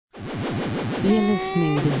You're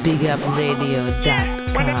listening to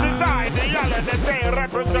BigUpRadio.com. When it is I, the yellow, the day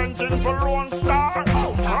representing for Lonestar.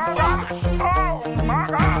 Oh my gosh, oh my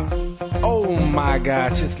gosh. Oh my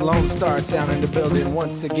gosh, it's Lonestar Sound in the building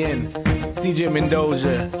once again. DJ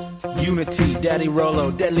Mendoja, Uni-T, Daddy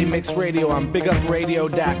Rolo, Deadly Mix Radio on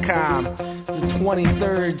BigUpRadio.com. It's the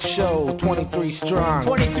 23rd show, 23 strong.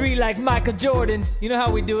 23 like Michael Jordan. You know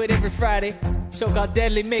how we do it every Friday. Show called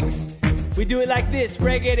Deadly Mix. We do it like this: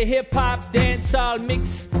 reggae to hip-hop, dancehall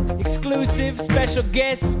mix, exclusive, special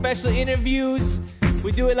guests, special interviews.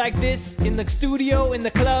 We do it like this in the studio, in the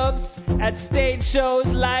clubs, at stage shows,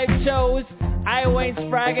 live shows, Iowa and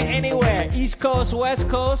Sprague, anywhere. East Coast, West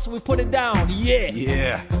Coast, we put it down. Yeah.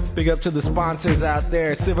 Yeah. Big up to the sponsors out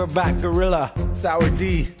there: Silverback Gorilla, Sour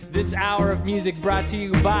D. This hour of music brought to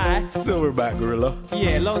you by Silverback Gorilla.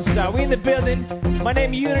 Yeah, Lone Star. We in the building. My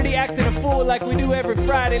name is Uni-T, acting a fool like we do every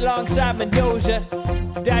Friday alongside Mendoja.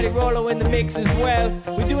 Daddy Rolo in the mix as well.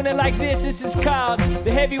 We're doing it like this. This is called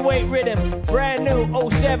the Heavyweight Rhythm. Brand new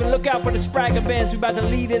 07. Look out for the Sprague bands. We're about to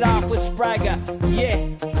lead it off with Sprague.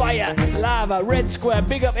 Yeah. Fire, lava, red square.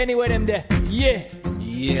 Big up anywhere them there. Yeah.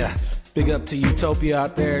 Yeah. Big up to Utopia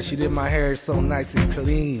out there. She did my hair so nice and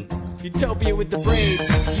clean. Utopia with the braids.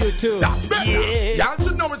 You too. Yeah. Y'all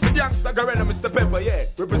should know it's the youngster Gorilla, Mr. Pepper, yeah.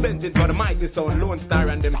 Representing for the mighty sound, Lone Star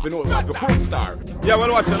and them know like the Food Star. Yeah,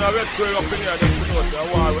 well, watching our red square up in here, them know that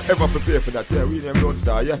I will ever prepare for that, yeah. We name Lone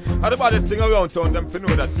Star, yeah. And the baddest thing around town, them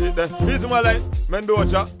know that. See, the reason why like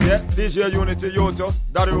Mendoja, yeah. DJ Uni-T, Yoto,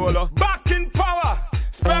 Daddy Rolo. Back in power.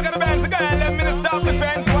 Sprague of the bands again, them Minister of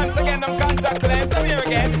Defense. Once again, them contact claims. I'm here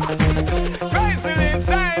again. Crazy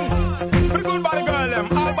insane. Pretty good body girl, them.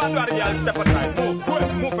 All bad body girl, step aside. Move, quick,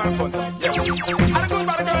 move from front. Yeah. And a good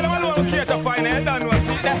body girl, them alone care to find it. Don't know,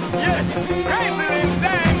 see that? Yeah. Crazy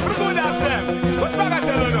insane. Pretty good as them. But Sprague I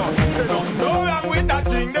tell you no. Say no wrong with that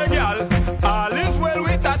thing, the girl. All is well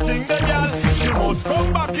with that thing, the girl. She must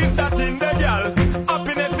come back in that thing, the girl.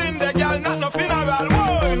 Happiness in the girl, not no funeral.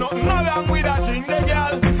 Whoa, nothing wrong with that thing, the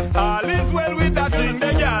girl. All is well with that thing,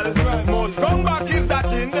 the girl. Must come back is that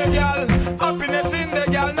thing, the girl. Happiness in the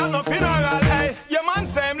girl, not no funeral. Hey, your man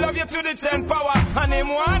say him love you to the 10 power, and him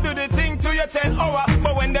want do the thing to your 10 hour.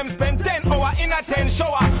 But when them spend 10 hour in a 10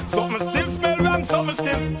 shower, something still smell wrong, something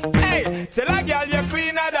still. Hey, tell a girl you're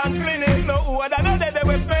cleaner than clinic. No other than that they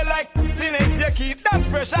will smell like cynic. You keep that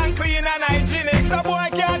fresh and clean and hygienic. The boy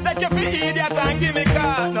can't take you for idiot and gimmick.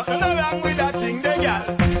 Nothing wrong with that thing, the girl.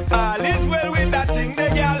 All is well with that thing, the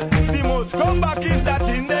girl. The most come back is that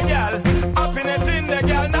thing, the girl. Happiness in the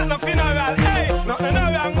girl, not no funeral. Hey, nothing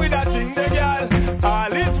wrong with that thing, the girl.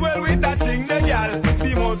 All is well with that thing, the girl.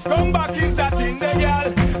 The most come back is that thing, the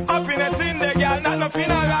girl. Happiness in the girl, not no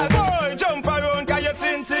funeral. Boy, jump around, cause you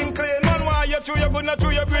thing clean. Man, why you true, you good, not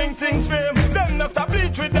true, you bring things fame. Them not to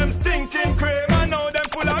bleach with them stinking cream. I know them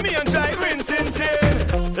full of me and try rinsing tin.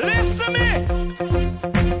 Listen to me.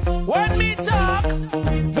 When me talk,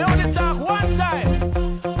 me only talk one time.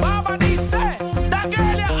 Baba D say, that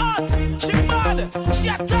girl you hot, she mad, she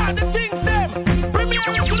attack the things them. Premier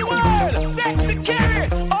to the world, sexy carry.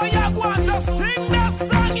 Oh, you want to sing that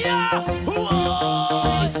song, yeah.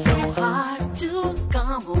 Whoa. It's so hard to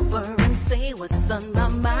come over and say what's on my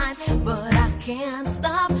mind, but I can't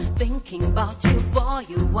stop thinking about you, boy.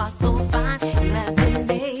 You are so fine.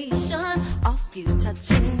 Imagination of you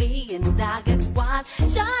touching me, and I get wild.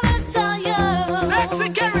 Should I tell you? Sexy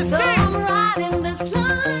carry, So I'm riding this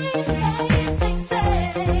line. Hey,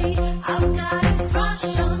 sexy, I've got a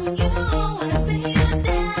crush on you. Wanna see you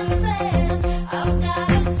dancing. I've got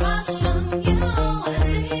a crush on you. Wanna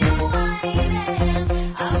see you whining.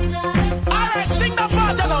 I've got a crush. Alright, sing the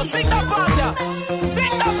part now, sing the part.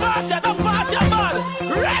 Sing the part, man.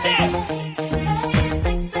 Ready? Hey,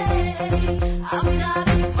 sexy, I've got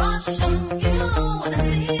a crush on you. Wanna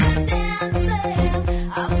see you dancing.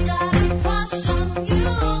 I've got a crush on you.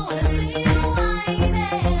 Wanna see you whining.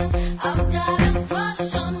 I've got a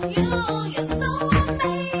crush on you. You're so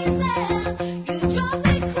amazing. You drive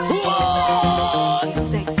me crazy. Your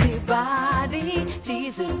sexy body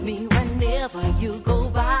teases me whenever you go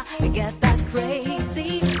by. I get that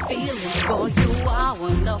crazy feeling for you. I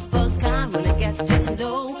one of a kind. When I get to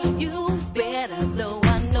know you better, though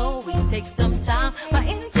I know it takes some time. My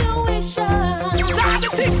intuition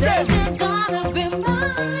says you're gonna be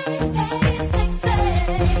mine. Hey,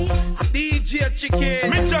 sexy. DJ Chicken.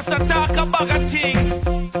 Me just a talk about a things.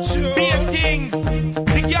 Be a things.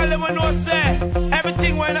 The girl them know say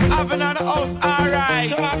everything when I have in the house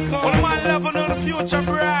alright. All my love on the future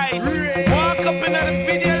bright. Walk up in the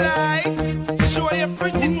video light. Show you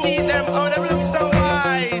pretty teeth them how them look so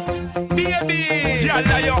white. Baby. Girl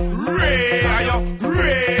are you ready? Are you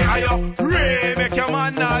ready? Are you ready?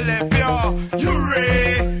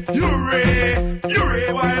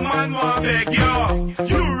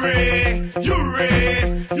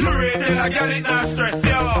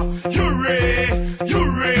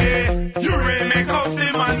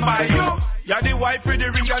 the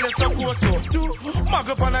ring, girl, you're supposed to. Mag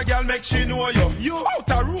up on a girl, make she know you. You out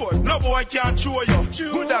a road, no boy can't show you.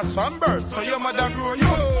 Good as from birth, so your mother grow you.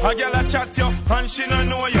 A girl a chat you, and she no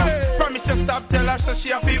know you. Promise you stop, tell her so she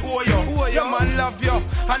a fi owe you. Your man love you,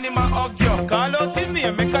 and him a hug you. Call out him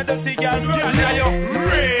name, make a dirty girl run. Ayo,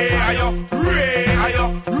 Ray, ayo, Ray, ayo,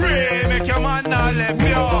 Ray. Make your man not left you.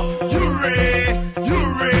 You Ray, you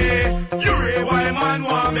Ray, you Ray. Why man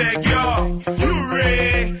want make you? You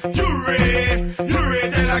Ray, you Ray, you Ray.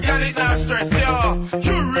 Tell a girl it not stress you.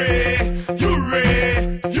 You Ray, you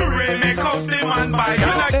Ray, you Ray. Make house the man by you.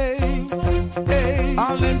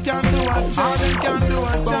 All them can do what, all them can do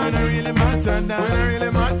what, but when it really matter, when it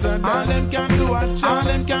really matter, all them can do what, all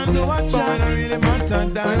them can do what, but when it really matter,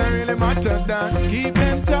 when it really matter, keep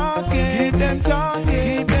them talking, keep them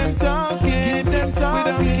talking, keep them talking, keep them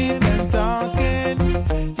talking, keep them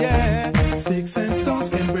talking, yeah. Sticks and stones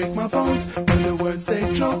can break my bones, but the words they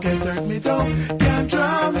throw can't hurt me down, can't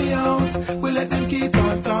drown me out. We let them keep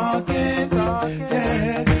on talking,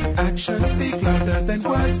 yeah. Actions speak louder than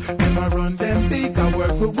words. Never run them big, I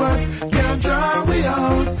work with work. Can't drown we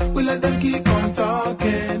out. We let them keep on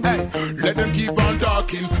talking. Hey, let them keep on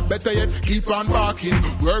talking. Better yet, keep on barking.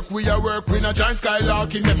 Work we a work, we not try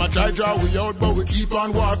skylarking. Them a try draw we out, but we keep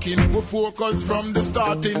on walking. We focus from the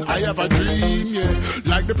starting. I have a dream, yeah,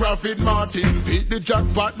 like the Prophet Martin. Hit the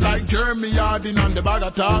jackpot like Jeremy Hardin on the bag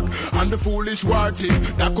of talk and the foolish warting.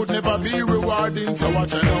 That could never be rewarding. So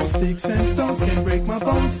watch out now. Sticks and stones can break my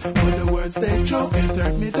bones, but the words they throw can't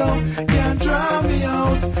hurt me down, can't drown me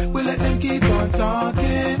out. We let them keep on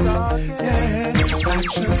talking, yeah.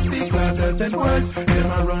 Actions speak louder than words.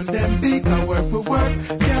 Never run them big, I work with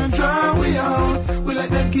work. Can't drown we out. We let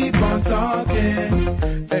them keep on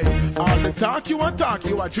talking. Hey, all the talk you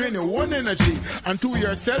are draining one energy, and to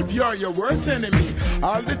yourself you are your worst enemy.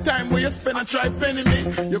 All the time where you spend a try penny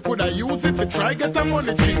me, you coulda used it to try get a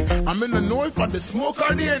money tree. I'm in the know if I the smoke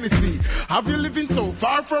or the NC. Have you living so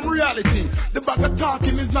far from reality? The bag of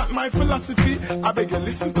talking is not my philosophy. I beg you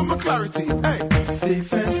listen to my clarity. Hey,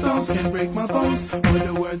 sticks and stones can break my bones, but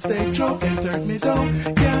the words they throw can't hurt me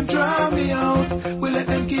down, can't drown me out. We let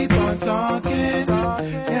them keep on talking,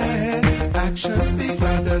 yeah. Actions speak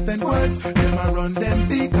louder than words. Never run them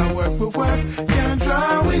big, I work with work. Can't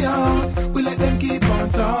drown we out. We let them keep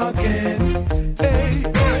on talking. Hey,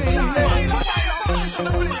 hey, hey.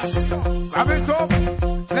 Grab it up,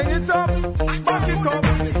 bring it up, back it up,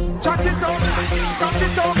 chuck it up, chuck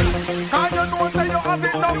it up. And you know say you have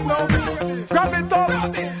it up now. Grab it up,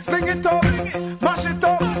 bring it up, mash it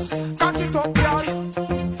up, cock it up, y'all.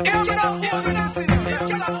 Hear me now, hear me now.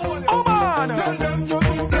 Oh man, tell them you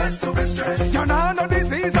do best to be stressed. You know no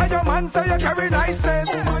disease and your man say you carry niceness.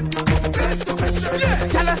 Oh man, you do best to be stressed. Yeah,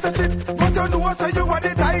 you left the shit, but you know say you are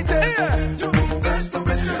the tightest. Yeah, you do best to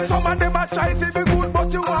be stressed. Some of them a try to be good,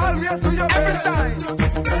 but you always do your every time. You do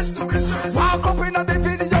best to be stressed. Walk up in the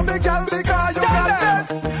video, big girl, because you got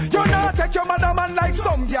this. You not take your mother man like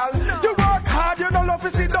some girl. You work hard, you no love to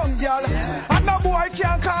see dumb girl. And no boy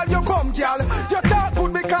can't call you bum girl. You talk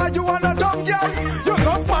good because you want a dumb girl. You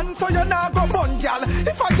love man, so you not go bun girl.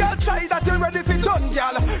 If a girl try that, you ready for done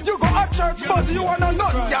girl. You go to church, but you want a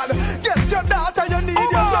nun girl. Get your daughter, you need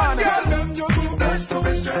your son girl. You do best to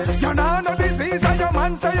be stressed. You know no disease and your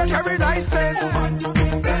man say you carry niceness. Man, you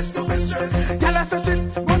do best to be stressed. Girl, I say shit,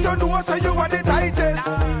 but you know say you are the tightest.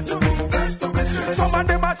 You do best to be stressed. Some of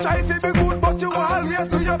them a try to be good, but you always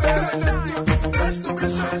do your best. You do best to be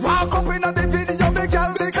stressed. Walk up in the video, big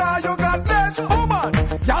girl, because you got this. Oh man,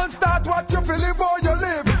 y'all start what you feel before you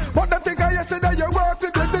live. But them think I yesterday you work to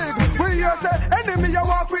be big. We hear say enemy you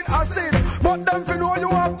walk with acid, but them fi know you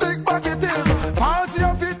have big pocket tip. Fancy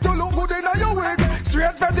your feet to look good in your wig.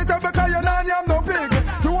 Straight vegetable because you non yam no pig.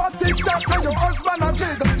 You a stick that for your husband and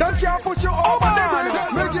jig. Them can't push you over the bridge.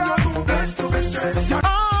 Make you do best to be stressed.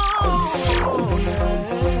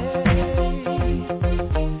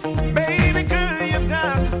 Baby girl, you've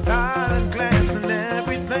got the style and class and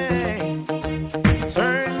everything.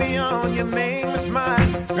 Turn me on, you make me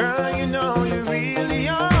smile. Girl, you know you really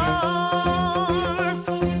are.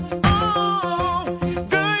 Oh,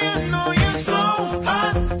 girl, you know you're so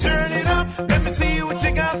hot. Turn it up, let me see what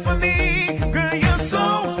you got for me. Girl, you're so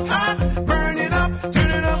hot. Burn it up,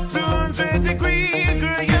 turn it up to 100 degrees.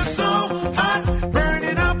 Girl, you're so hot. Burn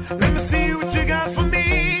it up, let me see what you got for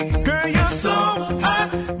me. Girl, you're so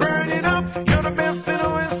hot. Burn it up, you're the best in the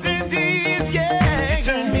West Indies, yeah.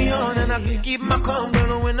 Turn me on and I can keep my calm,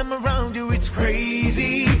 girl. When I'm around you, it's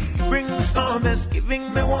crazy. You bring the storm that's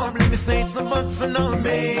giving me warm. Let me say it's no buts and no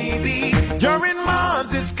maybe. You're in my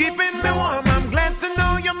arms, it's keeping me warm. I'm glad to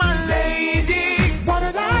know you're my lady. What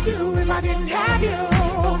did I do if I didn't have you,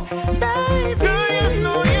 baby? Girl, you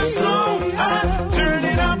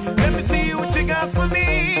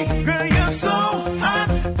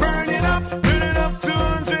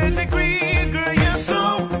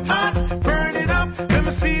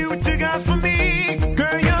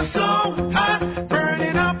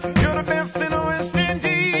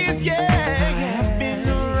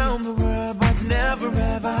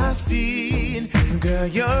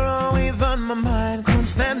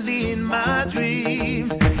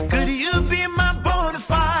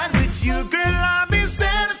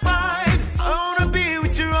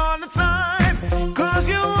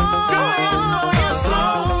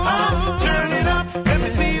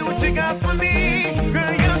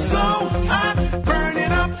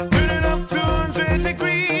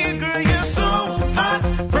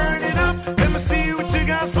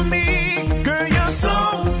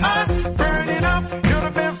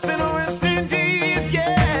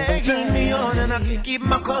keep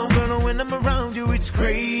my calm, girl, when I'm around you, it's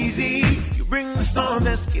crazy. You bring the storm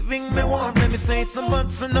that's giving me warmth. Let me say some but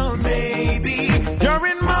so no, maybe. You're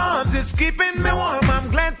in my arms, it's keeping me warm.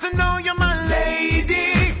 I'm glad to know you're my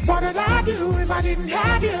lady. What would I do if I didn't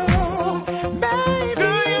have you, baby?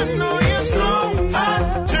 Girl, you know you're so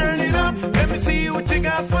hot. Turn it up, let me see what you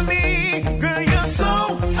got for me. Girl, you're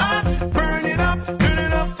so hot. Burn it up, turn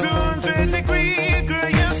it up 200 degrees. Girl,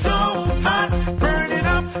 you're so hot. Burn it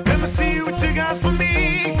up, let me see what you got for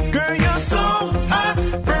me. Girl, you're so hot.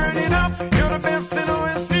 Burn it up, you're the best in the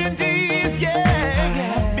West Indies,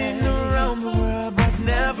 yeah. I've been around the world, but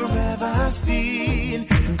never ever seen.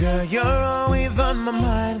 Girl, you're always on my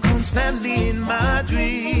mind, constantly in my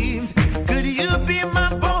dreams. Could you be my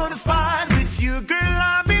bona fide? With you, girl,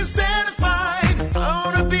 I'll be satisfied. I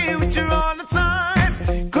wanna be with you all the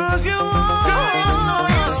time. Cause you are. Girl, you know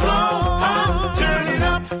you're so hot. Turn it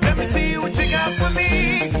up, let me see what you got for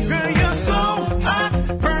me. Girl, you're so hot.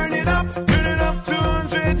 Burn it up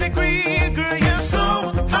 200 degrees. Girl, you're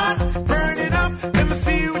so hot. Burn it up, let me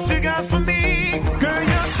see what you got for me. Girl,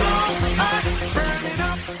 you're so hot. Burn it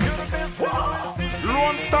up, you're the best.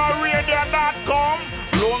 LoneStarRadio.com.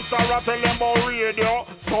 Lone Star rattle them about radio.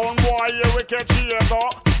 Sound boy, you wicked cheater.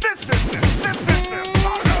 This.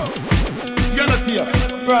 Yellow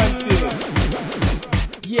tape, crime scene.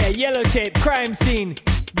 Yeah, yellow tape, crime scene,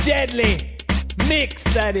 deadly mix,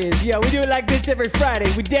 that is. Yeah, we do it like this every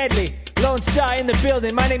Friday. We deadly. Lone Star in the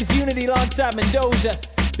building. My name's Uni-T alongside Mendoza.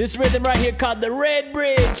 This rhythm right here called the Red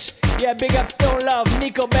Bridge. Yeah, big up Stone Love,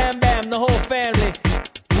 Nico Bam Bam, the whole family.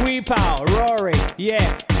 Wee Pow, Rory,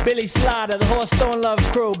 yeah, Billy Slaughter, the whole Stone Love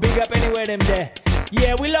crew. Big up anywhere them there.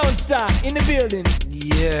 Yeah, we Lone Star in the building.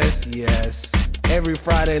 Yes. Every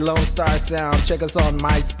Friday, Lone Star Sound. Check us on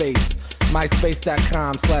MySpace.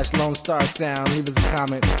 MySpace.com/Lone Star Sound. Leave us a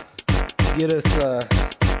comment. Get us,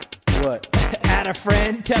 what? Add a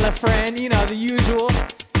friend, tell a friend, you know, the usual.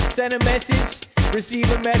 Send a message, receive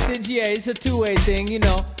a message. Yeah, it's a two-way thing, you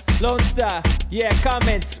know. Lone Star, yeah,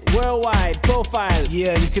 comments, worldwide, profile.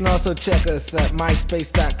 Yeah, you can also check us at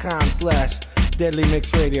MySpace.com/Deadly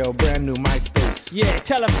Mix Radio. Brand new MySpace. Yeah,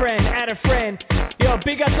 tell a friend, add a friend. Yo,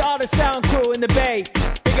 big up to all the sound crew in the Bay.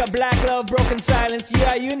 Big up Black Love, Broken Silence.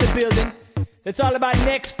 Yeah, you in the building. It's all about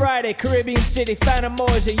next Friday, Caribbean City, Phantom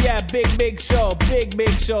Moja. Yeah, big show, big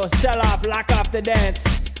show. Sell off, lock off the dance.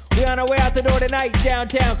 We on our way out the door tonight,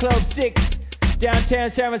 downtown Club 6.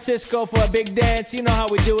 Downtown San Francisco for a big dance. You know how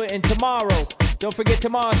we do it. And tomorrow, don't forget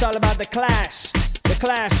tomorrow, it's all about the Clash. The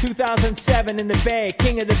Clash 2007 in the Bay,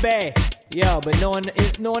 King of the Bay. Yo, but no one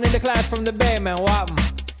in the Clash from the Bay, man. What 'em?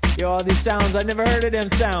 Yo, all these sounds, I never heard of them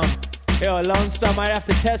sound. Yo, Lone Star might have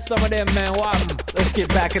to test some of them, man. What 'em? Let's get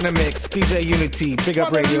back in the mix. DJ Uni-T,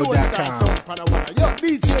 BigUpRadio.com. Yo,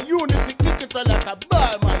 DJ Uni-T, kick it like a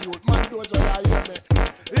ball, my youth. Man, don't you hear me?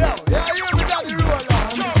 Yo, yeah, you got the roller.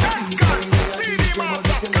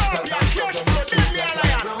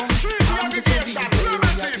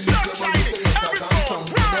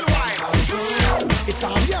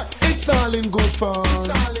 It's all in good fun.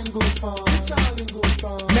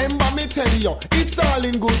 Remember me tell you, it's all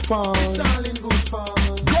in good fun.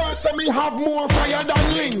 Girls say me have more fire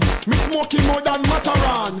than links. Me smoking more than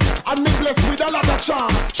Mataran. And me blessed with a lot of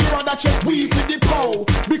charm. She rather check weed with the pow,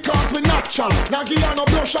 because we natural. Now give her no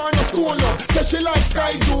blush or no stone up. Say she like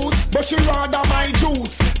sky juice, but she rather my juice.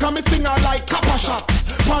 Come me sing her like copper shots.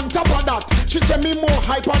 On top of that, she say me more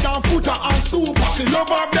hyper than Footer and Super. She love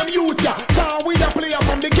her them youth, yeah. Can't with a player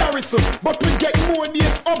from the garrison, but we get more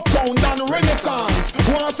days uptown than Renaissance.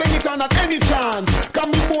 Wanna sing it on at any chance.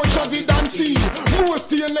 Can be more jazzy than T, more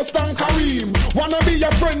stainless than Kareem. Wanna be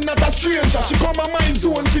your friend, not a stranger. She come a mind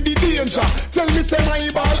zone for the danger. Tell me say my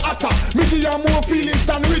ball atta. Me see her more feelings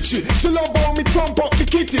than Richie. She love how me thump up the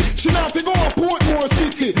kitty. She not to go a Portmore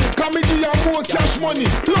City. Can me give her more cash money,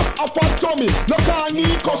 plus a fat tummy. No call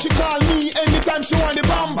me, cause she call me anytime she want the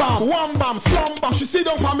bam bam. Wham bam, slam bam. She sit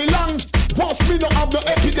down for me long. Once me don't have no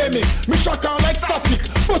epidemic. Me shock her like static.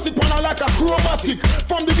 Bust it on her like a chromatic.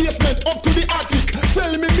 From the basement up to the attic.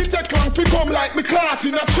 Tell me take long fi come like me class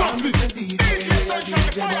in a traffic.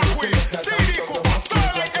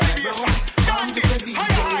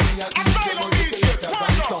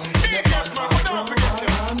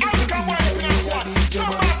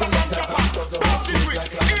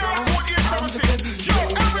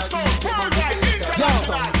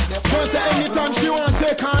 Anytime she want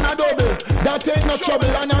take on a double, that ain't no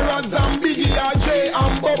trouble. And a Rags and Biggie, RJ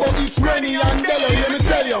and Bobo, it's Rennie and Delo, let me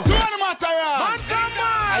tell you.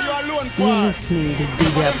 Are you alone, You're listening to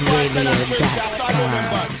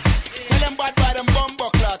BigUpRadio.com. Tell them bad by them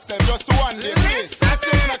bumbo clocks, just one day, please. I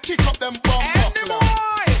say, kick up them bumbo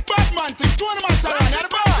clocks. Bad man, think, 2 of them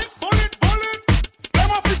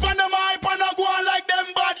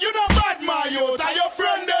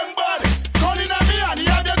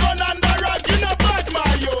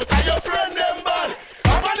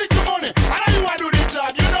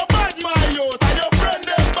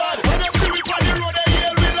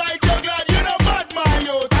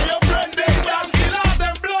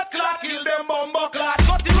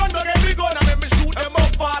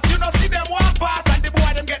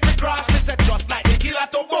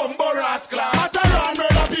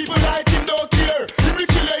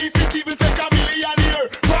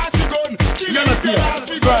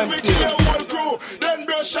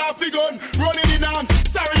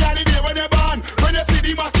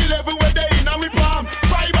kill everywhere they in me palm.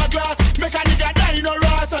 Fiberglass, make a nigga die no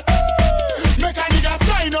ras. Make a nigga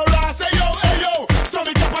sign no ras. Hey yo, so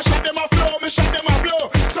me cap a shot them a flow, me shot them a blow.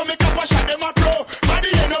 So me cap a shot them a pro. Body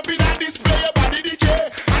end up in a display, your body DJ.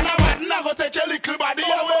 And I want never take your little body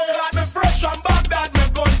away. Like me fresh from Baghdad, me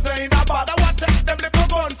guns stay in a bad. I want take them little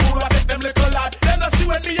gun fool, I take them little lad. Them not see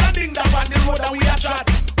when me a ding that on the road and we a chat.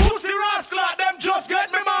 Who's the rascal? Them just get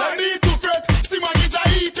me mad. Them need to fret, see my guitar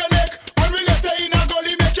eat your neck. When we left you in a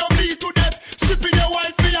gully, make you bleed to death. Stripping your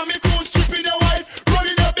wife, me and me crew stripping your wife.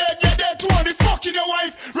 Rolling your bed, you're dead to only fucking your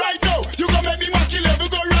wife. Right now, you gon' make me wacky level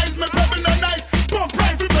go rise. Me pebble no nice, pump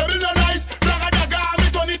rifle pebble no nice. Braga daga, me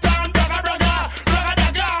turn it on, braga braga. Braga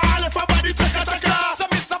daga, all if a body chaka chaka. So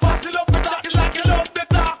Mr. Bossy love me talking like you love the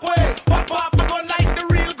talk way. Pop up me gun like the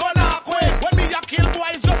real gun arc way. When me a kill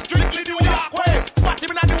boys, just strictly the walk way. Spot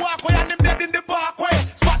him in the walkway and him dead in the parkway.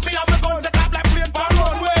 Spot me on the gun, take off like plane for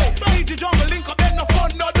runway. DJ jungle link up, then no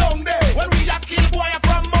fun no down there. When we a kill boy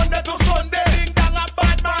from Monday to Sunday. Ding dang a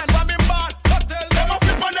bad man, from him bad. Just tell them Them a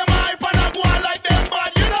flip on them hype and a go on like them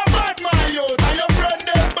bad. You know bad my youth, and your friend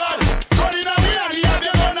them bad. Gun in a me and you have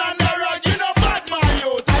your gun on the rag. You know bad my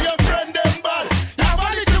youth, and your friend them bad. You have a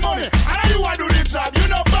little money, and you a do the job. You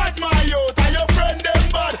know bad my youth, and your friend them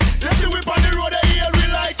bad. You see we on the road, they hear we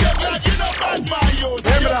like your blood. You know bad my youth,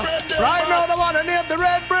 and your friend them right bad. now the one named the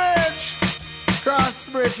Red Bridge. Cross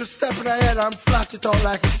bridge, you step in ahead and flat it out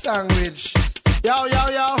like a sandwich. Yo,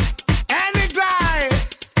 any guy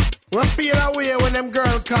we feel away when them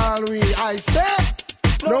girl call we. I say,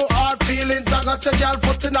 no hard feelings. I got your girl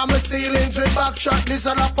putting on my ceilings with back shot,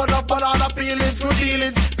 listen up and all the feelings, good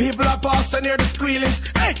dealings. People are passing near the squealings,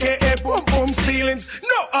 aka boom boom ceilings.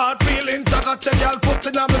 No hard feelings. I got your girl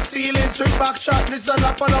putting on my ceilings with back shot, listen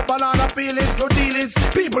up and all the feelings, good dealings.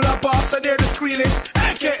 People are passing near the squealings,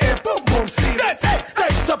 aka boom boom ceilings. Hey,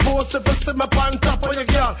 suppose if I see my pan top of your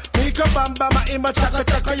girl, me come bamba my image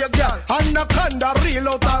chaka your girl. Anaconda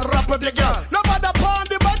reload and rap of your girl. No matter pound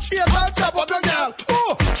the match here on top of your girl.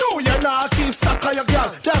 Oh, true you not keep stuck on your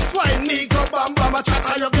girl. That's why Nico bamba my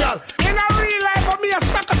chaka your girl. In a real life for me a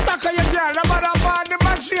stuck on your girl. No matter pound the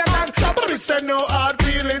match here on top. But say no hard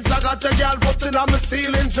feelings. I got your girl putting on my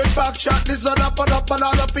ceilings with back shot. Listen up and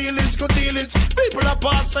all the feelings, good dealings. People are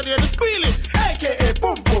passing here the squealing, aka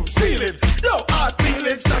boom boom ceilings. No hard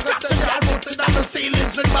feelings. I got your girl putting on my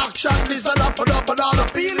ceilings with back shot. Listen up and all the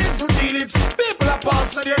feelings, good dealings. People are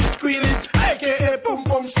passing here the squealings, aka boom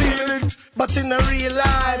boom ceilings. But in the real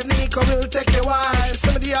life, Nico will take your wife.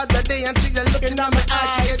 Some of the other day and see you looking at my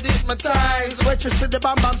eyes. You did my ties, wait you see the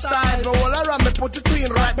bam bam size. But all around me put it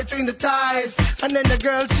right between the ties. And then the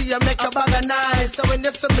girl see you make a bag of nice. So when you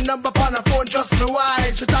see my number on the phone, just be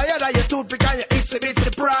wise. You tired of your toothpick and your itsy bitsy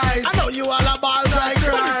prize. I know you all about like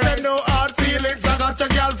cry. No hard feelings. I got your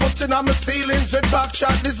girl putting on my ceilings with back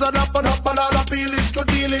shot. Listen up and all the feelings, good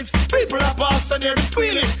dealings. People are passing here the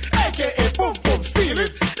squealing, aka boom boom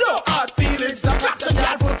stealings. No hard feelings. I got your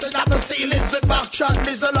girl putting on my ceilings with back shot.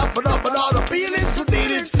 Listen up and all the feelings, good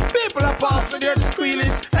dealings. People are passing here the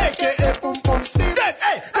squealings, aka boom boom stealings.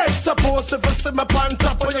 Hey, suppose if I see my pan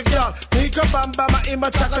top of your girl, me come bamba my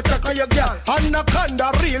image chaka your girl.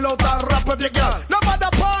 Anaconda reload and rap of your girl. No matter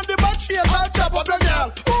pound the match here on top of your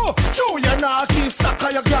girl. Oh, true you not keep stuck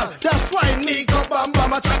on your girl. That's why Nico bamba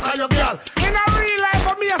my chaka your girl. In a real life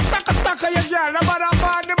for me a stuck on your girl. No matter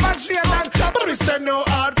pound the match here on top. But we say no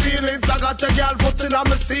hard feelings. I got your girl putting on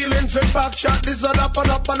my ceilings with back shot. Listen up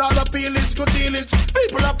and all the feelings, good dealings.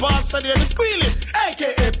 People are passing here the squealing,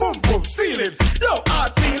 aka boom boom stealings. No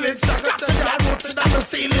hard feelings. I got your girl putting on my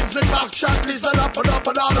ceilings with back shot. Listen up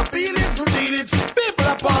and all the feelings, good dealings. People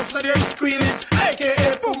are passing here the squealings,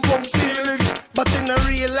 aka boom boom stealings. But in the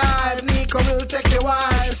real life, Nico will take your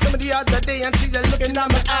wife. Some of the other day and see you looking at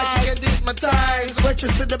my eyes. You did my ties, wait you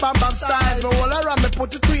see the bam bam size. But all around me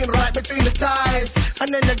put it right between the ties. And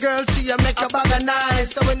then the girl see you make a bag of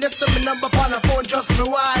nice. So when you see my number on the phone, just be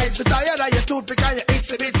wise. You tired of your toothpick and your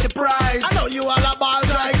itsy bitsy prize. I know you all about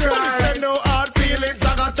like cry. No hard feelings.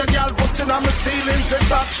 I got a girl putting on my ceilings with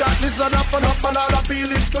back shot. Listen up and all the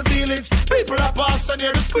feelings, good dealings. People are passing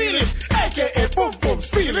here the squealing, aka boom boom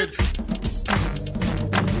stealings.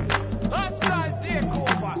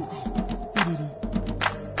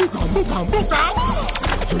 Bookam.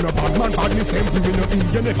 You know bad man, badness them bringing you in.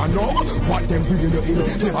 You never know what them bringing you in.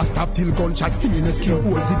 Never stop till gunshot stinging your skin.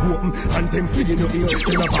 Hold the go open and them flinging you in.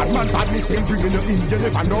 You know bad man, badness them bringing you in. You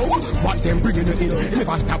never know what them bringing you in.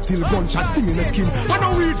 Never stop till gunshot stinging your skin. I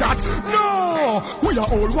don't read that. No. We are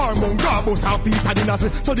all warmonger, bust our piece of dinners.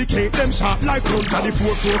 So the cake them sharp like lunch and the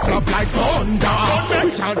 4-4 clap like thunder.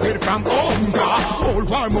 We can't get from hunger. All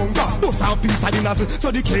warmonger, bust our piece of dinners.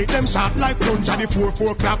 So the cake them sharp like lunch and the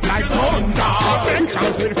 4-4 clap like thunder. We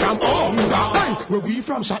can't get from hunger. Hey, where we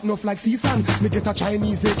from shot enough like Season. Me get a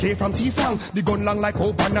Chinese AK from T-Sang. The gun long like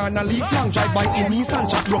how banana leaf long. Drive by in Nissan,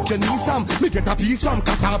 chat rock your knees Sam. Me get a piece from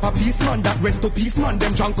cassava piece man. That rest to peace man,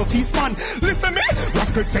 them drunk of feast man. Listen me,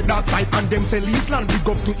 Rascal said that side and them say Eastland. Big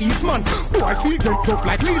up to Eastman. Boy feel get tough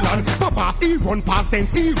like Leland. Papa he run past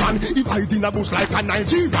tense Iran. He hide in a bush like a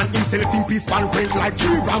Nigerian. Himself in peace man went like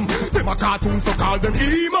G-Ram. Them a cartoon so call them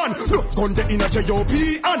E-man. Look gun the in a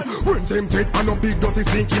J.O.P. and when them dead and no big dirty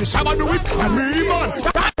thinking Shabba do it and me man.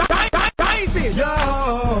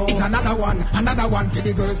 Yo, it's another one for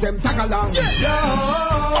the girls them tag along. Yo,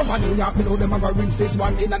 over New York me know them a go reach this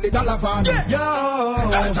one in a the dollar van. Yo,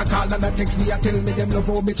 that's a call and a text me a tell me them love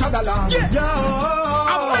how me chug along. Yo,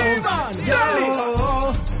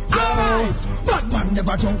 bad man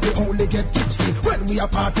never drunk, we only get tipsy. When we a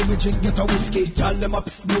party, we drink, get a whiskey. Tell them up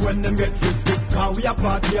me when them get frisky. Cause we a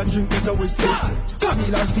party and drink, get a whiskey.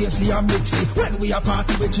 Camila, Stacy and Mixie. When we a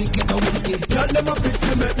party, we drink, get a whiskey. Tell them up me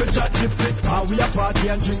make me chat gypsy. Cause we a party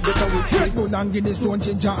and drink, get a whiskey. Red Bull and Guinness, Stone,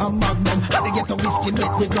 Ginger and Magnum. And they get a whiskey,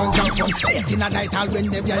 make me girls jump from. Late in a night, I'll when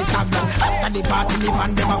them guys have them. After the party, me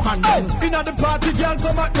man, them a fan them. In the party, girl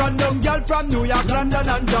come at random. Girl from New York, London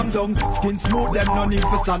and jam down. Skin smooth, them no need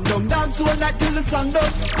for stand down. Dance all night till the sun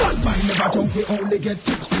down. Bad man never drunk, we only get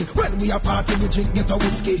tipsy. When we a party, we drink, get a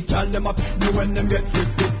whiskey. Tell them up me when them get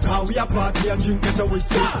frisky. Cause we a party and drink, get a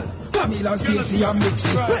whiskey. Camila, Stacy and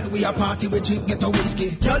Mixie. When we a party, we drink, get a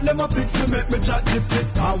whiskey. Tell them up me make me chat gypsy.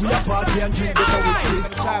 Cause we a party and drink, get a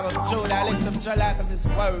whiskey. Travel through that link them chill out of this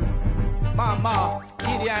world. Mama,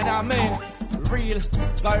 Gideon, I mean, real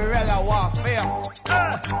guerrilla warfare.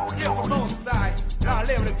 Yeah, for most die. Now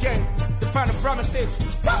live the game. Defend the promises.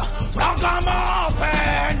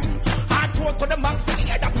 Ragamuffin! I talk to the monks,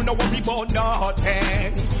 yeah, that we know what we born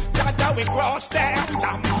nothing. That's how we cross them.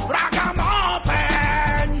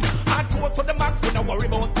 Ragamuffin! I talk to the monks, we know what we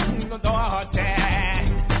born nothing.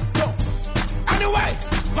 So, anyway,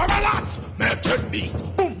 for a lot, make it beat.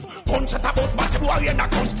 Boom! Gunshot about much boy in a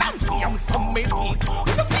constancy. I'm some me feet.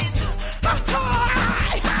 In the feet.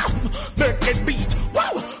 Make it beat.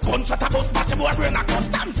 Wow! Gunshot about much boy in a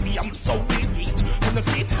constancy. I'm so me feet. In the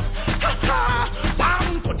feet.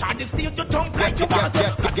 Bam! Put on the steel to jump like you want to.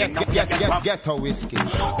 Get a whiskey.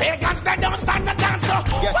 Pagans, they don't stand the dancer.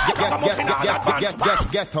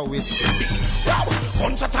 Get a whiskey. Wow!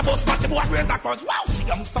 Gunshot about much boy in a constancy. Wow!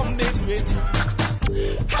 I'm some me feet.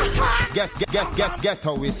 Get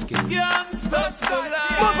a whiskey. Youngsters for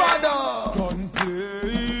life.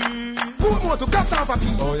 To cut off a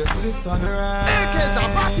piece. Oh, yes, this on the right. AKs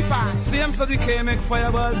are 45. Same so the K make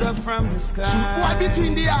fireballs up from the sky. Shoot boy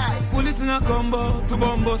between the eyes. Bullet in a combo to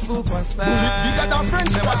Bumbo superstar. Bullet bigger than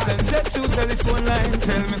French Never fries. send jet to telephone line.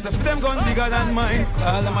 Tell me if them gun bigger than mine.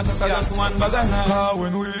 All them a talk just one bag of nine.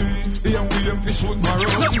 When we aim fi shoot marrow.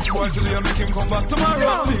 This boy today make him come back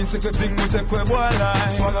tomorrow. This is the thing we take where boy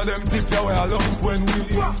line. Follow them tip your way along. When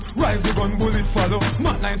we rise the gun bullet follow.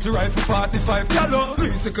 Mat 90 rifle 45 gallo.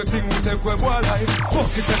 This is the thing we take where boy line.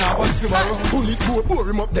 Fuck it and I want to borrow. Bullet bore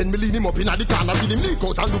him up, then me lean him up in the corner. See him leak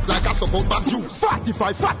out and look like a support bad Jew.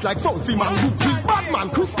 45 fat like Southie man who kill bad man,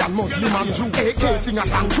 Christian, Muslim and Jew. AK sing a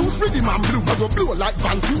song, choose rhythm and blue. I go blow like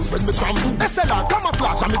Van Fuse when me shampoo. SLR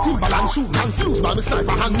camouflage and me Timberland shoe. Confused by me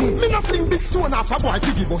sniper hand move. Me no fling big stone after boy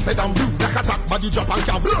figgy but said I'm blue. Like attack body drop and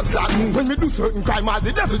can blood clot move. When me do certain crime all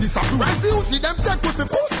the devil disapprove. I still see them take with the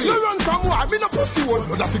pussy. You run from war, me no pussy one.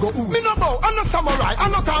 Blood have to go ooh. Me no bow, I'm no samurai,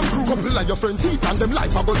 I'm no Tom Cruise. Couple like your friend teeth and them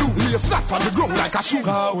life I go do. Lay flat on the ground like a shoe.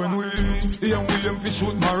 Cause when we aim fi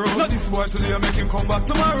shoot marrow. Now this boy today make him come back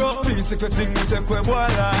tomorrow. This is the thing we take where boy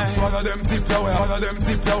line. Follow them tip your way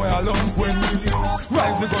along. When we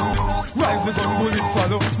rise the gun bullet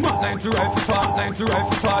follow. Mat 90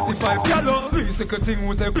 rifle 45 gallo. This is the thing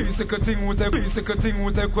we take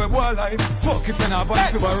where boy line. Fuck it and I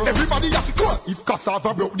buy to borrow. Everybody have to cut if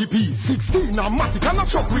cassava broke the piece. 16 and matic and a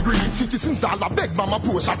truck with grease. Citizens all a beg mama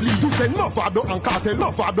Porsche please. To send Mofado and cartel.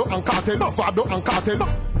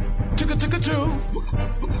 Chicka chicka choo.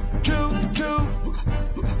 Choo choo.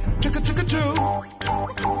 Chicka chicka choo.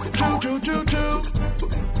 Choo choo choo choo.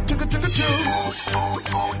 Chicka chicka choo.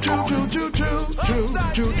 Choo choo choo choo.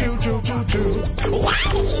 Choo choo choo choo choo.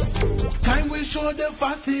 Wow! Time we show the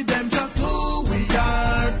fussy them just who we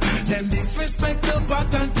are. Them disrespect the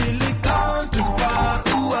pattern till it come too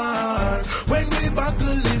far. When we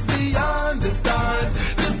battle is beyond the stars.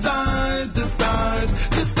 The stars.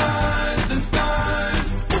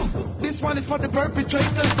 This one is for the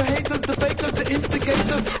perpetrators, the haters, the fakers, the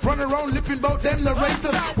instigators. Run around lipping about them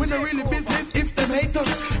narrators. We no really business if them haters.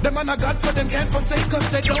 Them man a God so them can't forsake us.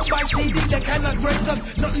 They don't buy CD, they cannot break us.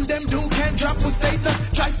 Nothing them do can drop with status.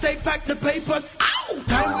 Try stay pack the papers. Ow!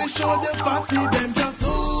 Time we show them fussy, them just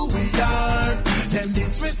who we are. Them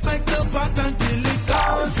disrespect the pot until it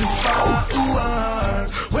goes as far.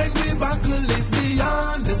 When we buckle it's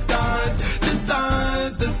beyond the stars. The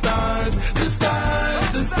stars, the stars, the stars,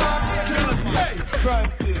 the stars. Hey!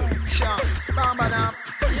 Spam-a-dam.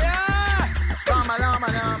 Yeah!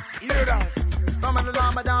 Spam-a-dam-a-dam. Hear that?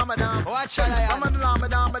 Spam-a-dam-a-dam-a-dam. What shall I have?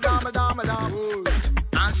 Spam-a-dam-a-dam-a-dam-a-dam.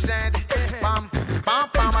 I said, bam, bam,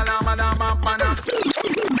 bam-a-dam-a-dam-a-dam.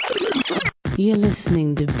 You're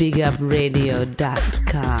listening to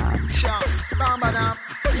BigUpRadio.com. Spam-a-dam.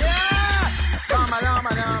 Yeah!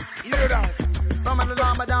 Spam-a-dam-a-dam. Hear that?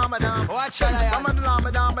 Spam-a-dam-a-dam-a-dam. What shall I have?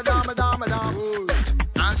 Spam-a-dam-a-dam-a-dam-a-dam.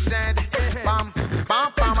 I said, bam,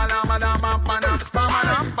 bam, bam-a-dam-a-dam-a-dam.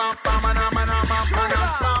 Spam-a-dam, bam,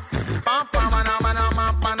 bam-a-dam-a-dam-a-dam. Bam,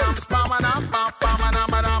 bam-a-dam-a-dam-a-dam. Spam-a-dam, bam,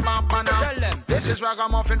 bam-a-dam-a-dam-a-dam. Tell them, this is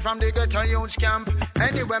Ragamuffin from the ghetto youth camp.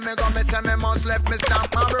 Anywhere me go, me say me must left me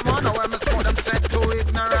stamp. Marijuana where me smoke them set too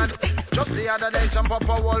ignorant. Just the other day some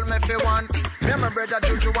papa hold me for one. Me my brother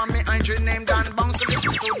Juju and me Andrew named Dan. Bounce to listen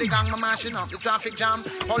to the gang, me mashing up the traffic jam.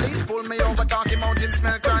 Police pull me over, talking about him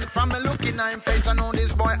smell cran. From me looking at him face, I know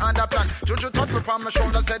this boy under plan. Juju touch me from my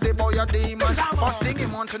shoulder, said the boy a demon. First thing he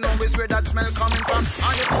want to know is where that smell coming from.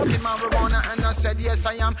 Are you smoking marijuana? And I said yes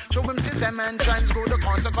I am. Show him system and trans go to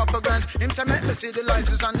cost a couple grants. Him say make me see the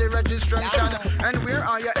license and the registration. And where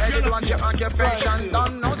are you headed? What's your occupation?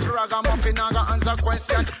 Don't know Ragamuffin, I got answer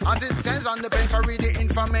question. As it says on the paper, read the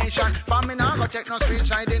information. For me now, go take no street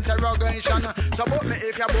side interrogation. So book me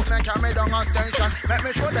if you book me, carry down a station. Let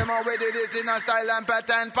me show them how we did it in a silent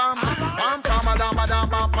pattern. Pam, pam, pam, pam, pam,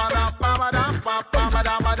 pam, pam, pam, pam, pam, pam,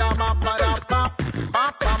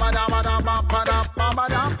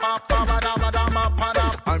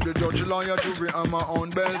 I'm the judge, lawyer, jury, and my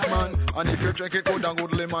own beltman. And if you check it good and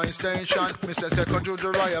goodly my station, Mr. Second to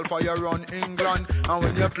the Royal Fire on England. And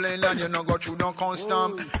when you play land, you no go through no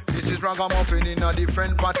constant. This is Ragamuffin in a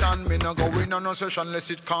different pattern. Me no go in on no session unless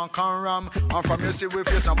it can't ram. And from you see we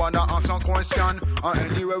face nobody ask some question.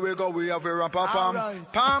 And anywhere we go we have a rapper pam.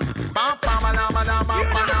 Pam, pam, pam, pam, pam, pam, pam, pam,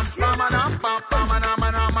 pam, pam,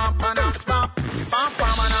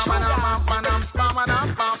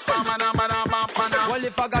 well,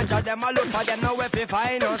 if I ganja them, I look for them, now if you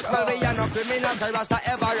find us. Well, we are no criminals, I rasta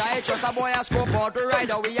ever righteous. A boy a scope out to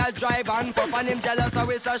ride, we all drive and puff. And him jealous, so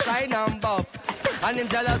we so shine and buff. And him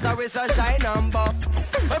jealous, so we so shine and buff.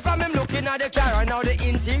 But from him looking at the car, and now the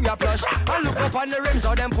interior plush. I look up on the rims,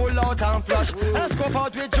 how them pull out and flush. And I scope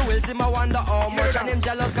out with jewels, him I wonder how much. And him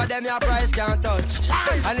jealous, cause them your price can't touch.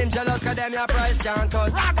 And him jealous, cause them your price can't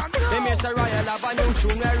touch. Him Mr. Royal have a new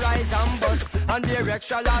tune where rise and bust. And the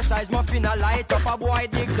extra large size muffin a light up. A boy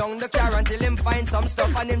dig down the car until him find some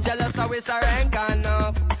stuff. And him jealous how it's a rank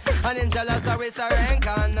enough. And him jealous how it's a rank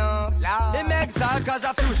enough. Him exalt cause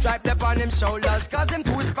a few stripes upon him shoulders. Cause him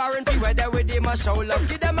too sparring where they with him a show love.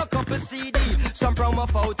 Give them a couple CD, some promo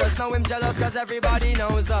photos. Now him jealous cause everybody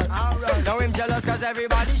knows us. Now him jealous cause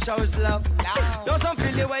everybody shows love. Now some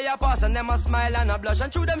feel the way you pass and them a smile and a blush.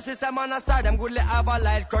 And through them system and a star them goodly have a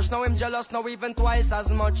light crush. Now him jealous now even twice as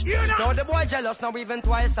much. Now the boy jealous now even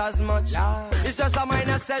twice as much. It's just a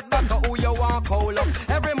minor setback of who you want call up.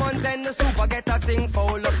 Every month then the super get a thing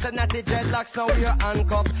fold up. Say natty dreadlocks now you're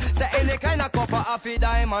handcuffed. Say any kind of cup a fi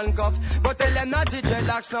diamond cuff. But tell them natty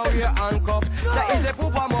dreadlocks now you're handcuffed. Say is a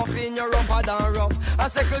pooper muffin you're rougher than rough.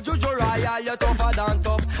 And second Juju Royal you're tougher than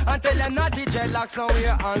tough. And tell them natty dreadlocks now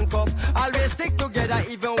you're handcuffed. Always stick together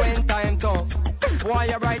even when time tough. Why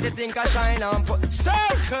you bright you think I shine and put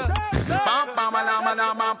circle.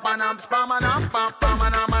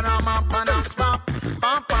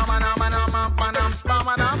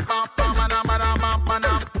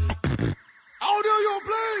 How do you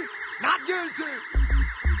play? Not guilty.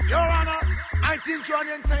 Your Honor, I think your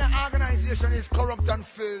entire organization is corrupt and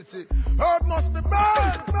filthy. Herb must be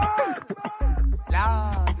burned.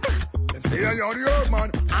 Them say you're the herb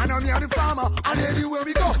man, and I'm the farmer. And anywhere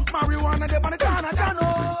we go, marijuana they on the corner,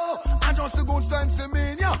 Jano. And just a good sense in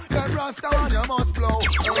me, yeah. Them rasta man, you must blow.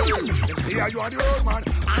 Them say you are the herb man,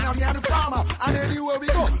 and I'm the farmer. And anywhere we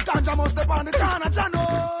go, ganja must step on the corner, Jano.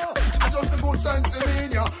 And just a good sense in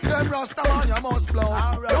me, yeah. Them rasta man, you must blow.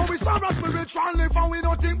 Don't be so spiritual, live and we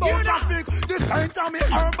don't think about traffic. This ain't time me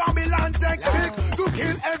herb Babylon take sick. To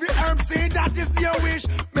kill every herb seed, that is their wish.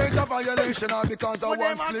 Major violation all because of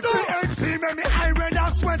one slip. See me I red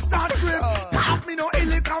and sweat start trip. Half me no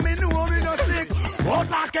illy come me know me no sick. What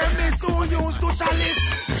like me soon used to chalice.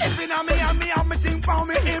 If in a me and me have me think for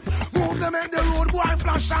me hip. Move them in the road, boy,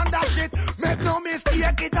 flash and dash it. Make no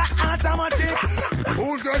mistake, it's automatic.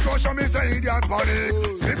 Who's going to show me say idiot body?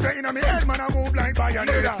 Slip it in a me head, man, I move like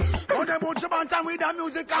pioneer. Now they put your bantam with the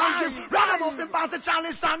music and drip. Run them up and pass the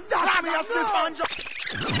chalice and dash me a split sponge.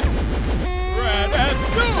 Red and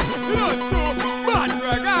blue, bad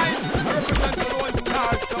reggae. I represent the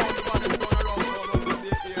Lonestar Sound, the man that's going around all over the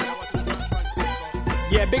area.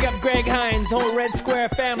 Yeah, big up Greg Hines, whole Red Square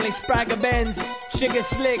family, Spragga Benz, Sugar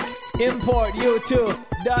Slick, Import, you too,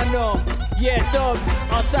 Dano. Yeah, Thugs,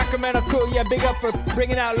 on Sacramento crew, yeah, big up for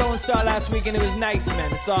bringing out Lone Star last week and it was nice,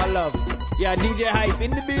 man, it's all love. Yeah, DJ Hype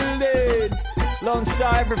in the building. Lone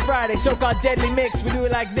Star every Friday, show called Deadly Mix, we do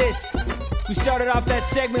it like this. We started off that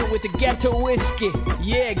segment with the Ghetto Whiskey.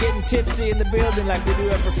 Yeah, getting tipsy in the building like we do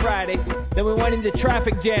every Friday. Then we went into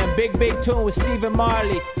Traffic Jam, big tune with Stephen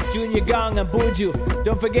Marley, Junior Gong and Buju.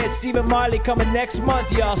 Don't forget Stephen Marley coming next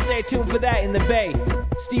month, y'all. Stay tuned for that in the Bay.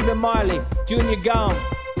 Stephen Marley, Junior Gong,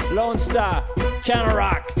 Lone Star, Channel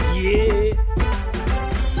Rock. Yeah.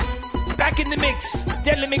 Back in the mix,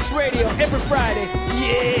 Deadly Mix Radio every Friday.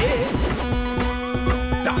 Yeah.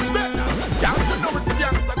 That's better. Down to number to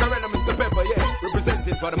Youngster Gorilla, Mr. Pepper, yeah.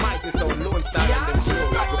 Representing for the mighty sound, Lone Star and them show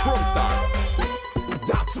like the Chrome Star.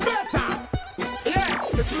 That's better. Yeah,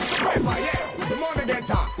 this is Mr. Pepper, yeah. The money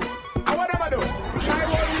getter. And what am I do? Try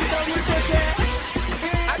what we done with the chair.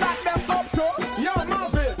 I lock them up too. Yo,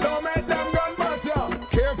 Marvin, don't make them gun but yo.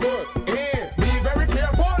 Careful, be very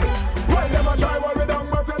careful. Well, them a try what we done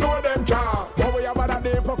but you know them can't. But we have a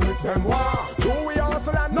day for fix them war. True we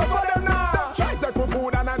hustle and none of them now. Try take for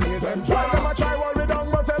food and I need them try. Them a try what we done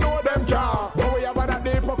but you know them can't. But we have a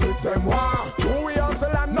day for fix them war. True we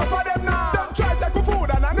hustle and none of them now. Them try take for food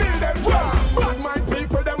and I need them try. Bad mind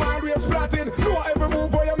people them always plotting. Know every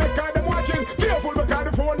move where you make and them watching. Careful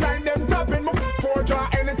because the phone line them tapping. My phone draw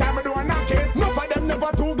anytime I do a knocking. None of them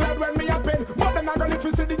never too glad when me happen. But them not gonna live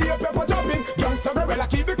to see the day pepper jumping. Youngster Gorilla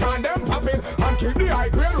keep the can them popping and keep the high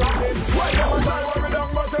grade rapping. Well them a try what we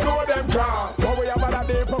done but you know them can't. But we have a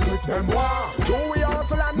day for fix them war. True we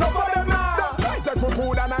hustle and none of them now. Try take for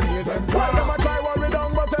food and I need them try. Them a try what we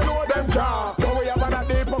done but you know them can't. But we have a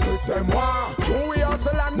day for fix them war. True we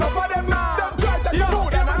hustle and none of them now. Them try take for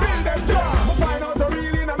food and I need them try. We find out the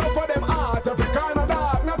real in enough of them art. Every kind of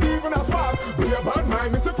dark, not even a spark. Be a bad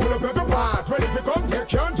mind, Mr. Full of every part. Ready to come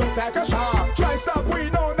take you just like a shark. Try stop, we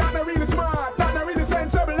know that they really smart. That they really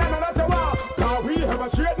sensible and not a war. Cause we have a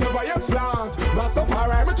straight, never yet slant.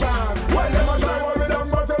 Rastafari, I'm a chant. Well, them a try what we done,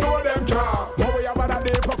 but you know them can't. But we have a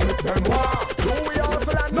day for fix them war. Do we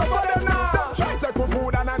hustle and none of them now. Try take for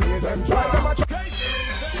food and I need them try. Them a try.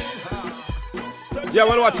 Yeah,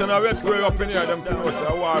 well, watching our Red Square up in here, them to know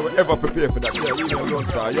that war we ever prepare for that. Yeah, we know Lone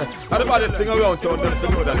Star, yeah. And the baddest thing around town, them to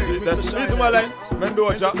know that. Easy my line,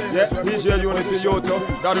 Mendoja, yeah, DJ Uni-T, Yoto,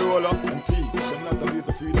 Daddy Rolo, and T. Shall not abuse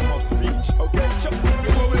the freedom of speech, okay?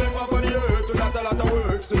 Before we live up on the earth, we got a lot of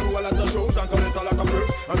works to do, a lot of shows and collect a lot of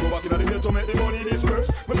perks. And go back in the ghetto to make the money disperse.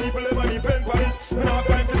 But people never depend on it. We don't have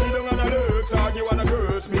time to sit down and lurks, argue and a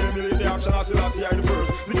curse. Me and the action, I still have to hear the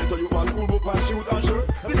first. The ghetto you want school book and shoot and shirt.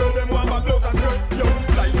 The girl them want back clothes and skirt. Yo,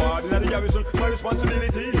 life hard in the garrison, my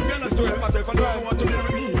responsibility. Me and to help myself and those who want to live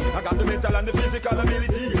with me. I got the mental and the physical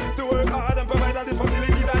ability to work hard and provide all the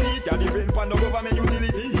facilities I need. Can't depend on no government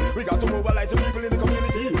utility. We got to mobilize the people in the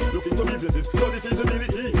community. Look into businesses, so the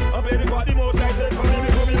feasibility. I'm paying for the most I said for me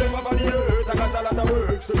before we live up on the earth. I got a lot of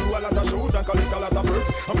works to do, a lot of shows and collect a lot of perks.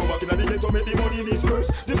 I'm go back in the ghetto to make the money disperse.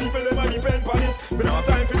 The people never depend on it. We don't have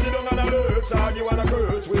time to sit down and alert, argue and a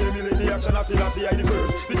curse. We emulate the action, I still have to hear the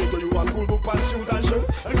first. The ghetto you want school book, pants, shoes and shirt.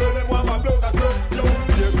 And the girl them want my clothes and skirt. Yo,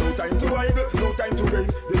 there's no time to idle, no time to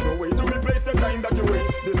waste. There's no way to replace the time that you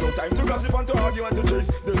waste. There's no time to gossip and to argue and to chase.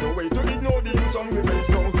 There's no way to ignore the use on we face.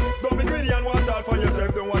 No, don't be greedy and want all for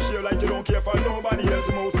yourself. Don't want share like you don't care for nobody else.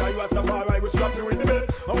 Most guy was the far right, we strap you with the bed.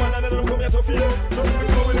 And one another come here to fear. So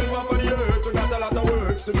we live up on the earth. We got a lot of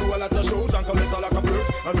works to do, a lot of shows and collect a lot of perks.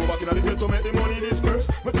 And go back in the ghetto to make the money disperse.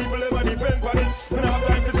 But people never depend on it. We don't have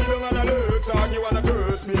time to sit down and alert, argue and a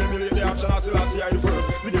curse. Me emulate the action, I still have to hear the first.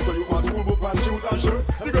 The ghetto you want school book and shoes and shirt.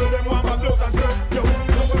 The girl them want my clothes and skirt. Yo,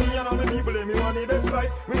 nobody and all the people me want the next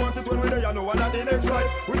life. We want it when we're there, you know, and at the next life.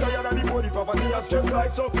 We tired of the body poverty and stress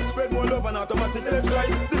life. So spread more love and automatic left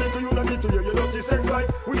right. The little you don't need to hear your dirty sex life.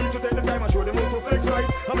 We need to take the time and show them how to flex right.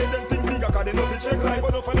 And make them think bigger cause they know to check life.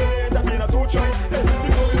 But don't for them they entertain a two try. Hey,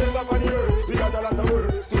 before we live up on the earth, we got a lot of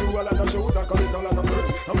works to do, a lot of shows and collect a lot of perks.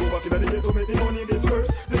 And go back in the ghetto to make the money disperse.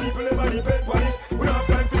 The people never depend on it. We don't have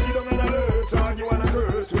time to sit down and alert, argue and a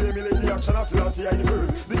curse. We emulate the action, I still have to hear the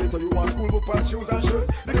first. The ghetto you want school book, pants, shoes and shirt.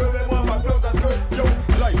 The girl them want my clothes and skirt. Yo,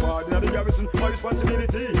 life hard in the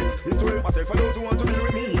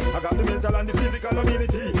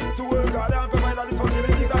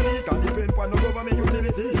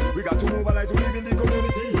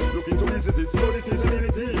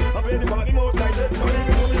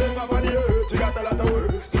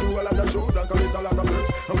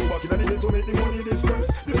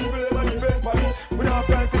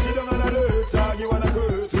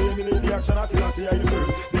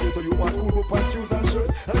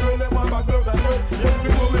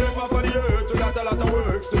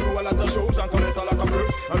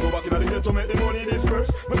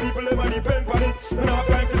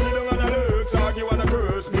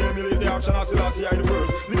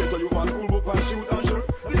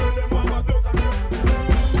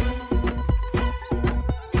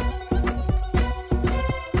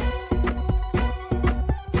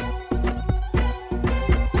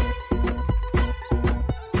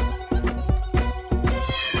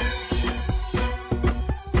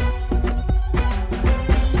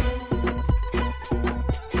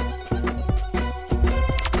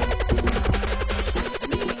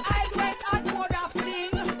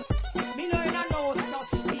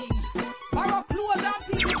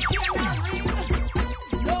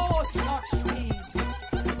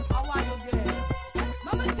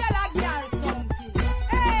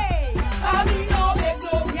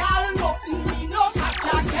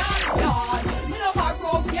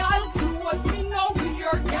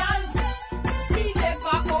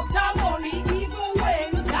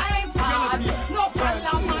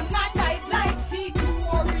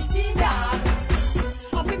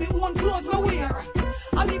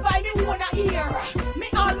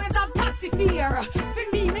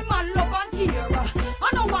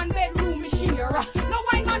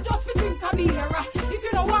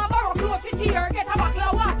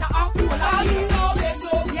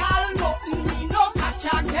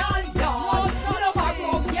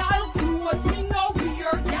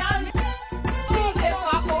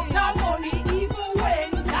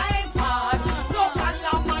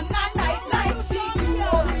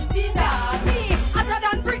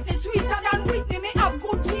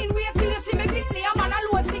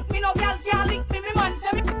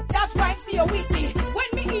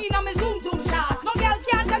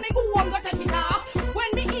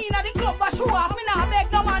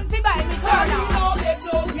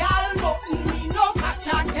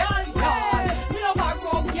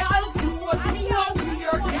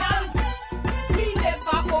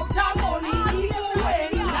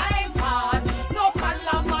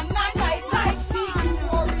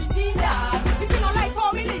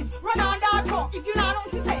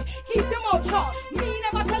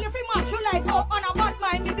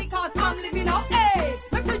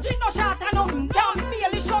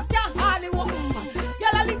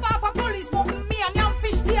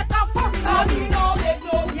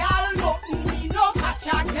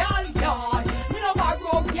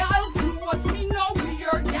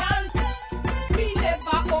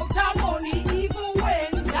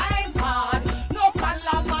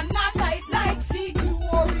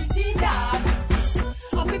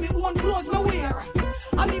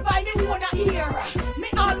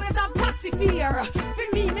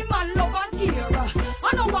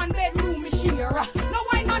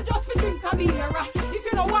beer. If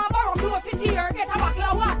you know want borrow close it here, get a bottle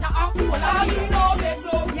of water and cola. Me no beg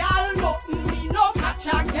no girl, nothing. Me no catch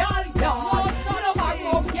a girl, girl. Me no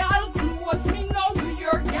borrow girl clothes. Me no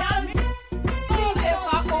wear girl. Me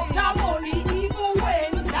never come the money even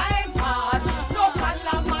when time hard. No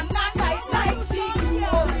color man not tight like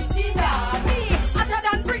security guard. Me hotter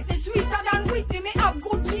than Britney, sweeter than Whitney. Me have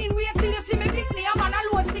good gene. Wait till you see me Whitney. A man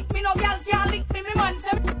alone stick me. No girl can't lick me. Me man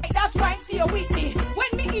say that's why I'm still with me.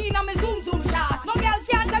 When me in a me zoom shot, no girl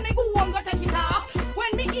can't tell me go home go take it off.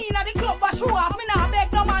 When me in a the club a show off, me nah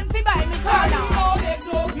beg no man fi buy me car. Me no beg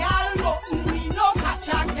no girl nothing. Me no catch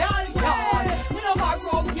a girl girl. Me no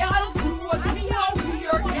borrow girl clothes. Me no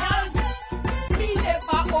wear girl. Me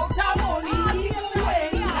never up the money even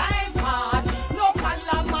when time hard. No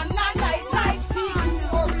color man not like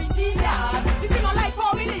security guard. If you don't like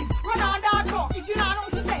how we live, run on that road. If you don't know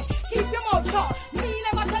what to say, keep your mouth shut. Me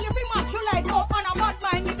never tell you be much you like up and a bad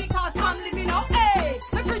mind me because I'm living up. Hey,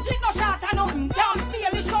 the fridge is no shot and nothing. Can't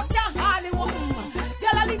feel it shut down Hollywood.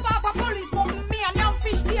 Girl I live off a police mountain. Me and young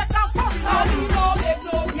fish take and fuck. Me no beg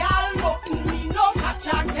no girl nothing. Me no catch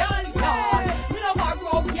a girl girl. Me no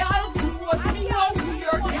borrow girl clothes. Me no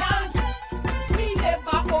wear girl. Me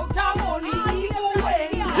never up the money even when.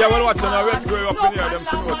 Yeah, well, watching our Red Square up in here, them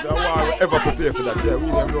to know that war ever prepare for that. Yeah, we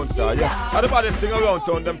them Lonestar. Yeah, and the baddest thing around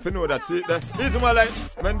town, them to know that. See, these are my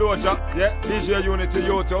lights, Mendoja. Yeah, DJ Uni-T,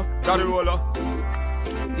 Yoto, Daddy Rolo.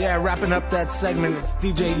 Yeah, wrapping up that segment, it's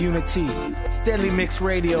DJ Uni-T. Steadily Mix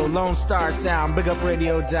Radio, Lonestar Sound,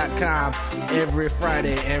 BigUpRadio.com. Every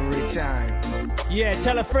Friday, every time. Yeah,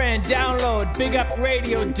 tell a friend, download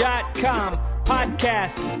BigUpRadio.com.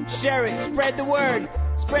 Podcast, share it, spread the word,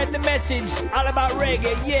 spread the message, all about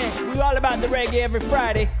reggae. Yeah, we all about the reggae every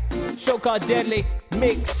Friday. Show called Deadly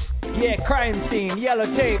Mix. Yeah, crime scene, yellow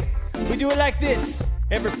tape. We do it like this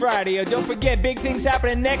every Friday. Yo, don't forget, big things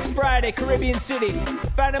happening next Friday, Caribbean City,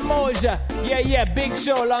 Mendoja. Yeah, big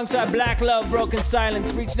show alongside Black Love, Broken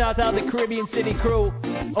Silence, reaching out to all the Caribbean City crew.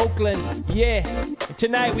 Oakland, yeah.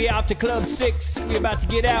 Tonight we out to Club 6. We about to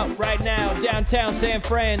get out right now, downtown San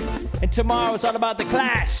Fran. And tomorrow it's all about the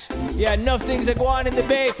Clash. Yeah, enough things are going on in the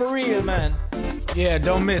Bay for real, man. Yeah,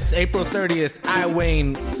 don't miss April 30th, I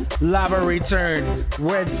Wayne, Lava Return.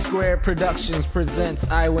 Red Square Productions presents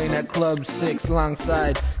I Wayne at Club 6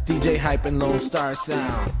 alongside DJ Hype and Lonestar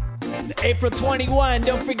Sound. April 21,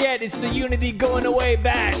 don't forget, it's the Unity Going Away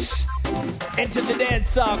Bash. Enter the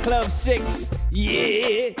dance hall, Club 6.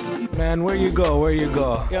 Yeah. Man, where you go?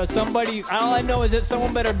 Yo, somebody, all I know is that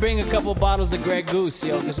someone better bring a couple bottles of Grey Goose,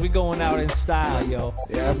 yo, because we going out in style, yo.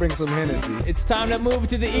 Yeah, bring some Hennessy. It's time to move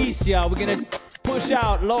to the east, yo. We're going to push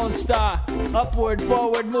out Lone Star, upward,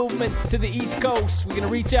 forward movements to the East Coast. We're going to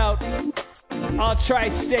reach out all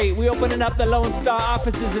tri-state. We opening up the Lone Star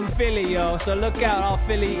offices in Philly, yo. So look out, all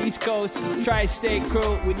Philly, East Coast, tri-state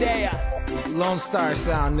crew. We there. Lonestar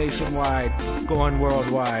Sound nationwide, going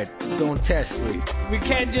worldwide. Don't test me. We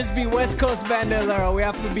can't just be West Coast Bandolero. We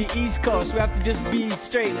have to be East Coast. We have to just be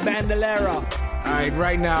straight Bandolero. Alright,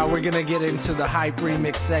 right now we're gonna get into the Hype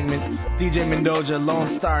Remix segment. DJ Mendoja,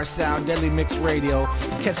 Lonestar Sound, Deadly Mix Radio.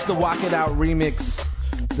 Catch the Walk It Out remix.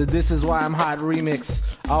 The This Is Why I'm Hot remix,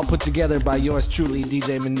 all put together by yours truly,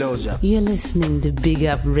 DJ Mendoja. You're listening to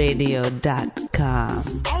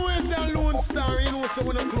BigUpRadio.com. I went to Lonestar, you know, so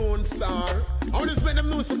when a Clone Star. I want to spend them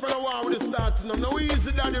news for a while with the starting. Now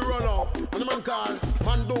easy Daddy Rolo, and the man called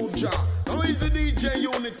Mendoja. Now easy DJ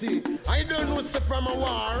Uni-T. I don't know what's from a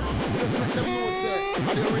war. Just let them know, sir.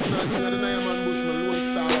 I'm the original thing of the Diamond Bushman,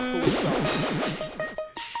 Lonestar, Lonestar.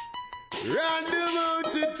 Random out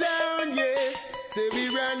to town, yes. Say we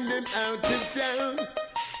random out to town.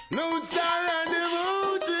 Lonestar random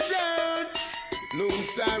out to town.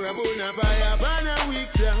 Lonestar a bonfire, burn a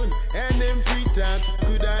week down. And them free talk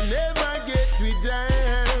could I never get we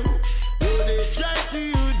down. Though they try to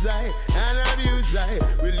use I and abuse I,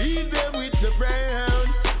 we leave them with the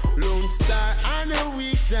browns. Lonestar and a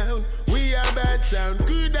week down. We are bad town,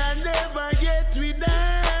 could I never get we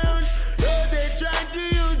down. Though they try to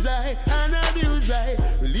use I and abuse I,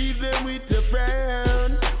 we leave them with the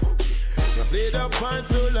browns. I played up for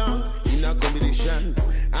so long in a competition,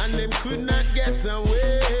 and them could not get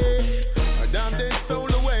away. Damn, they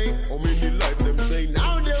stole away. How many life them say?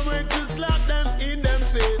 Now they went to slap them in them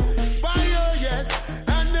face. Fire, yes,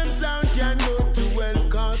 and them sound can go to well,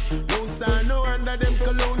 cause don't stand no under them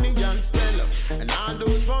colonial spell. And all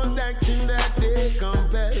those phones action that they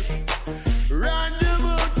compel. Run them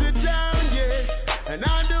out to town, yes, and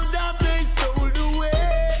all them that they stole away.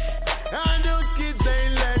 And those kids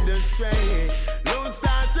ain't led astray. Don't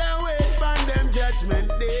start away from them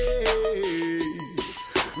judgment day.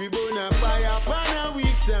 We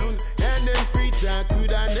freezer,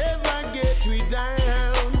 could I never get we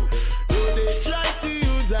down. Though they try to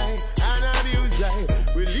use I and abuse I,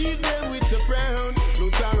 we leave them with a frown.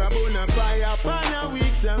 Lonestar bona fire upon a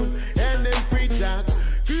weak sound, and them free talk,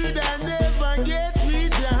 could I never get we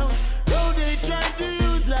down. Though they try to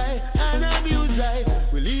use I and abuse I,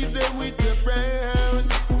 we leave them with a frown.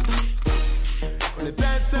 When the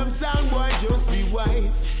time some sound boy just be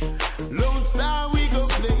wise. Lonestar we go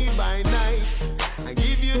play by night, and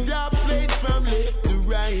give you top plates from left to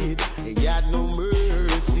right, ain't got no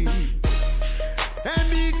mercy. And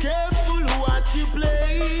be careful what you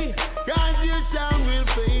play, cause your sound will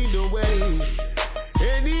fade away,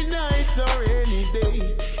 any night or any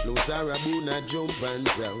day. Lonestar Abuna jump and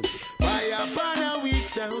sound, fire upon a weak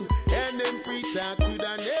sound, and them free talk could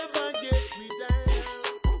I never get me down.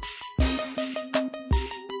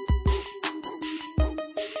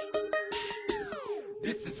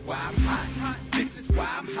 This is why I'm hot. This is why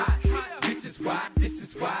I'm hot. This is why I'm hot.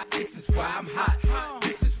 This is why I'm hot.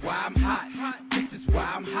 This is why I'm hot. This is why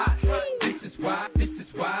I'm hot. This is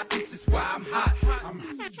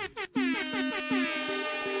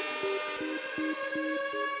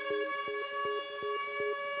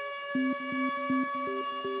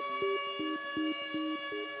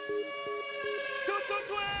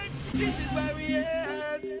why we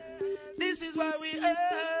at. This is why we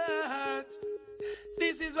at.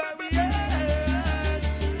 This is why we at.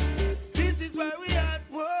 This is why we at.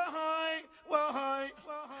 Why?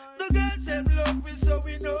 The girls them love me, so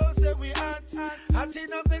we know say we at. Hot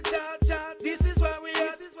enough the chat. This is why we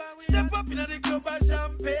at. Step up in the club and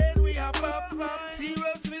champagne, we are pop.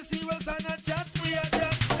 Serious, we serious and a chat, we are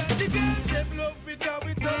chat. The girls them love me, cause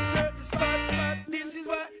we touch certain spot.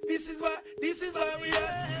 This is why we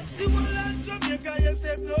at. The whole of Jamaica, yes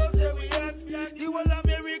them know say we at. The whole of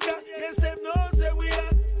America, yes them know say we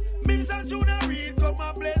at. Mix and Junior Reed, come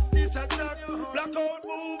and bless this attack. Blackout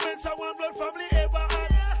movements, I want blood family ever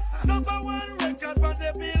had. Number one record for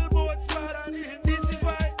the Billboard spot. This is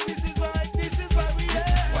why we at. This is why we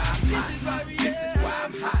at. This is why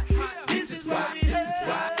I'm hot. This is why we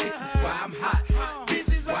at. This is why I'm hot. This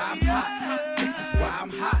is why we at. This is why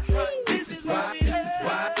I'm hot. This is why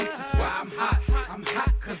I'm hot. I'm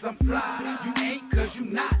hot cause I'm fly. You ain't cause you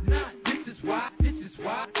not. This is why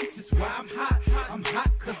I'm hot. I'm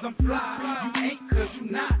hot cause I'm fly. You ain't cause you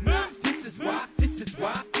not. This is why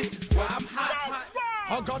I'm hot.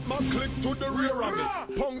 I got my click to the rear of me.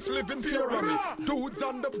 Punks living fear of me. Dudes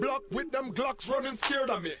on the block with them Glocks running scared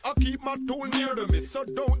of me. I keep my tool near to me, so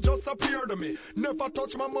don't just appear to me. Never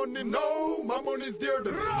touch my money, no, my money's dear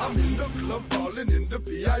to me. I'm in the club falling in the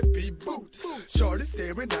VIP booth. Shorty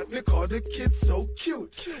staring at me, call the kid so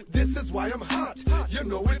cute. This is why I'm hot, you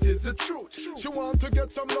know it is the truth. She want to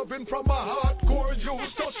get some loving from my hardcore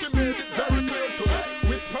youth, so she made it very clear to me.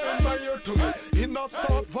 Whisper in my ear to me, in a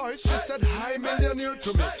soft voice, she said, hi millionaire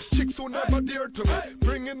to me. Chicks who never dear to me,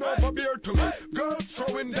 bringing over beer to me. Girls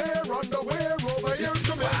throwing their underwear over here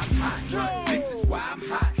to me. This is why I'm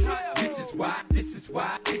hot. This is why I'm hot.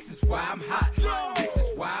 This is why I'm hot. This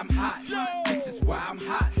is why I'm hot. This is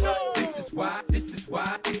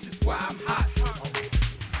why I'm hot.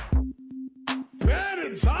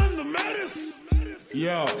 Menace on the menace.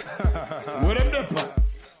 Yo, what up, Dipper?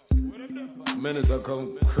 Menace, I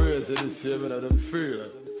come crazy this year, but I don't feel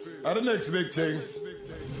it. And the next big thing,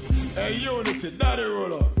 hey, Uni-T, Daddy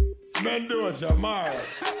Rolo, Mendoja, Mars,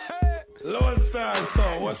 Lonestar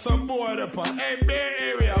Sound, what's some boy up on? Hey, Bay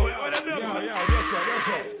Area, what up, Dipper? Yeah, that's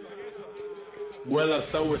right. Well, I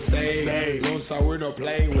so we say, Lonestar we don't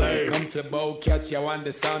play. When it come to bow cat, you want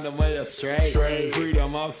the sound of my straight.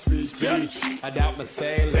 Freedom of speech, adapt my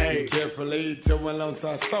say. Carefully to when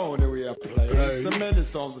Lonestar Sound we are playing. It's the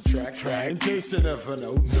menace on the track. In case you never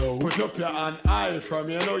know. Put up your hand eye from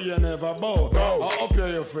you know you never bow. I'll up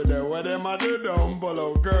your for there. What them I do down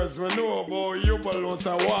below. Girls we know about you, but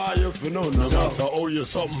Lonestar why you for no matter how you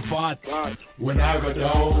something fat. When I go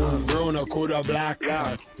down, brown or coulda black.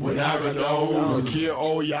 When I go down. Don't care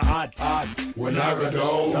all your hot. When I go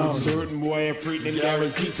down, certain boy freaking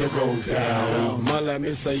guaranteed to go down. Man like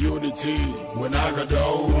Mr. Uni-T. When I go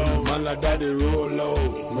down, man like Daddy Rolo.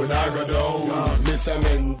 When I go down, Mr.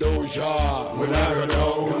 Mendoja. When I go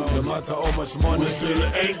down, no matter how much money, still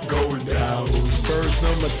ain't going down. First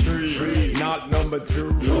number 3, not number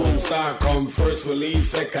 2. Lonestar come first, release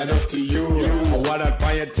second up to you. Or what I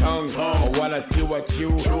find your tongue, or what I do what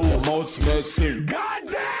you. The most mercy.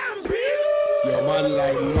 Goddamn people. Your man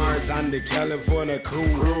like Mars and the California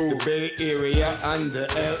crew, the Bay Area and the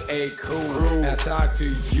LA crew. I talk to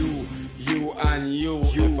you, You and you.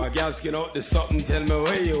 If a girl skin out the something, tell me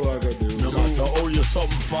what you are gonna do. No matter how you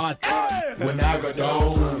something fat, when I go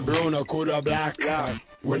down, brown or coulda black.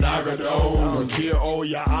 When I go down, don't care how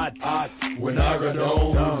you hot. When I go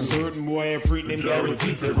down, certain boy and freak them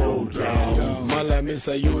guaranteed to go down. Man like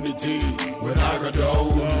Mr. Uni-T. When I go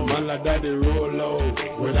down, Man like Daddy Rolo.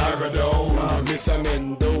 when I go down, Mr.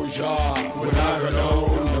 Mendoja. when I go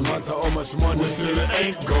down, No matter how much money, we still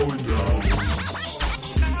ain't going down.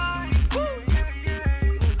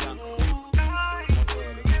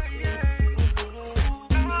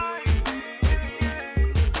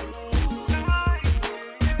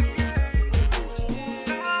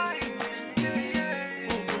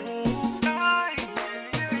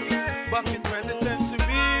 Back in 20th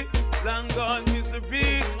century, long gone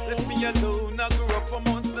misery. Left me alone, I grew up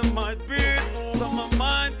amongst the mud breed. So my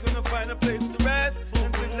mind couldn't find a place to rest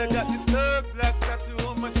until I got this third black tattoo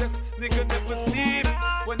on my chest. Nigga never sleep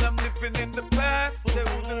when I'm living in the past. They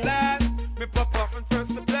wouldn't last. Me pop off and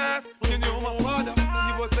first the blast. You knew my father,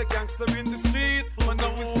 he was a gangster in the street. But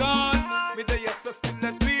now he's gone. Me the yes, I still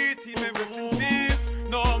a beat. He may rest in peace.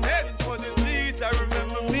 Now I'm heading for the streets. I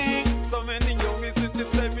remember me. So many youngies in the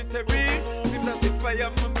cemetery. Seems as if I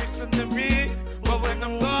am a missionary. But when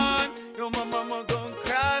I'm gone, yo, my mama gon'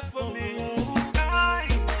 cry for me. Cry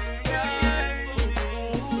for me.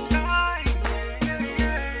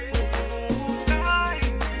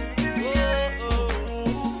 Oh,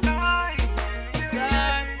 oh.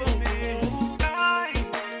 Cry for me.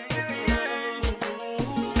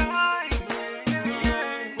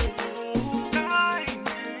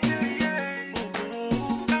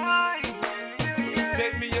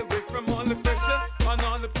 Take me away from all the pressure and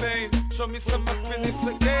all the pain. Show me some happiness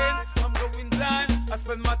again. I'm going blind. I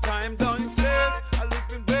spend my time downstairs. I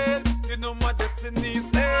live in bed. You know my destiny is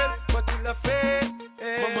hell, but till I fail.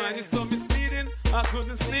 My mind is so misleading. I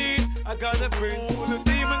couldn't sleep. I got a brain full of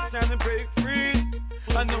demons trying to break free.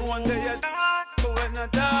 I know one day I die, but when I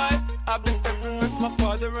die, I'll be stepping with my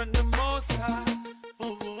Father and the Most High.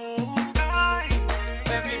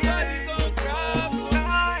 Everybody gon' cry for me.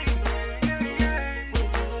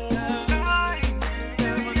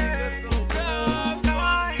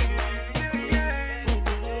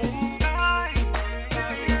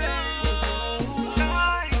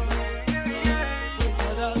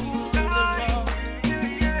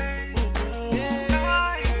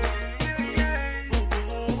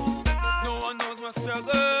 No one knows my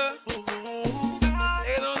struggle.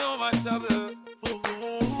 They don't know my trouble.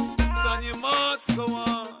 Son, you must go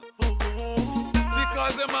on.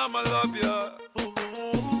 Because your mama love you.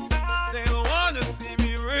 They don't wanna see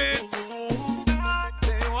me rich.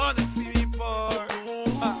 They wanna see me poor.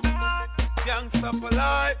 Youngster for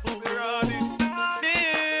life, they're running.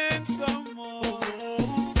 Sing some more.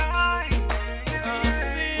 I'm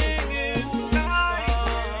singing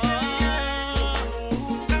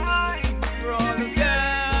for all the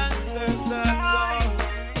gangsters that gone.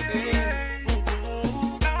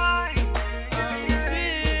 I'm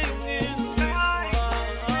singing this one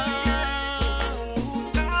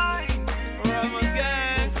for all my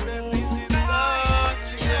gangsters in this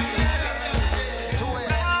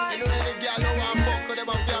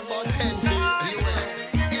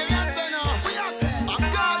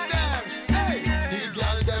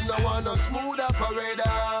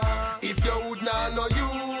If you would not know you,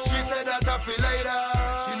 she said that I feel later.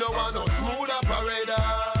 She no want no smooth operator.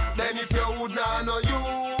 Then if you would not know you,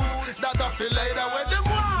 that I feel later. When them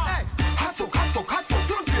want, hey, hot fuck,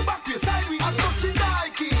 front way, back way, sideways. I know she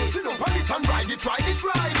like it. Sit up on it and ride it.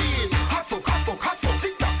 Hot fuck,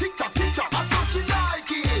 tick tock, I know she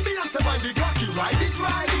like it. Me and say when the cocky, ride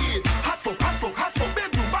it. Hot fuck,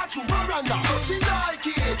 bedroom, bathroom, veranda. So she like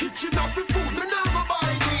it. Kitchen off the food, me never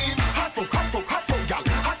buy it. Hot fuck, gal.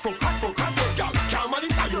 Can't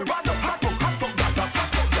manify your bad up. Hot fuck,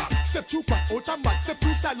 gal. Step too far, out and back, step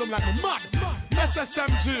too side, I'm like a mad.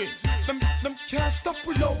 SSMG, them can't stop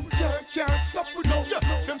we now, can't stop we now,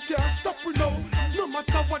 them can't stop we now. No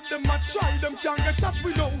matter what them a try, them can't get up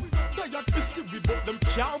we now. Tired pissy we but them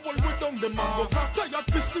can't hold we down them mango. Tired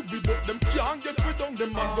pissy we but them can't get we down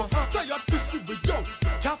them mango. Tired pissy we yo,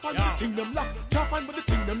 can't find the thing them lock, can't find the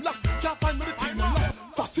thing them lock, can't find the thing them lock.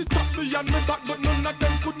 Pass it up me and me back, but none of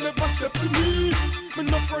them could never step to me. Me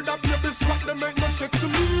no further baby squat, them ain't no check to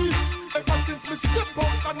me. Ever since me step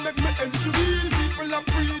out and make me entry, people are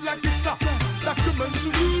free like it's a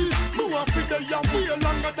documentary. Me want to be there way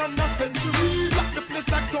longer than a century. Like the place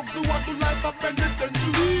like dogs who want to life a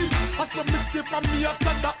penitentiary. I saw me step from me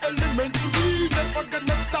after the elementary. Never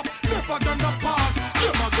gonna stop, never gonna pass.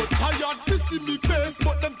 Them a go tired to see me face,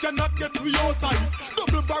 but them cannot get me outside.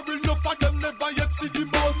 Double barrel, no for them never yet see the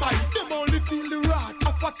outside. Them a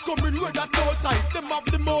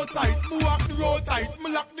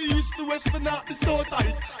west and north is so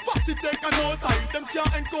tight. Fussy take a no tight, them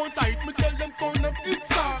can't encounter it. Me tell them count them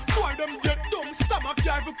inside. Boy them get dumb, stomach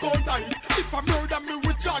can't even count tight. If I murder me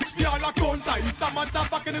with charge for all account tight. I'm on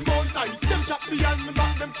top back in the mount tight. Them chat behind me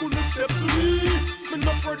back, them couldn't step to me. Me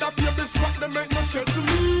no further baby swap, them ain't no threat to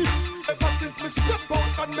me. Ever since me step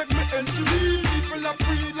out and make me entry, people are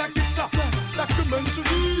free like it's a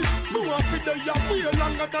documentary. Me want to die a way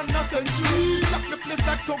longer than a century. Like the place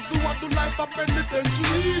like thugs who want to life a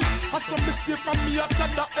penitentiary. I saw me stay from me after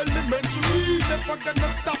the elementary. Never gonna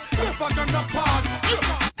stop, never gonna pass.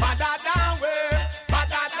 Bada down way,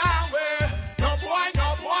 bada down way. No boy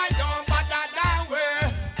don't bada down way,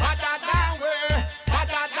 bada down way,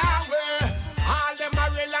 bada down way. All them a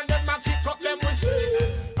real and them a kick up them we see.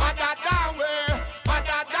 Bada down way,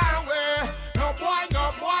 bada down way. No boy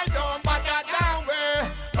don't bada down way,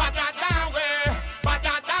 bada down way,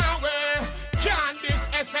 bada down way. John this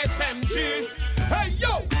SSMG. Hey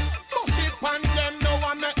yo, push it on them, no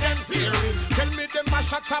one make them hear it. Tell me them a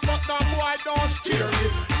shut up, but no boy don't scare me.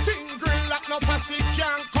 Tingle like no pussy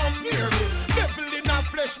can't come near me. Devil in a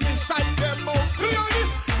flesh, me sight them out clearly.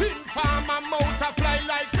 In palm my mouth a fly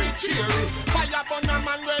like we cherry. Fire burn a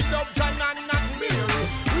man well up John and not Mary.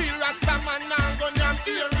 Real Rasta man now gonna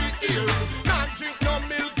eerie. Not drink no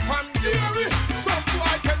milk from dairy. Some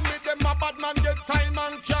boy tell me them a bad man get time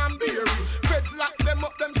and can't bear it. Feds lock them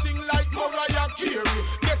up, them sing like Mariah Carey.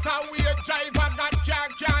 Get away driver that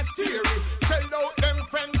can't steer it. Sell out them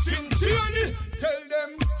friends sincerely. Tell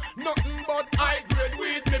them nothing but high grade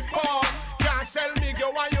weed me for. Can't sell me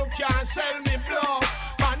go and you can't sell me blood.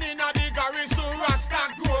 Man in a the garage so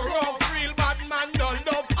Rasta grow rough. Real bad man don't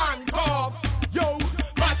love and cough. Yo,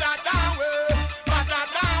 bada down way, bada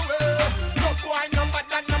down way. No boy no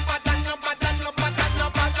bada no bada no bada no bada no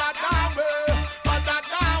bada down way, bada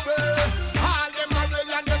down way. All them a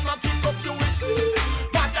real and them a kick up you will see.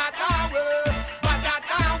 Bada down way, bada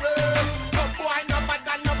down way. No boy no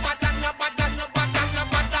bada no bada no bada no bada no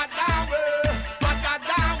bada down way, bada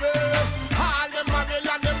down way. All them a real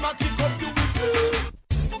and them a kick up you will see.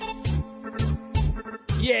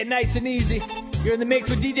 Yeah, nice and easy. You're in the mix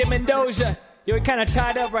with DJ Mendoza. You're kind of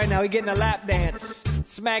tied up right now. We're getting a lap dance.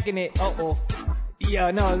 Smacking it. Uh-oh.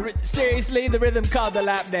 Yeah, no, seriously, the rhythm called the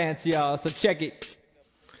lap dance, y'all. So check it.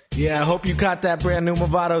 Yeah, I hope you caught that brand new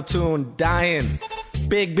Movado tune, Dying.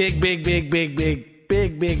 Big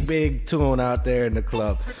tune out there in the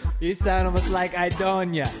club. You sound almost like I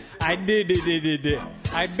done ya. I did.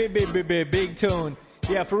 I big tune.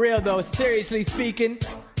 Yeah, for real though, seriously speaking,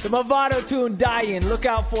 the Movado tune Dying, look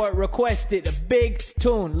out for it, request it, a big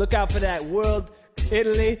tune. Look out for that. World,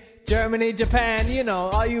 Italy, Germany, Japan, you know,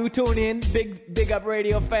 all you tune in, big up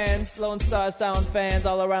radio fans, Lonestar Sound fans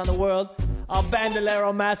all around the world. All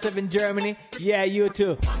Bandolero Massive in Germany, yeah, you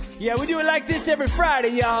too. Yeah, we do it like this every Friday,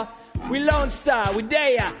 y'all. We Lone Star, we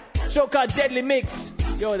there. Show called Deadly Mix.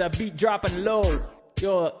 Yo, the beat dropping low.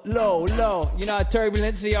 Yo, low. You know how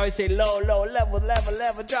turbulence, you always say low, level.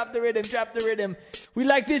 Drop the rhythm. We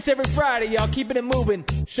like this every Friday, y'all. Keeping it moving.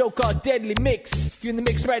 Show called Deadly Mix. You're in the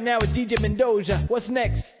mix right now with DJ Mendoza. What's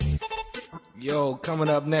next? Yo, coming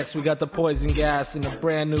up next, we got the Poison Gas and the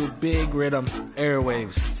brand new Big Rhythm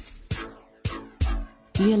Airwaves.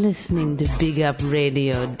 You're listening to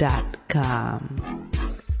BigUpRadio.com.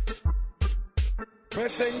 Me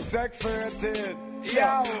things excited,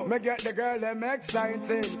 yo. Me get the girl them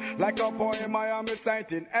excited, like a boy in Miami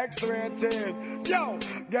sighting, X-rated, yo.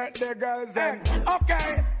 Get the girls them,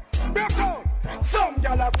 okay. Back out. Some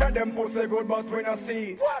gyal a say them pussy good, but we no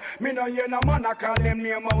see. Me no hear no man a call them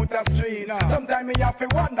name out the street. Sometimes me have to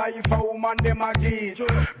wonder if a woman them a give.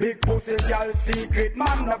 Big pussy gyal secret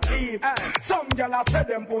man no keep. Some gyal a say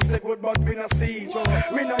them pussy good, but we no see.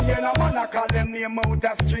 Me no hear no man a call them name out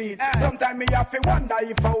the street. Sometimes me have to wonder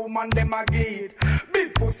if a woman them a give.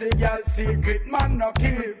 Big pussy gyal secret man no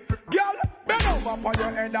keep. Gyal, bend over for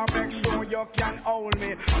your head and make sure you can hold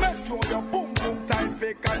me. Make sure your boom tight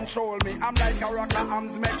fi control me. I'm like a rocker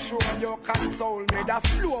arms, make sure you console me. That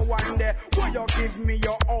slow one there, where you give me,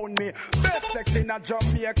 you own me. Best sex in a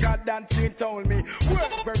Jamaica than she told me.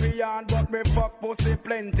 Work very hard, but me fuck pussy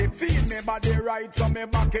plenty. Feel me body right, so me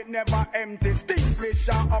back it never empty. Stinglish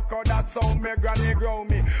and okra, that's how me granny grow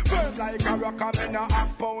me. Burn like a rocker, me no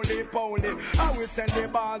act poly. I will send the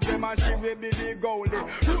bars, them and she will be the goalie.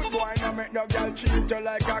 Rude boy, no make no girl treat you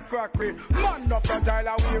like a crackery. Man no fragile,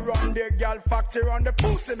 and we run the girl factory. On the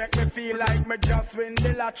pussy make me feel like me just win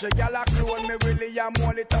the lottery. Girl a clone me really, I'm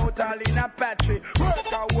only total in a patchy.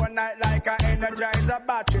 Work out one night like a energize a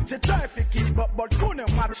battery. She try to keep up, but couldn't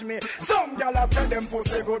match me. Some gyal a say them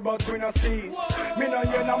pussy good, but we no see. Me no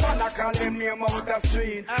hear no man a call them name out the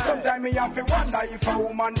street. Sometimes me have to wonder if a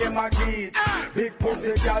woman them a give. Big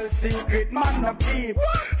pussy gyal secret, man no keep.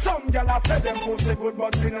 Some gyal a say them pussy good,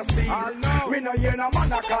 but we no see. Me no hear no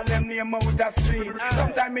man a call them name out the street.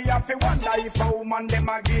 Sometimes me have to wonder if a woman them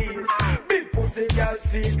a give. Big pussy gyal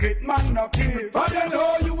secret, man no keep. But you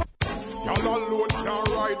know you. Y'all alone can't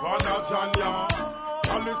ride on a Janya.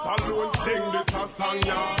 Alice alone sing this a song,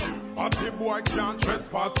 yeah. But the boy can't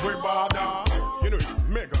trespass with border. You know it's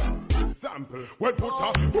mega sample. Well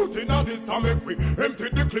put in a this to make we empty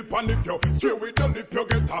the clip, and if you stray with the lip you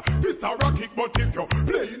get a piece of rocket. But if you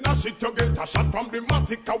play in a shit you get a shot from the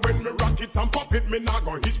matic. And when me rock it and pop it, me nah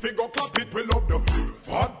go hitch me go clap it. We love the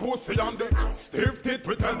fat pussy and the stiff tit.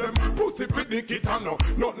 We tell them pussy fit the kit and no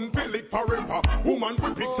nothing feel it forever. Woman we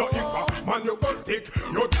pick so if a man you go stick,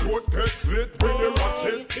 your throat gets slit when you watch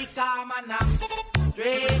it. Become a knock,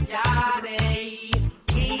 straight yardie.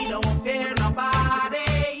 We don't fear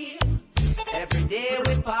nobody. Every day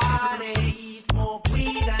we party, smoke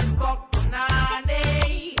weed and fuck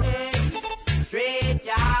punani. Straight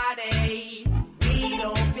yardie. We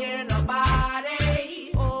don't fear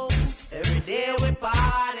nobody. Oh, every day we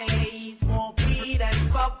party, smoke weed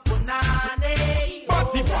and fuck punani.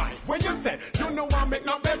 Party boy, when you say you know I make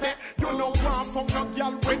no baby, you know I'm from no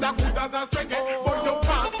girl with a good as a reggae. But you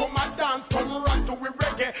can't come and dance, come right to we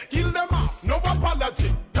reggae. Kill them off, no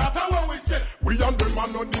apology. That's what we say. We and the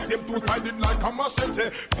man on the same two-sided like a machete.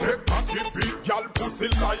 Take cocky big girl pussy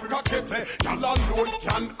like a kete. Y'all alone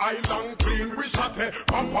can island clean we shate.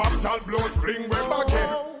 Pop up y'all blow spring we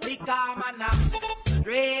back. Become a knock,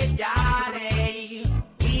 straight yardie.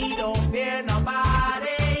 We don't fear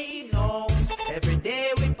nobody. No, every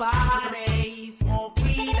day we party, smoke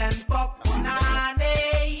weed and fuck punani.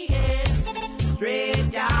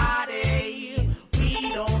 Straight yardie.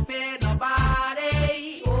 We don't fear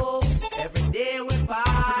nobody. Oh, every day we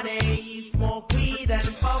party, smoke weed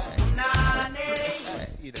and fuck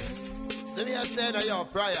punani. So me I said, yo,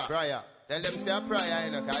 prayer. Tell them say a prayer,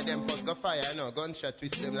 you know, cause them first go fire, you know, gunshot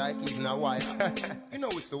twist them like even a wife. You know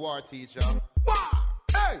it's the war teacher.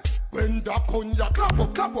 Hey! When the cognac clap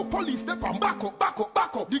up, police step and back up.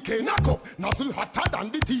 The K knock up, nozzle hotter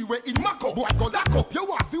than the tea way in Mac up. Boy go lock up, you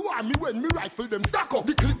want me when me rifle them stack up.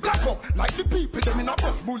 The clip black up, like the people them in a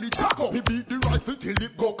bus bullet pack up. Me beat the rifle till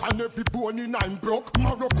it broke and every bone in nine broke.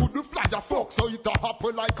 Marrow could the fly a fuck, so it a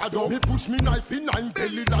happen like a dog. Me push me knife in nine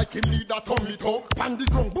belly like him lead a tummy talk. Pan the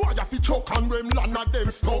ground, boy a fi choke and when land a them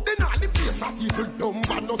stuck. Then all the face a people dumb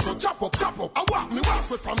and no so chop up. I walk me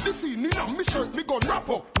from the scene in a me shirt, me gun wrap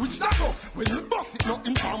up. Which that up, when you bust it, no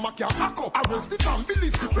informer can hack up. Arrest the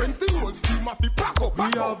families, the friends, the whole team of the pack up. We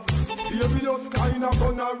have various kind of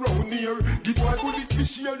gun around here. Give one bullet to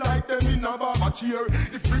share like them in a barber chair.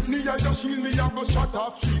 If Britney and your shield me, I go shut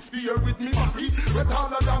off she spear with me body. But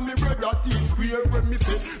taller than me brother T-square. When me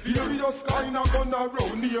say various kind of gun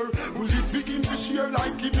around here. Bullet begin to share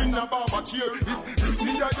like him in a barber chair. If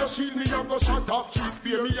Britney and your shield me, I go shut off she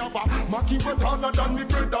spear. Me have a Mackie but taller than me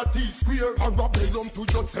brother T-square. And Rabellum to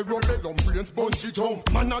just say Rabellum brains bungee jump.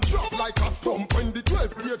 Man a drop like a stump when the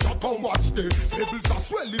 12th gauge a come. Watch the pebbles a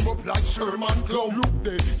swell him up like Sherman Clump. Look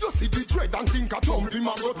there, you see the dread and think a thump him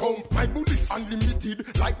a go thump. My bullet unlimited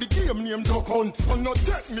like the game name Duck Hunt. So no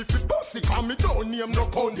take me fi pussy cause me don't name no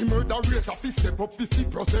cunt. The murder rate a fi step up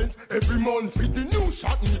 50% every month. With the new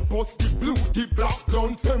shot me bust the blue, the black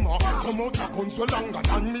blunt. Them a come out a gun so longer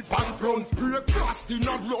than me van front. Break fast in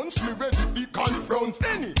a lunch me ready fi confront.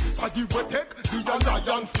 Anybody we take the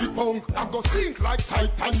alliance the punk. I go sink like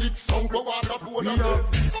Titanic song. Go water for the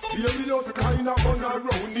various kind of gun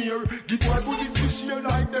around here. Give one bullet to share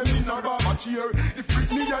like them in a barber chair. If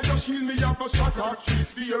Britney and your shield me, I go shot her she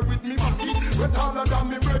spear with me body. But taller than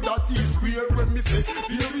me brother T-square. When me say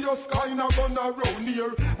various kind of gun around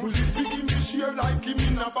here. Bullet begin to share like him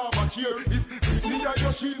in a barber chair. If Britney and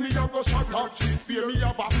your shield me, I go shot her she spear. Me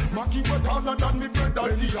have a Mackie but taller than me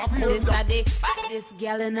brother T-square. This a the baddest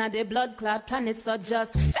girl in a the blood clot planet. So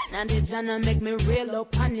just bend on the jana make me real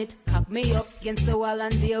up on it. Cock me up against the wall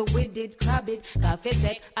and deal with it. Grab it, coffee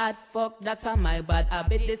take hard fuck. That's a my bad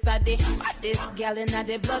habit. This a the baddest girl in a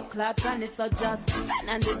the blood clot planet. So just bend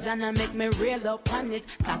on the jana make me real up on it.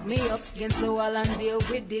 Cock me up against the wall and deal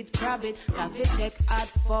with it. Grab it, coffee take hard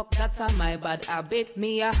fuck. That's a my bad habit.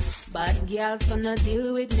 Me a bad girl so no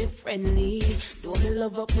deal with me friendly. Don't me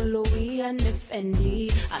love up my Louis and me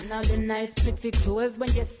Fendi. And all the nice pretty clothes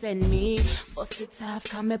when you send me. Bust it off,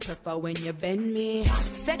 cause me prefer when you bend me.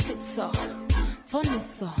 Set it so, turn it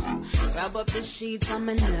so. Grab up the sheets and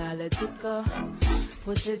me now let it go.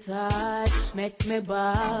 Push it hard, make me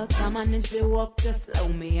back. I manage to walk, just slow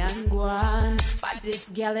me and go on. But this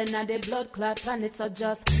girl in the blood clot planet, so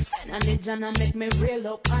just send on the jana, make me real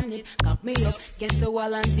up on it. Cock me up against the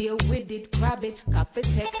wall and deal with it. Grab it, coffee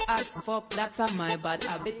take hard fuck, that's a my bad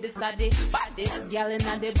habit. This a the baddest girl in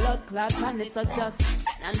the blood clot planet, so just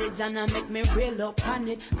send on the jana, make me real up on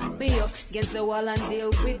it. Cock me up against the wall and deal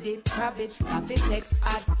with it. Grab it, coffee take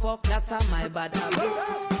hard fuck, that's a my bad habit.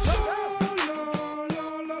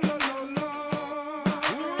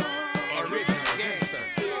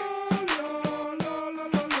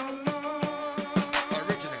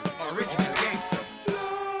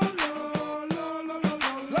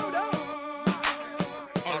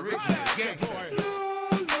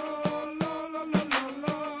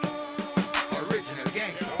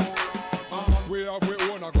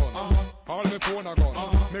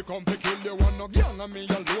 Me come to kill you one no gang and me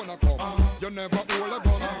alone a come. You never hold a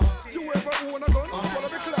gun. You ever own a gun? Follow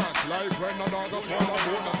the class like when a dog a fall a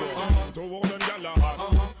bone a gun. To all them gyal a hot,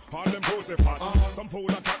 all them pussy fat. Some fool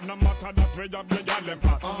a chat no matter that we have the gyal them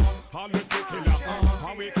fat. All we city lock,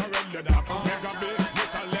 and we correct the dock. Mega bill,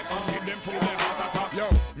 Mr. Lex, give them fool the heart attack. Yo,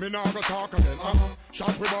 me nah go talk again.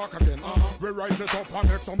 Shot we walk again. We rise it up and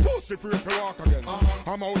make some pussy free to walk again.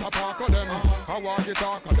 I'm out a park of them. I walk it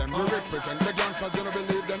talk of them. We represent the gangsters, you don't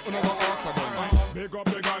believe them, you never ask of them. Big up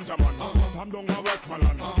the ganja man, I'm down a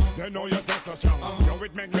Westmoreland. They know your sister strong, yo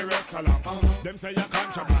it make me rest along. Them say you're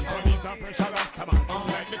contraband, police are pressure rasta man.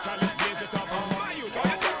 Like me challenge, blaze it up, my youth, how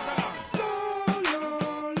you text along?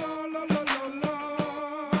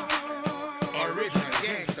 Original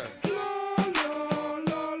gangster.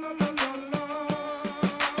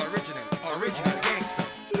 Original gangster.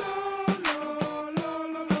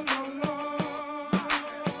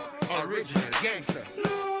 Original gangster.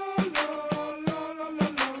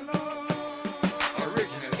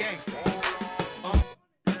 Original gangster.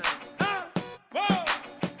 Whoa!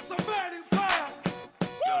 Some burning fire!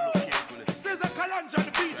 Woo! There's a Kalanja on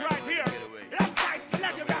the beat right here. Left side,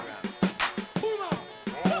 select your back. Boom!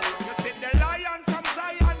 You see the lion from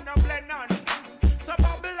Zion, no blend on. So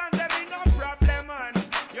Babylon, them in no problem, man.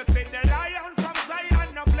 You see the lion from Zion,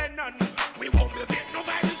 no blend on. We won't be beat,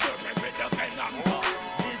 nobody should make me defend on.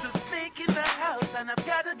 There's a snake in the house and I've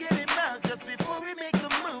got to get him out just before we make the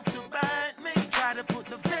move to bite me. Try to put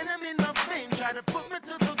the venom in my vein, try to put me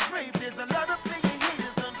to the grave. There's a lot of playing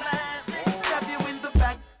haters don't like me. Stab you in the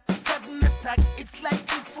back, sudden attack. It's like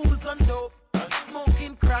two fools on dope or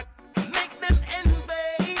smoking crack. Make them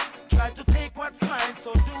envy, try to take what's mine.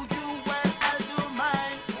 So do you and I'll do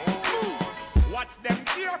mine. Watch them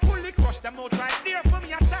carefully, crush them out right there for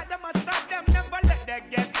me. Attack them, attack them, never let them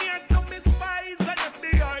get near to me. Spies and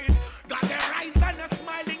FBI's got their eyes and a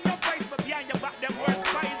smile in your face, but behind your back them work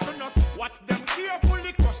spies to us. Watch them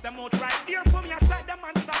carefully, crush them out right there for me. Attack them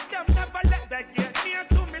and stop them, never let them get near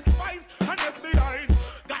to me. Spies and FBI's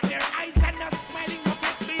got their eyes and a smile in your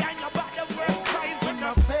face, behind your back them work spies to In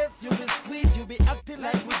my us. face, you be sweet, you be acting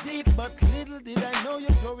like we deep, but little did I know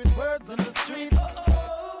you're throwing words on the street.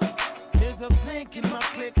 There's a snake in my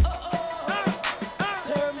clique.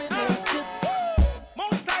 Terminated.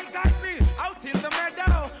 Most I got me out in the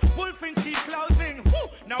meadow. Wolf in sheep clothing. Woo!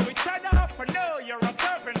 Now it's set up. I know you're a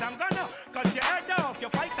serpent. I'm gonna cut your head off. You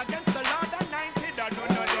fight against the Lord and 90. Don't know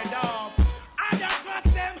no dead off. I don't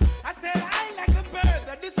trust them. I said I like a bird.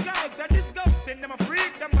 The disguise, the disgusting. Them a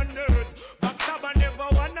freak, them a nerd. But I never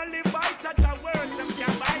wanna live by such a word. Them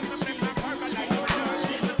can't buy them in my paralyzed world.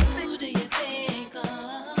 Who do you think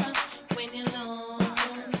of when you're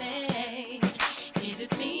lonely? Is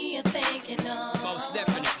it me you're thinking of? Most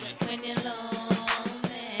definitely. When you're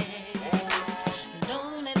lonely,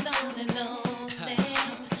 lonely, lonely, lonely,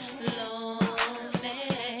 lonely,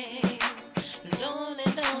 lonely,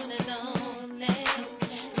 lonely, lonely,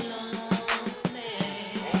 lonely.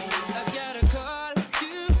 I've got a call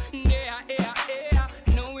to, yeah,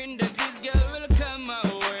 knowing that this girl will come my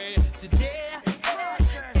way today.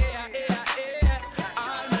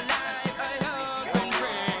 All my life I hope and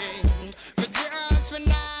pray for just one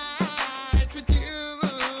night with you,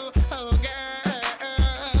 oh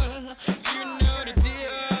girl. You know the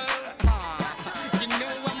deal, you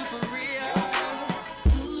know I'm for real.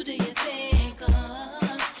 Who do you think of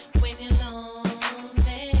when you're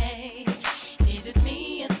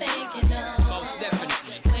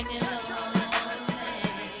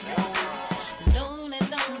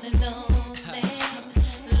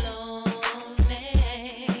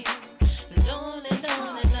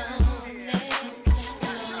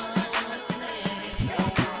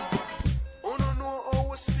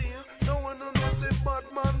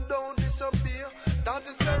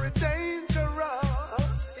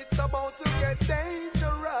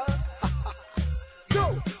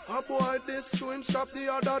a boy this chewing shop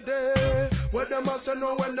the other day. Where them a say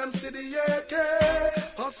no when them see the AK.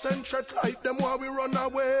 A central type them while we run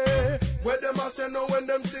away. Where them a say no when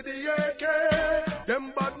them see the AK.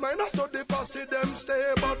 Them bad mind a so they pass it them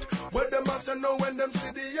stay. But where them a say no when them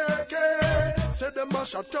see the AK. Say them a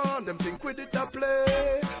shut on, them think with it a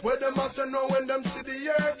play. Where them a say no when them see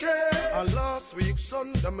the AK. And last week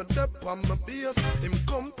son, them a dep on my base. Him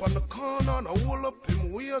come on the corner and I hold up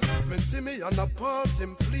him waist. Me see me and I pass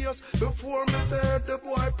him place. Before me say the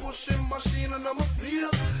boy push him machine and I'm a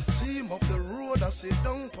face. See him up the road, I sit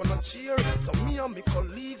down on a chair. So me and my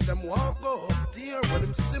colleagues, them walk up there. When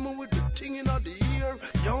him see me with the thing in the ear.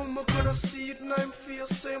 Yo, me coulda see it and I'm face.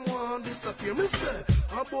 Same one disappear. Me say,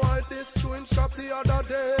 a boy this chewing shop the other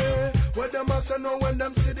day. Where them a say no when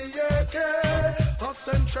them see the AK. A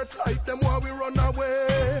central type them while we run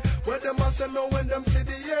away. Where them a say no when them see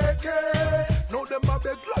the AK. No them a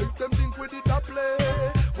beg life, them think with it a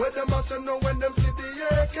play. Where them a say no when them see the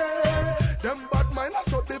AK. Them bad mind a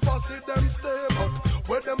so they pass it, them stay up.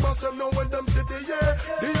 Where them a say no when them see the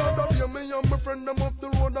AK. The other day me and my friend them up the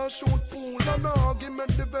road and shoot pool. And an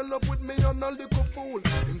argument develop with me and a little fool.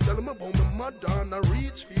 Him tell me about my mother and a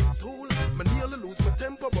reach field tool. Me nearly lose my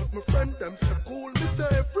temper but my friend them say cool. Me say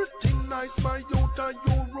everything nice my youth and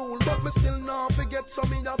you rule. But me still not forget so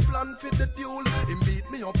me a plan for the duel. Him beat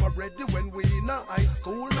me up already when we in a high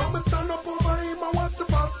school. Now me stand up over him and watch the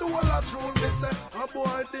pass the whole of rule. Me say a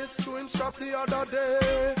boy this chewing shop the other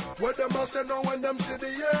day. Where them a say no when them see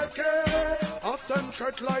the AK. A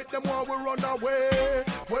central light them while we run away.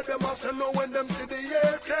 Where them a say no when them see the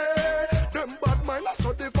AK. Them bad mind a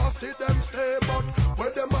so they pass it them stay. But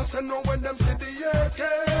where them a say no when them see the AK.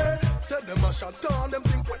 Say them a shut down them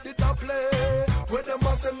think with it a play. Where them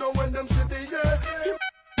a say no when them see the AK.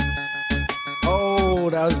 Oh,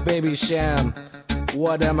 that was Baby Sham.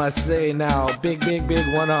 What am I saying now? Big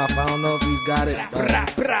one off. I don't know if you got it, but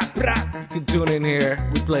you can tune in here.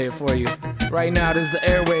 We play it for you. Right now, this is the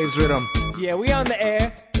Airwaves Rhythm. Yeah, we on the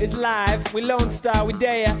air. It's live. We Lone Star. We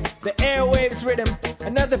there. The Airwaves Rhythm.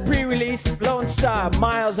 Another pre-release. Lone Star.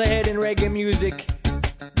 Miles ahead in reggae music.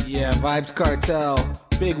 Yeah, Vibes Cartel.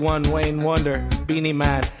 Big One, Wayne Wonder. Beanie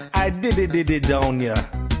Man. I did it on ya.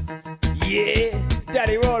 Yeah.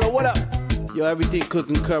 Daddy Rolo, what up? Yo, everything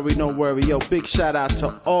cooking curry, don't worry. Yo, big shout out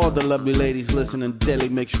to all the lovely ladies listening to Daily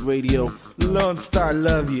Mix Radio. Lone Star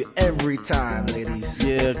love you every time, ladies.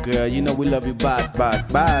 Yeah, girl, you know we love you bad.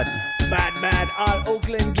 Bad, all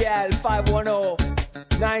Oakland gal,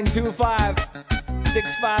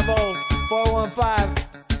 510-925-650-415.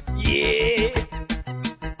 Yeah.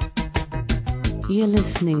 You're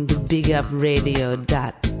listening to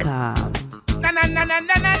BigUpRadio.com.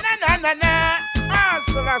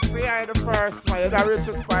 So that's the first one. You got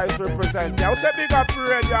Richard Spice represent. I will say big up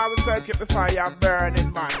radio. I will say keep the fire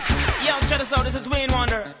burning, man. Yo, check this out. This is Wayne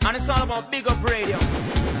Wonder, and it's all about Big Up Radio.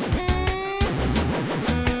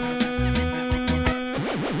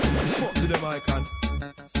 Fuck to them, I can.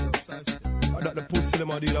 I got the pussy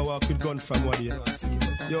them out there walk with gun from one year.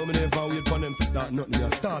 Yo, me never wait for them to start nothing. I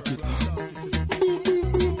start it.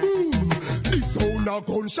 This sound a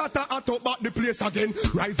gunshot a hot up back the place again.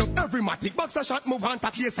 Rise up every matic, box a shot move on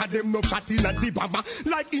to case of them. No shot in a the bomber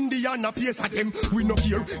like Indiana pace of them. We no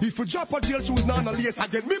care if you drop a jail shoes now no lace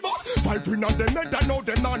again. Me boss fight in on them head and now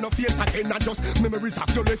them now no face again. And just memories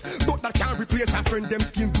of your life, but that can't replace a friend. Them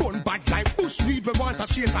skin gun bad like bush weed. We want a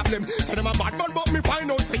chase of them. Say them a bad man but me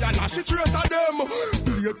find out say a lash it trace of them.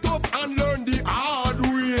 Play it up and learn the hard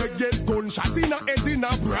way. Get gunshot in a head in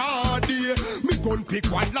a broad day. Me gun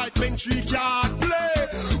pick one like when tree can't play.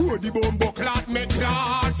 Where the bumbo clot make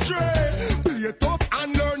clot stray. Play it up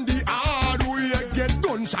and learn the hard way. Get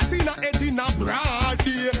gunshot in a head in a broad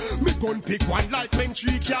day. Me gun pick one like when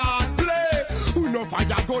tree can't play. We no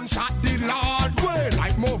fire gunshot the Lord way.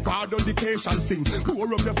 Like more God on the facial sing.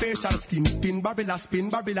 Pour up your facial skin. Spin, Babylon spin.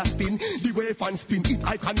 The wave and spin. It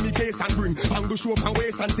I can me case and bring. Angle show up and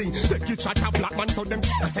waist and thing. Take it shot a black man so them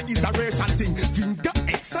say it's a racial thing. Finger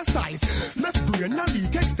exercise. Left brain a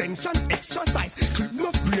leak extension exercise. Clip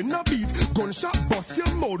no brain no beat. Gunshot bust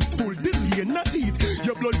your mouth full. The lane no teeth.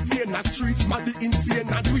 Your blood stain a street. Man the insane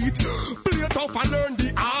a do it. Play it off and learn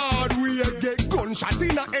the hard way. Get gunshot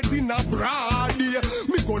in a head in a broad day.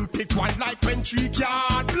 Me gun pick one like when tree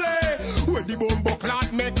can't play. Where the bumbo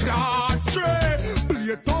clot make clot stray.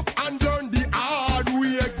 Play it up and learn the hard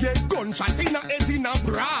way. Get gunshot in a head in a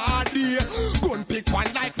broad day. Gun pick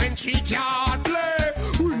one like when tree can't play.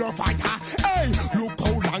 We no fight her. Hey, look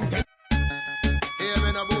how long they. Hey,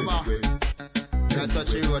 me no boomer. Not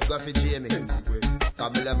touch the road, go for Jamie.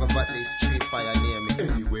 Cause me love about this street fire near me.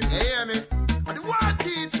 Anyway. You hear me? I'm the one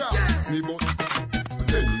teacher. Yeah. Me but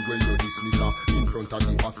anyway,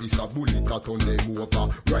 that turn them over.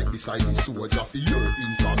 Right beside the soldier for your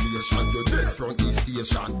information. You're dead from the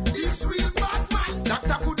station. It's real bad man.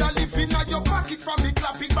 Doctor coulda live in your pocket from the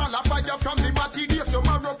clapping ball of fire from the materials. Your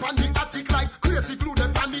marrow up on the attic like crazy glue. The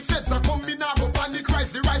panic feds are coming now. Go panic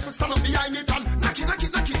rise. The rifle stand up behind it and knock it, knock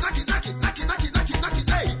it, knock it, knock it, knock it, knock it, knock it, knock it, knock it.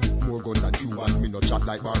 Hey. More gun than you and me no chat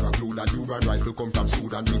like barra glue. That you run rifle come from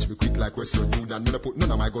Sudan. Reach me quick like Western Union. Me no put none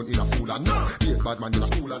of my gun in a fool and no. Yes, bad man in a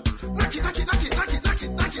school and knock it, knock it, knock it, knock it, knock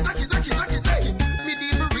it, knock it, knock it, knock it, knock it. Hey.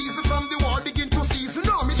 Medieval reason from the war begin to season.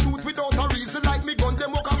 Now me shoot without a reason like me gun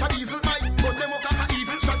them up off a diesel. My gun them up off a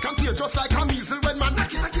evil shot can tear just like a measle when man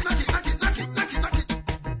knock it, knock it, knock it, knock it, knock it, knock it, knock it.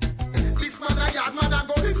 This man a yard man a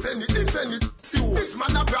go defend it, defend it. See this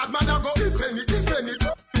man a broad man a go defend it, defend it.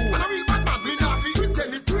 Man a real bad man me not fi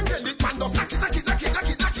pretend it, pretend it. Man just knock it, knock it, knock it, knock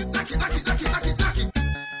it, knock it, knock it, knock it, knock it, knock it, knock it.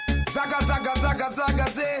 Zaga, zaga, zaga, zaga,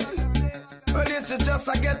 say. Well, this is just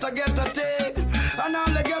a get take. And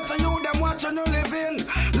all the ghetto you them watching you living.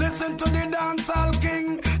 Listen to the dancehall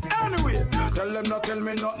king. Anyway, tell them not tell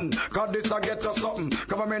me nothing. Cause this a get us something.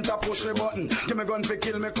 Government a push the button. Give me gun for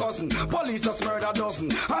kill me cousin. Police a murder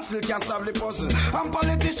dozen. And still can't solve the puzzle. And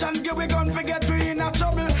politicians give we gun for get we in a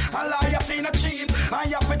trouble. And lie you fi no cheat.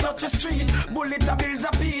 And you fi touch the street. Bullet a bills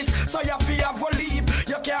a piece. So you fi have a leave.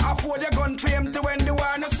 You can't afford your gun to empty when the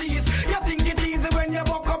war no cease. You think it easy when you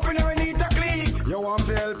buck up in your need to clean. You want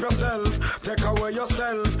to help yourself. Take away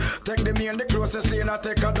yourself. Take the main, the closest lane, and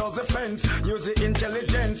take a dozen fence. Use the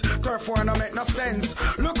intelligence. Turf war no make no sense.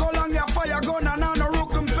 Look how long your fire gun and now no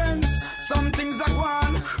recompense. Some things are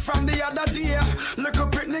gone from the other day. Look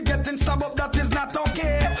up Britney getting stabbed up, that is not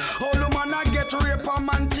okay. All the man I get rape and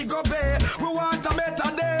Montego Bay. We want a better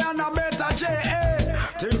day and a better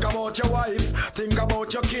J.A. Think about your wife, think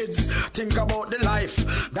about your kids, think about the life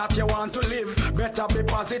that you want to live. Better be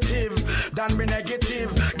positive than be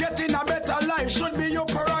negative. Getting a better life should be your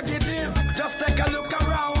prerogative. Just take a look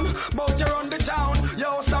around, bout you run the town.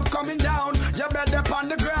 Yo, stop coming down, you bed up on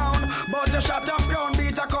the ground. But you shut up ground,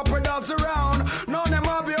 beat a couple dogs around. None them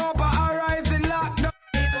will be up and rising lockdown.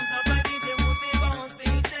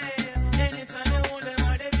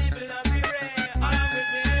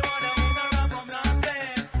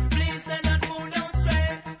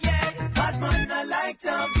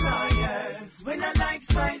 We not like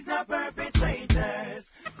spies, not perpetrators.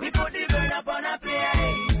 We put the burn up on a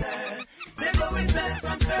hater. They go whistle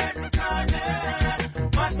from certain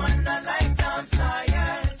corners. But man not like Tom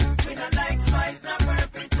Sawyers. We not like spies, not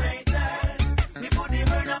perpetrators. We put the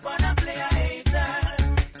burn up on a hater.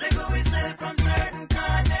 They go whistle from certain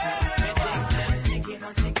corners. We think them sticking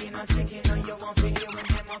on, sticking on, sticking on. You won't feel when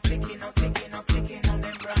them are picking up, picking up, picking on.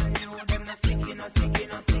 Them brand new, them not sticking on,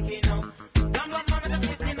 sticking on, sticking on. Don't want mama to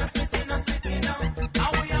spitting on, spitting on, spitting on.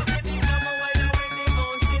 How we have baby mama while they're in the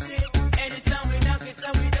own city. Anytime we knock it, so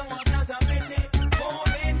we don't want not a pity.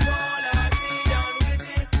 Moving ball, I see down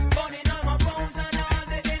with it. Burning all my phones and all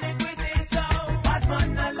the iniquity. So, bad man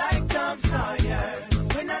not like Tom Sawyers.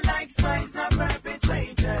 We not like spies, not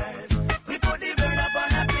perpetrators. We put the bird up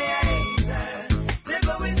on a hater. They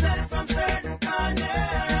go whistle from certain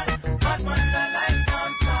corners. Bad man not like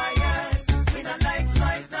Tom Sawyers. We not like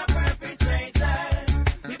spies, not perpetrators.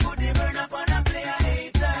 We put the burn up on a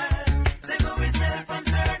hater. They go whistle from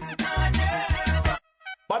certain corners.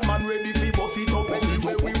 Bad man ready fi boss it up.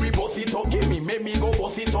 We boss it up. Give me, make me go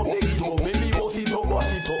boss it up. Make me go, make me boss it up, boss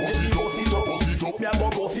it up. Make me boss it up, boss it up. Me a go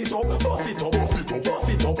boss it up, boss it up, boss it up, boss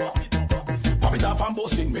it up. Pop it off and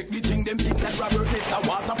boss it. Make the thing them think like Robert Nesta.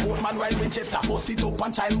 Waterport man rise Winchester. Boss it up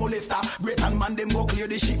and child molester. Great and man them go clear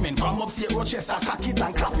the shipment from upstate Rochester. Cock it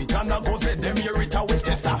and clap it and a go set them hear it a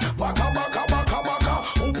Westchester. Baka baka baka baka.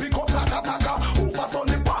 Who pick up taka taka? Who pass on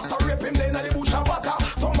the pastor rape him then at the bush of water?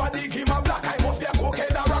 Somebody give him a black eye must be a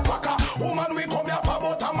cokehead or a cracker. Woman we come here for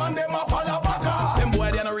about a man them a pala baka. Them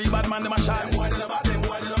boy they no real bad man them a shot. Them boy they no bad, them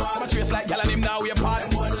boy they no bad. Them a trace like gal and him now we a part.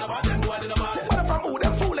 Them boy they no bad, them boy they no bad. What from who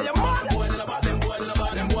them fool you man? Them boy they no bad, them boy they no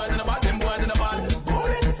bad. Them boy they no bad, them boy they no bad.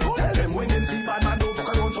 Tell them when them see bad man don't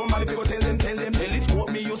fuck around. Somebody people tell them. Tell it scope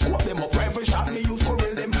me, you scope them up. Rifle shot me, you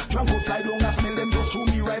squirrel them. Drunk go fly down and smell them. Just to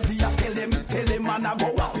me rise the ass, tell them. Tell them man a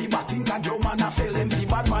go happy, but think a drum man a fail them. See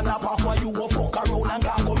bad man a pass while you go fuck around and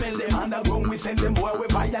go melt them. Underground we send them, boy we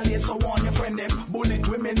violate, so on your friend them. Bullet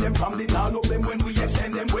women them from the town up them when we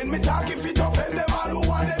extend them. When me talk if it offend them, all who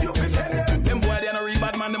want them you fi send them. Them boy they no real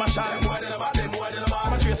bad man, them a shot. Them boy they no bad, them boy they no bad.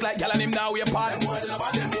 I'm a trace like gal and him now we a part. Them boy they no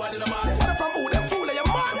bad, them boy they no bad. What from who them fool you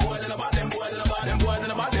man? Them boy they no bad, them boy they no bad. Them boy they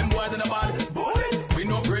no bad, them boy they no bad. Bullet, we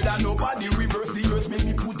no afraid of nobody. Reverse the earth, make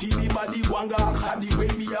me put it the body. Wanga axa the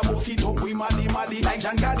way me a boss it up, we maddy maddy. Like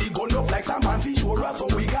John Gaddy, gun up like some fancy show, so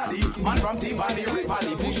we got it. Man from T Valley, Rip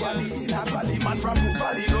Valley, Push Valley, Inat Valley. Man from Blue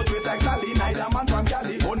Valley, no trace like Sally.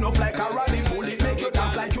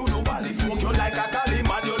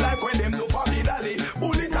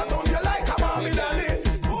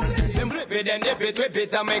 it, then dip it, whip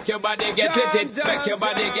it, and make your body get with it. Make your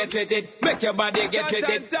body get with it. Make your body get with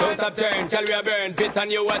it. Don't stop turn, tell we a burn. Fit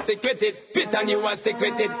and you a stick with it. Fit and you a stick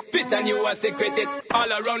with it. Fit and you a stick with it. All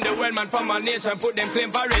around the world, man, from our nation, put them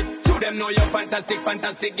claim for it. To them know you're fantastic,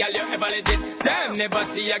 fantastic, girl, you ever legit. Them never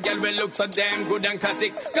see a girl will look so damn good and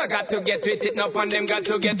classic. Got to get with it, no fun, them got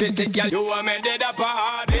to get with it, girl. You are made it up a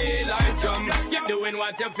party like drum. Keep doing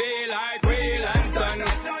what you feel like, real and son.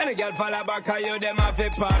 And the girl fall back on you, them have to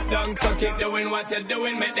pop down. So keep doing what you're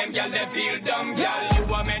doing, make them girl they feel dumb, girl.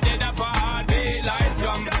 You are made it up a party like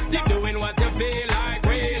drum. Keep doing what you feel like,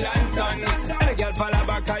 real and son. And the girl fall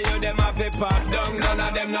back on you, them have to pop down. None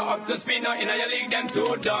of them not up to speed, no in your league, them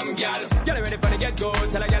too dumb, girl. Girl, you ready for the get-go?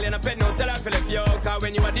 Tell a girl in a pet, no, tell her feel if you. Cause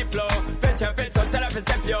when you are the flow, fetch your fit, so tell her to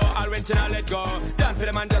step yo. All when she not let go. Dance for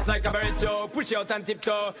the man just like a bird show. Push you out and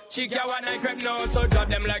tiptoe. She can't want and creep no, so drop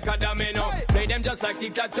them like a domino. Play them just like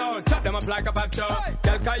tic-tac-toe. Chop them up like a pop toe.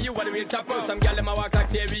 Girl, cause you are the real top pro. Some girl them a walk like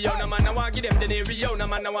stereo. No man, I want give them the nereo. No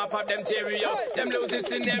man, I want pop them stereo. Them lose this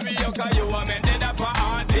scenario. Cause you are meant it up a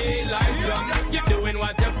hard day like drum. Keep doing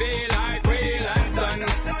what you feel like, real and son.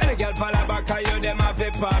 And the girl fall back on you, them have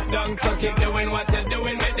to pop down. So keep doing what you're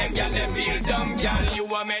doing, make them girl they feel dumb. Girl, you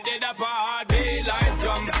are made it up a hard day like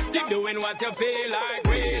drum. Keep doing what you feel like,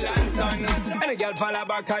 real and son. And the girl fall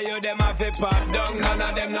back on you, them have to pop down. None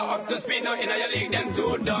of them not up to speed, no in your league, them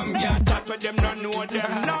too dumb. Yeah, chat with them, don't know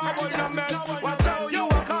them. No, will no mess. Watch how you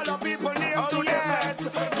call up people name to the mess.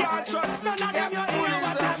 Can't trust none of them, you hear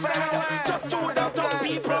what I say. Just shoot up to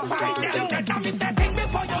people, fight them. Let me say thing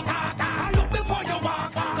before you talk, and look before you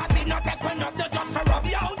walk. Cause it not take when up the just to rub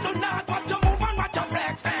you out tonight. Watch your move and watch your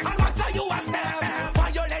flex, and watch how you a step.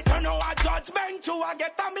 Violate you know a judgment, you a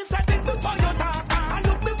get. And me say thing before you talk, and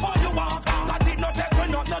look before you walk. Cause it not take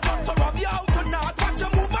when up the just to rub you out tonight. Watch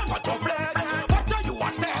your move and watch your flex, watch how you a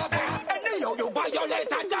step. Anyhow you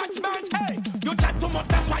violate a judgment, hey. You chat too much,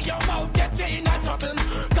 that's why your mouth gets in a trouble.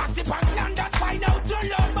 Gossip and slanders, find out your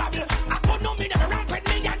love bubble. I could know me never rank with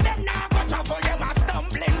me and them now go trouble. Them a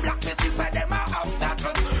stumbling block, this is where them a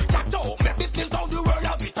obstacles. Chat to me business, how the world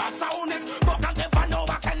of it a sound it. But I never know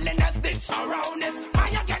what cleanliness did surround it.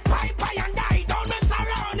 I get pipe and die, don't mess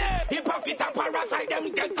around it. Hypocrite and parasite,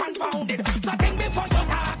 them get confounded. So think before you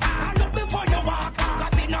talk, and look before you walk.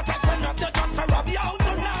 Cause it not take when up to just to rub you out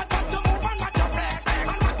tonight. Watch your move and watch your flex,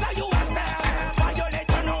 and watch how you a step.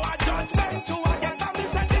 Violate you know a judgment, you a get. And me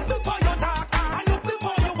say think before you talk, and look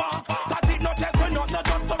before you walk. Cause it not take when up to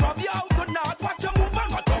just to rub you out tonight. Watch your move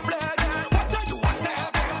and watch your flex, watch how you a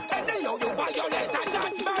step. Anyhow you violate a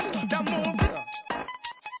judgment, the move.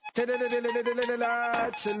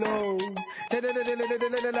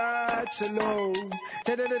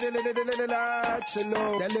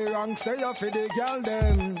 Tell the wrong stay up for the girl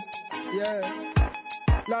them. Yeah.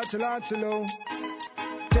 Lots low.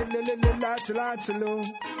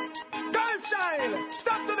 Girl child,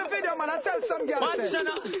 stop to the video man and tell some girl say.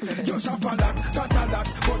 You shop a lot, got a lot,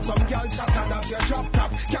 but some girl chat a lot. You drop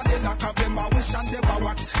top, Cadillac of them a wish and them a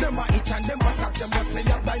watch. Them a itch and them a scratch, them a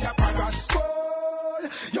say up by your parash.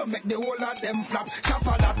 You make the whole of them flap. Chop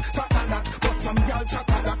a lot, cut a lot, but some girl chat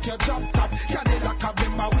a lot. You drop top, Cadillac of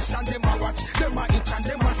them a wish and them a watch. Them a itch and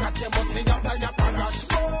them a scratch, them a say up by your parash.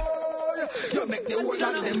 You make the whole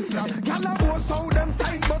of them flap. Girl a boast how them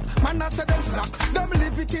tight, but man a say them slack. Them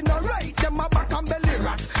live it in a right, them a back and belly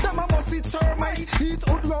rat. Them a must eat termite, eat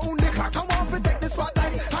wood round the clock. Come on, we take the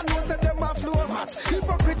spotlight, and know say them a floor mat.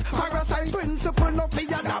 Hypocrite, parasite, principle no fi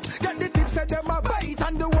adapt. Get the tips, say them a bite,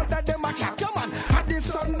 and the word that them a cat. Come on, at the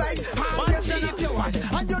sunlight, and you see if you want.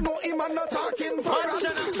 And you know him a not talking for us.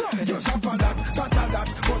 So you shop a lot, got a lot,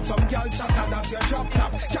 but some girl chat a lot. You drop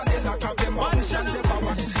top, Cadillac of them a wish and them a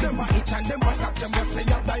watch. Them a itch and them a scratch, them a say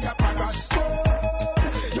up by your parash.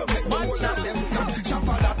 You make the whole of them flap. Chop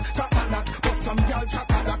a lot, cut a lot, but some girl chat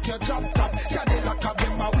a lot. You drop top, Cadillac of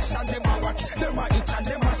them a wish and them a watch. Them a itch and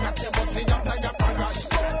them a scratch, them a say up by your parash.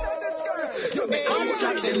 You make the whole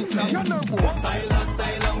of them flap. You know what?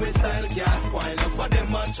 Style and we style can't spoil. For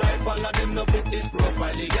them a try follow them no fit this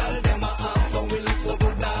profile. The girl them a ask so we look so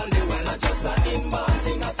good all the while. Not just a inbound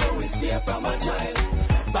thing, that's how we stay from a child.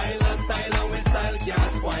 Style and we style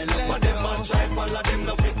can't spoil. For them a try follow them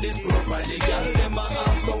no fit this profile. The girl them a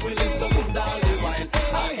ask so we look so good all the while.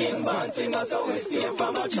 A inbound thing, that's how we stay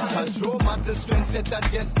from a child. Show man the strength set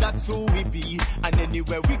and yes that's who we be. And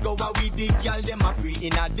anywhere we go we the girl them a free.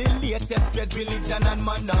 In a the latest dread religion and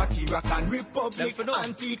monarchy. Rock and republic,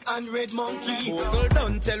 antique and red monkey. Google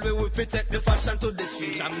don't tell we take the fashion to the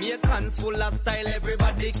street. Jamaicans full of style,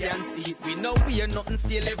 everybody can see it. We know we are nothing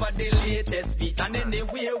still ever the latest beat. And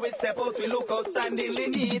anywhere we step out, we look outstandingly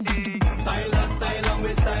neat. Style and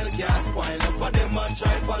we style can't spoil. Up for them and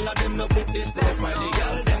try follow them, no fit this profile. The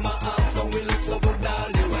girl them a ask, so we look so good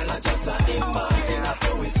all the while. I just a imagine, that's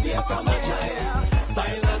how we stay from a child.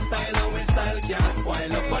 Style and we style can't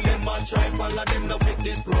spoil. Up for them and try follow them, no fit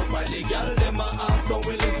this profile. The girl them a ask, so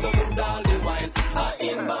we look so good all the while. I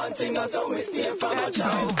imagine, that's how we stay from a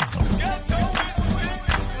child.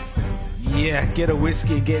 Yeah, get a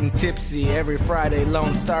whiskey, getting tipsy every Friday.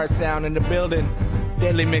 Lonestar Sound in the building.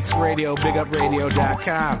 Deadly Mix Radio,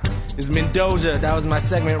 bigupradio.com. It's Mendoza. That was my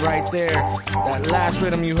segment right there. That last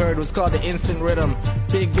rhythm you heard was called the Instant Rhythm.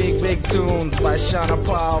 Big tunes by Shauna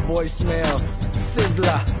Paul, Voicemail,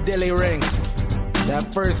 Sizzla, Dilly Rinks.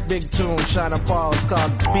 That first big tune, Shauna Paul, is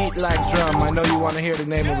called Beat Like Drum. I know you want to hear the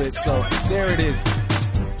name of it, so there it is.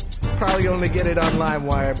 Probably only get it on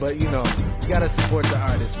LimeWire, but you know, you gotta support the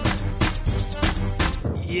artist, man.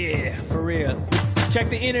 Yeah, for real. Check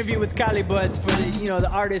the interview with Cali Buds for the, you know, the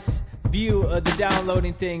artist's view of the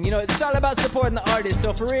downloading thing. You know, it's all about supporting the artist.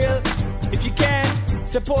 So for real, if you can,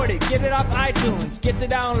 support it. Get it off iTunes. Get the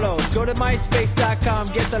downloads. Go to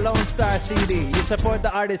myspace.com. Get the Lone Star CD. You support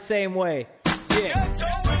the artist same way.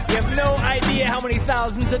 Yeah. You have no idea how many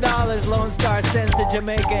thousands of dollars Lone Star sends to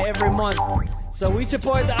Jamaica every month. So we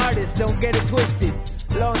support the artist. Don't get it twisted.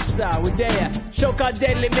 Lone Star, we're there. Show called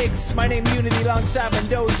Deadly Mix. My name Uni-T alongside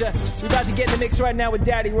Mendoza. We about to get in the mix right now with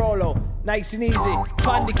Daddy Rolo. Nice and easy.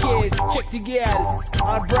 Find the kids. Check the gal.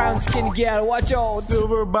 Our brown skin gal. Watch out.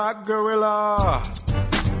 Silverback Gorilla.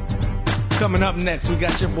 Coming up next, we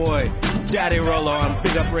got your boy Daddy Rolo on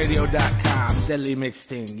bigupradio.com. Deadly Mix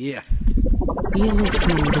thing, yeah. You're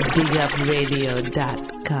listening to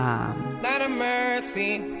bigupradio.com. Lot of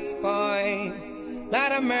mercy, boy.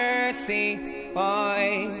 Lot of mercy,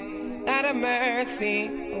 boy. Lot of mercy,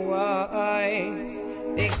 boy.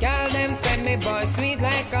 The girl them send me boy sweet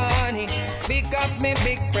like honey. Pick up me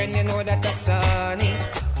big friend, you know that that's sunny.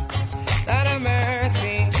 Lot of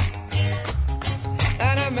mercy,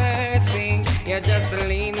 lot of mercy. You just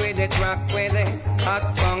lean with it, rock with it,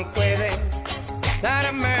 hot funk with it. Lot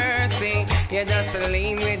of mercy, you just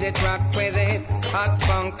lean with it, rock with it, hot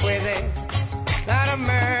funk with it. Lot of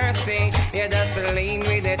mercy, you just lean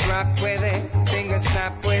with it, rock with it, finger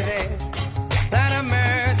snap with it. Lot of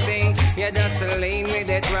mercy, you just lean with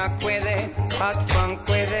it, rock with it, hot funk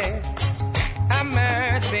with it. A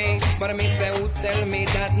mercy, but me say who tell me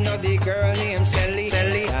that no the girl named Shelly.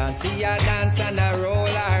 Dance a dance and a roll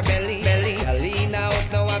her belly. A lean out,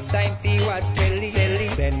 no have time to watch telly.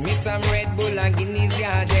 Send me some Red Bull and Guinness,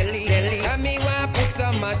 yeah, deli. And me want put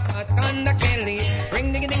some hot on the Kelly.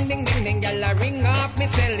 Ring ding ding ding ding ding, gyal ring off me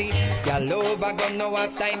celly. Gyal over gun no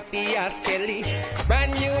have time to ask Kelly.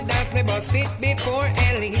 Brand new dance me bust it before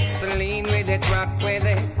Ellie. So lean with it, rock with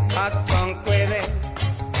it, hot funk with it.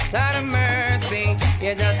 Lot of mercy,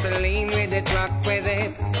 you just lean with it, rock with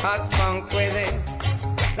it, hot funk with it.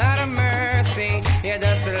 Lot of mercy, you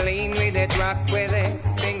just lean with it, rock with it,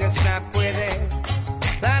 finger snap with it.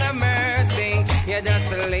 Lot of mercy, you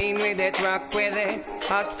just lean with it, rock with it,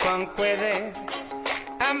 hot funk with it.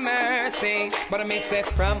 A mercy, but me say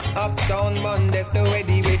from uptown Mondays to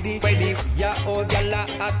Weddy. Ya old gala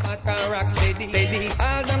hot and rock steady.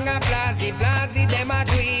 All down a plazy, them a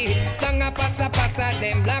do it. Down a passa,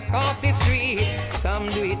 them block off the street.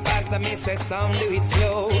 Some do it fast, me say some do it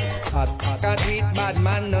slow. Hot do it bad,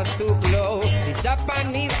 man not too blow. The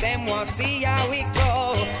Japanese them want see how we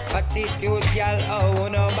go. Attitude gal, oh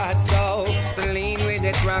no bad so. So lean with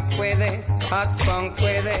it, rock with it, hot funk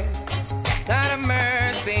with it. Lot of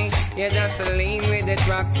mercy, you just lean with it,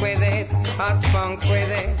 rock with it, hot funk with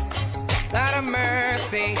it. Lot of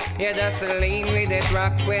mercy, you just lean with it,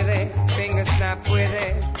 rock with it, finger snap with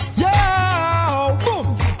it. Yo,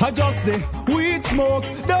 boom, I just the weed smoke,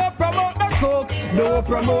 don't promote no coke, don't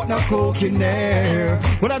promote no coke in there.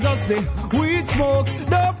 When I just the weed smoke,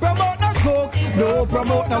 don't promote no coke, don't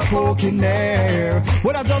promote no coke in there.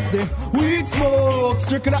 When I just the weed smoke,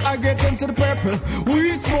 strictly I get into the purple.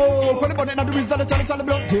 Weed smoke, when the bonnet and the wrist and the chalice and the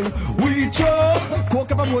blood till weed choke.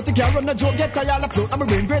 Coke up a motor, can't run a joke, get tired of float. I'm a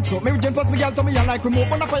rain great soap. Mary Jane plus me gal to me and like remote.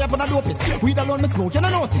 When I fire up on a dope is weed alone me smoke and I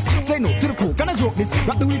notice. Say no to the coke and I joke this.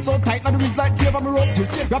 Wrap the weed so tight and the wrist like flavor me rope this.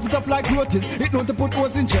 Wrap it up like notice. It known to put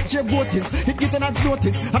oats in check, shape boatings. It getting as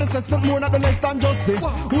notice. And it's spent more not the less than justice.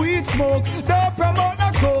 Weed smoke, don't promote no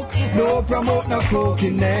coke, don't promote no coke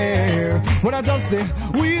in there. When I just the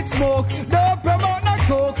weed smoke, don't promote no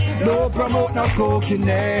coke, no promote no coke in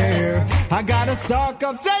there. I got a stock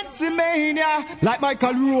of sensimania, like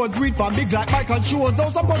Michael Rhodes, read from big like Michael Shows.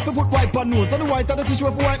 Those some boys to put white pan nose, and the white of the tissue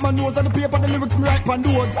for white man nose, and the paper the lyrics me write pan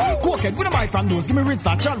nose. Cokehead with a mic from nose, give me wrist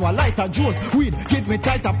that chalwa, lighter juice. Weed, give me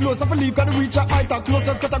tighter flows, I believe gotta reach out my talk close.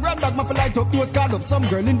 Cause a grand dog, my for light up doors, call up some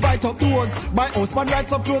girl, invite up doors. My house man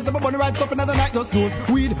writes up clothes, everybody writes up another night just knows.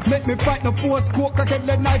 Weed, make me fight no force, coke, crackhead,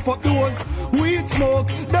 lead knife up doors. Weed smoke,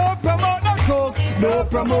 don't promote no coke, don't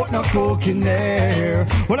promote no coke in there.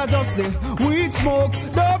 Well I just did, weed smoke,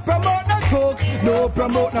 don't promote no coke, don't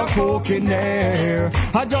promote no coke in there.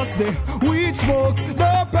 I just did, weed smoke,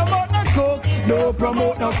 don't promote no coke, don't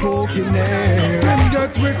promote no coke in there. Them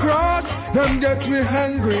get we cross, them get we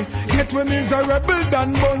hungry, get we miserable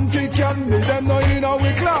than Bunty candy. Them no in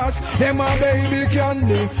our class, them a baby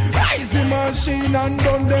candy. Rise the machine and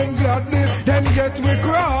done them gladly. Them get we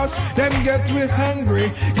cross, them get we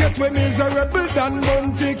hungry, get we miserable than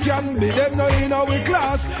Bunty candy. Them no in our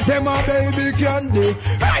class, them a baby candy.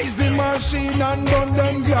 Rise the machine and done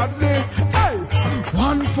them gladly. Hey,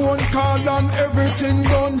 one phone call and everything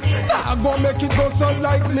done. Nah go make it go so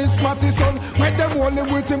like Miss Mattison. When them only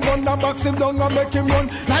with him gun and box him down and make him run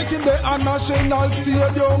like in the National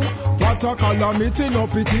Stadium. What a calamity, no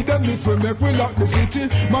pity. Them this will make we lock the city.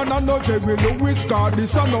 Man and no Jerry Lewis car,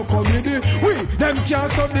 this a no comedy. We, them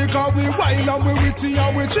can't stop the car, we wild and we witty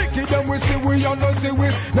and we tricky. Them we see we and no see we.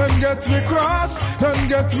 Them get we cross, them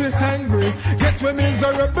get we hungry, get we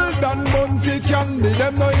miserable than Bunty candy.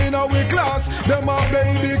 Them no in our class, them a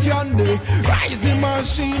baby candy. Rise the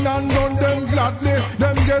machine and run them gladly.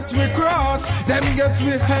 Them get we cross, them get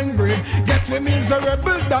we hungry, get we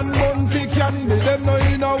miserable than Bunty candy. Them no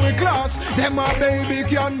in our class, them a baby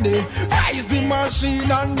candy. Rise the machine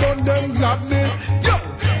and run them gladly. Yo,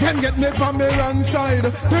 them get me from me wrong side.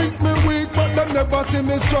 Think me weak, but them never see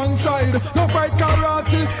me strong side. No fight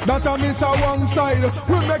karate, that a miss a one side.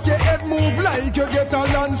 We make your head move like you get a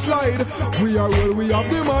landslide. We are well, we have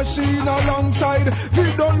the machine alongside.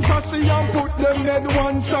 We done fussy and put them head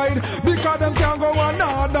one side. Because them can't go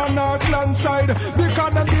another Northland side.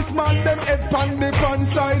 Because them disman them head pan the pan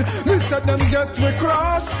side. Me said them get we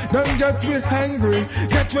cross, them get we hungry,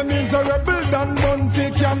 get we miserable than Bunty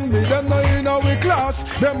candy. Them no in our class,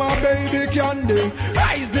 them a baby candy.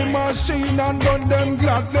 Rise the machine and done them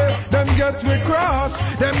gladly. Them get we cross,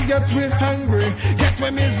 them get we hungry, get we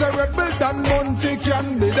miserable than Bunty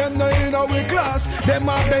candy. Them no in our class, them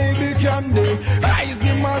a baby candy. Rise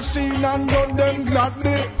the machine and done them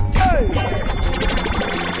gladly. Hey!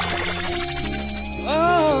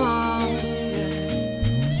 Oh,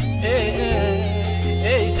 hey, hey,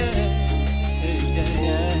 hey, hey,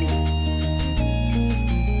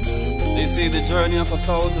 They say the journey of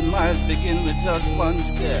 1,000 miles begin with just one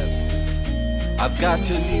step. I've got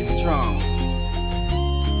to be strong.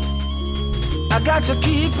 I got to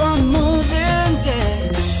keep on moving,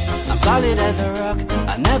 yeah. I'm solid as a rock.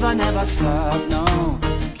 I never, never stop, no.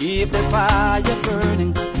 Keep the fire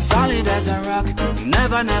burning. Solid as a rock.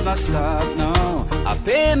 Never, never stop, no. I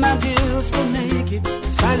pay my dues to make it.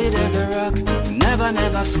 Solid as a rock. Never,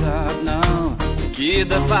 never stop, no. Keep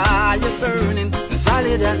the fire burning.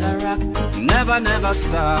 Solid as a rock. Never, never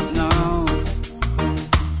stop, no.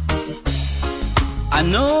 I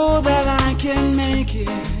know that I can make it.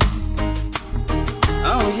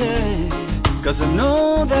 Oh yeah, 'cause I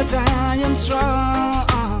know that I am strong.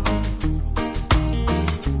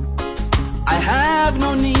 I have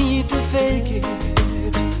no need to fake it.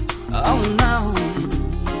 Oh no,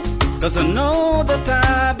 'cause I know that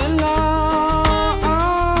I belong.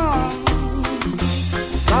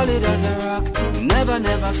 Solid as a rock, never,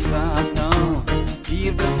 never stop, no.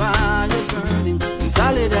 Keep the fire burning.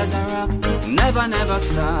 Solid as a rock, never, never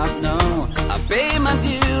stop, no. I pay my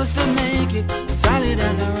dues to make it. Solid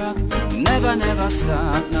as a rock, never, never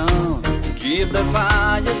stop, no. Keep the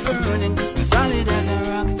fire burning. Solid as a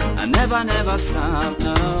rock, I never, never stop,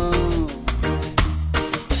 no.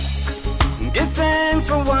 Give thanks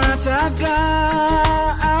for what I've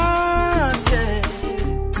got, yeah.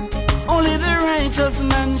 Only the righteous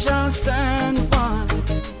man shall stand by.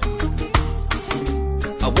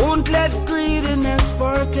 I won't let greediness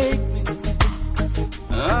partake me.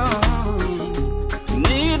 Oh,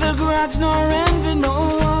 neither grudge nor envy, no.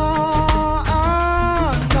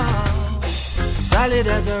 Solid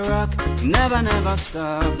as a rock, never, never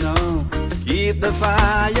stop, no. Keep the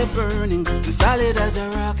fire burning. Solid as a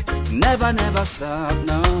rock, never, never stop,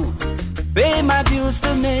 no. Pay my dues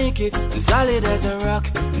to make it. Solid as a rock,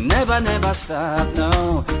 never, never stop,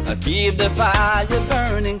 no. Keep the fire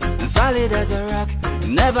burning. Solid as a rock,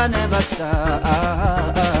 never, never stop.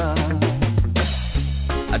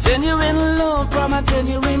 A genuine love from a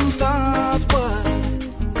genuine thought, boy.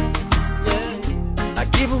 Yeah. I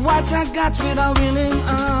give what I got with a willing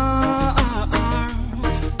heart.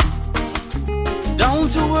 Down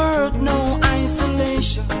to earth, no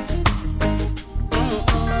isolation.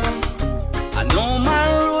 I know my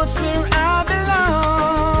roots where I belong.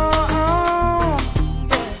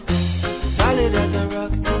 Solid as a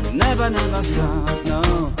rock, never, never stop,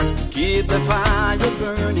 no. Keep the fire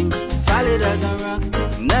burning. Solid as a rock,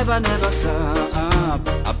 never, never stop.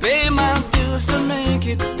 I pay my dues to make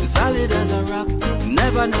it. Solid as a rock,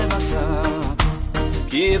 never, never stop.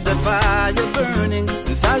 Keep the fire burning.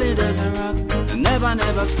 Solid as a rock, never,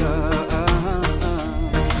 never stop.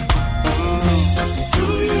 Do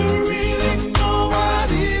you really know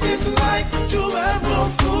what it is like to have no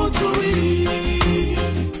food to eat?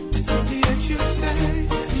 Yet you say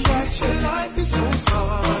that your life is so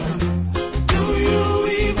hard. Do you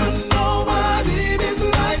even know what it is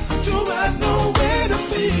like to have nowhere to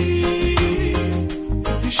sleep?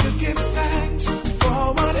 You should give thanks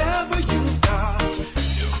for whatever you've got.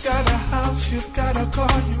 You've got a house, you've got a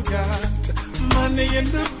car, you got money in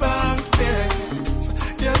the bank, yes.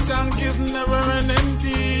 Your tank is never an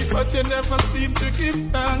empty, but you never seem to give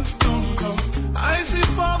thanks, no. I see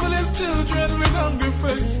fatherless children with hungry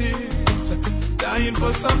faces, dying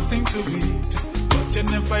for something to eat, but you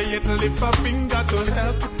never yet lift a finger to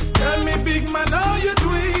help. Tell me, big man, how you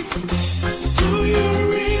do it? Do you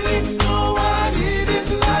really know what it is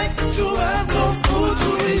like to have no food to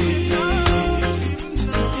eat?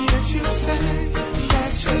 Yet you say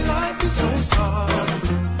that your life is so hard.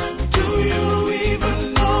 Do you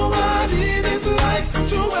even know what it is like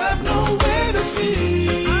to have nowhere to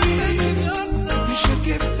sleep? You should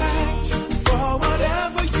give thanks for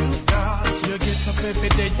whatever you got. You get up every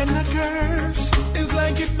day and a curse. It's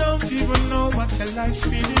like you don't even know what your life's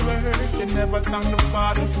really worth. You never thank the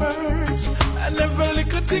Father first. And every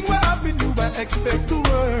little thing will happen, you will expect the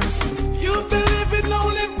worst. You believe in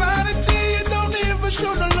only vanity. You don't even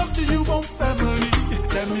show no love to your own family.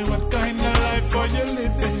 Tell me what kind of life are you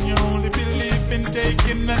living? You only believe in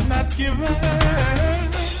taking and not giving.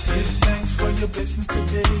 Give thanks for your blessings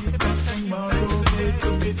today, because tomorrow they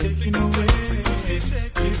could be taken away.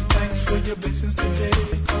 Give thanks for your blessings today,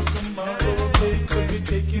 because tomorrow they could be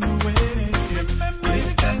taken away.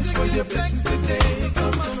 Give thanks for your blessings today,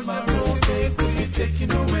 because tomorrow they could be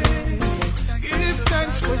taken away. Give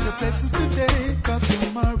thanks for your blessings today, because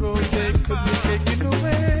tomorrow they could be taken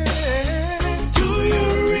away. Do you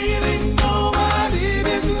really know what it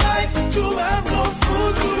is like to have no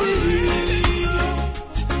food to eat?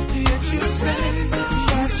 Yet you say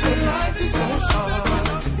that your life is so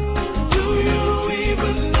hard. Do you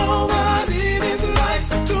even know what it is like?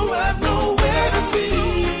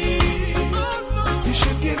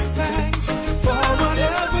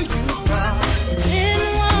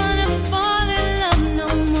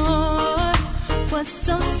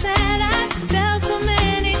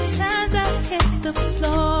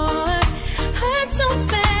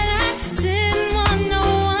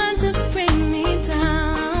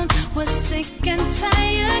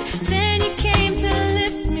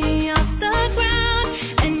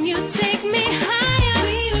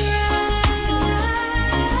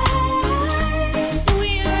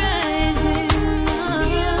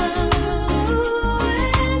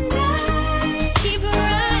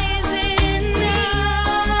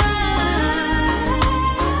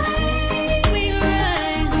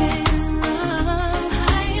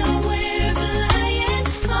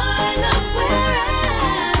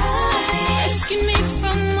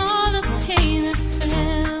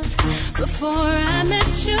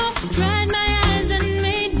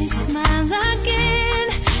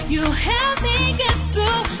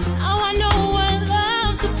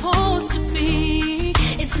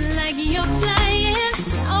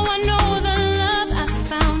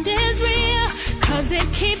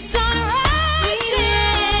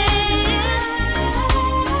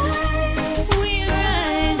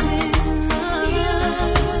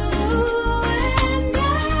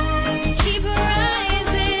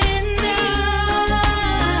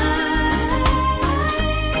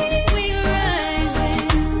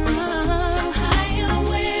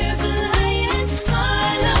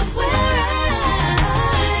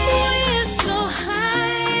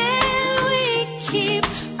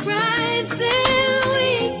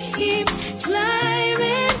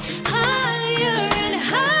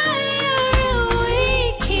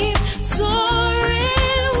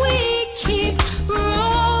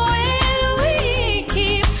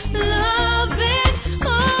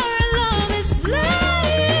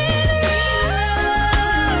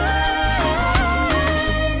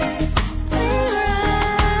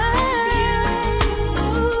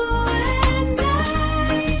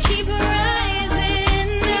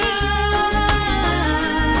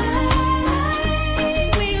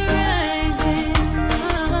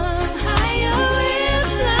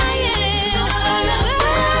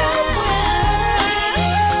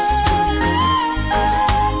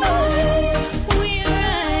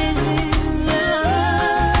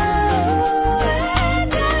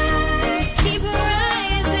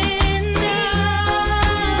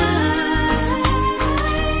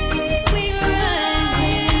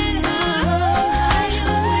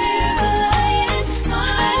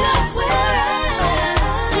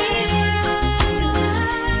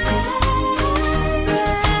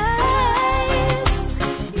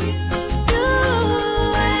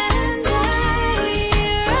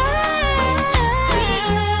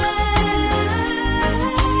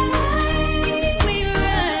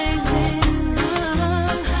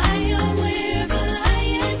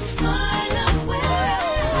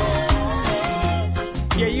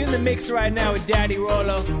 right now with Daddy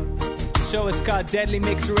Rolo. The show is called Deadly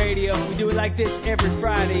Mix Radio. We do it like this every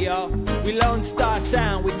Friday, y'all. We Lonestar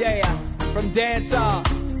Sound, we there. From dancehall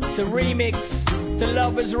to remix to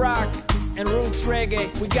lovers rock and roots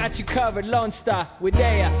reggae, we got you covered. Lonestar, we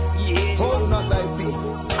there. Yeah. Hold not thy peace.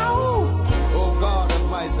 O God of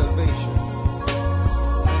my salvation.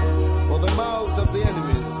 For the mouth of the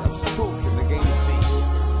enemies have spoken against thee.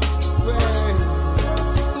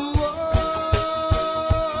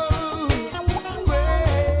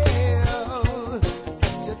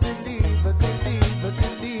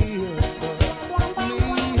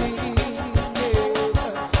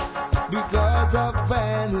 Because of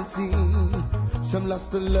vanity, some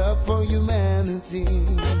lost the love for humanity.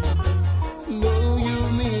 No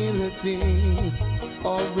humility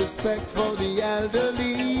or respect for the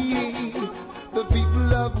elderly. The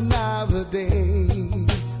people of nowadays,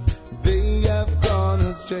 they have gone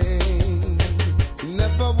astray.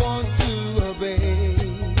 Never want to obey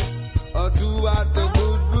or do what the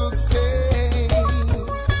good book say.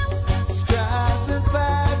 Scribes and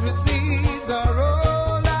Pharisees are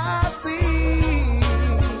all I see,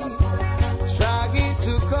 trying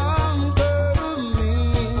to conquer me.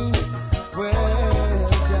 Well,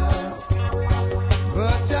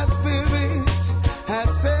 but your spirit has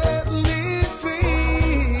set me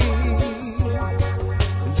free.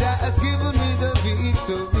 Jah has given me the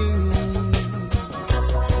victory.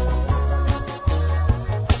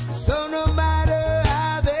 So no matter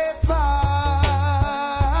how they fight,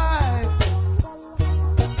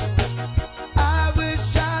 I will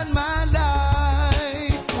shine my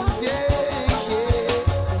light. Yeah, yeah.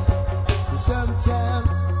 Sometimes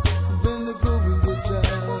when the going gets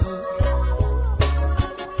rough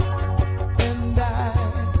and I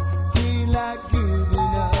feel like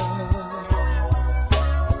giving up,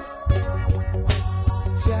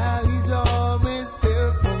 Jah is always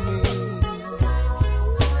there for me,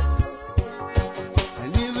 and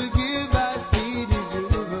He will give us speedy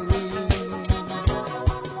delivery.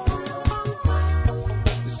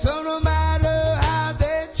 So no matter how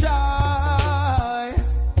they try,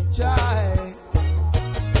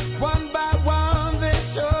 one by one they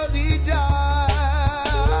surely die.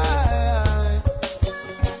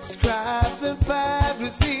 Scribes and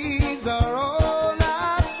Pharisees are all I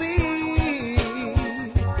see,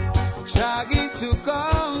 trying to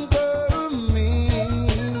conquer me.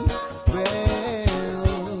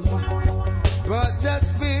 Well, but your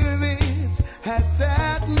spirit has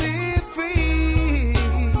set me free.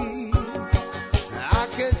 I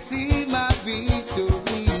can see my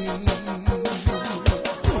victory.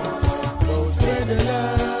 Oh, spread the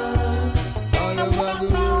love all over the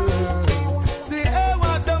world. See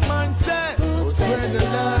what the man said. Oh, spread the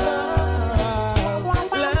love,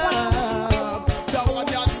 love. That was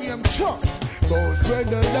your name, Chuck. Go spread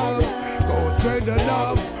the love, go spread the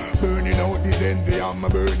love. Burning out this envy, I'm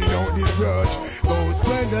burning out this grudge. Go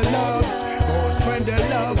spread the love, go spread the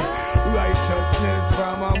love. Righteousness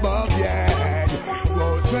from above, yeah.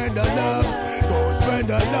 Go spread the love, go spread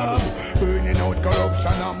the love. Burning out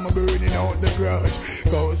corruption, I'm burning out the grudge.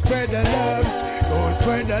 Go spread the love, go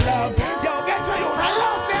spread the love. Yo, get to you, I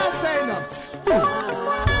love me, I say no.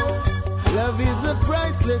 Love is a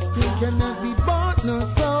priceless thing, cannot be bought, no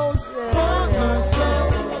soul, bought, no soul.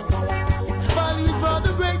 Value is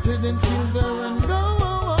rather greater than silver and gold.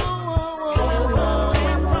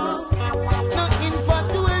 No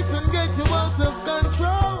infatuation get you out of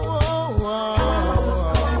control.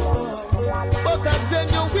 But a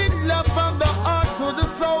genuine love from the heart to the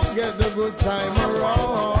soul, get the good time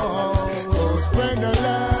around. Go spread the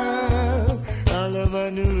love all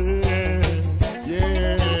over the world,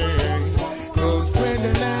 yeah. Go spread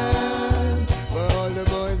the love for all the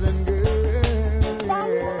boys and girls.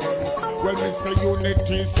 Well, Mr. Uni-T,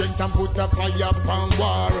 strength and put a fire upon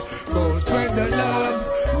war. Go spread the love,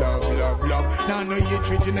 love, love, love. Now no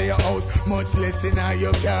hatred in your house, much less in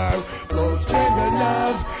your car. Go spread the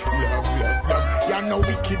love, love, love, love. You're no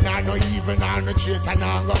wicked, no evil, no traitor,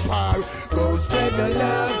 no power. Go spread the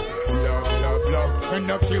love, love, love, love. When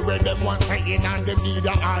the kill where them want to in and them need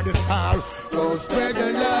a hard star. Go spread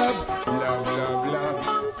the love, love, love,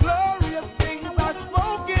 love. Glorious things are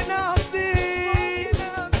spoken of thee.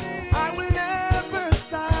 I will never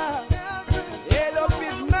stop. Hail up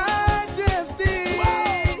His majesty.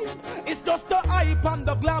 It's just the hype and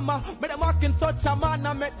the glamour. But them acting such a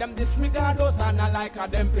manner, make them disregard us and I like how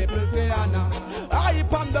them people piano.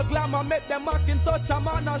 Hype and the glamour, make them acting such a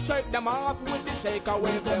manner. Shake them off with the shaker,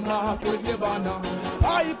 wave them off with the banner.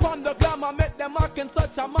 Hype and the glamour, make them acting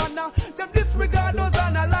such a manner. Them disregard us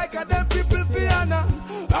and I like how them people piano.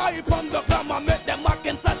 Hype and the glamour, make them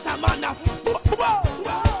acting such a manner.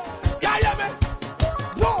 Yeah.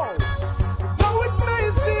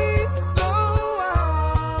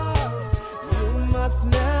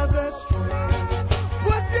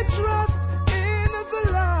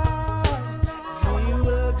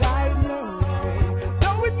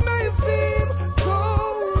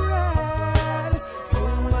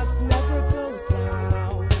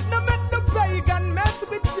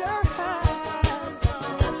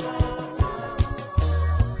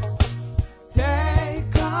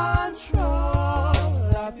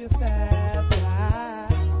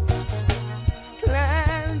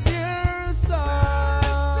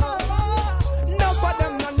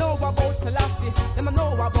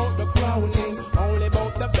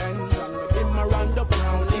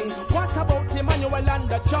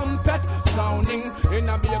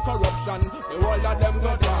 The whole of them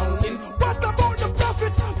go down. What about the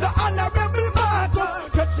prophet, the honorable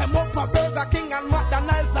Marcus? Catch them up for Burger King and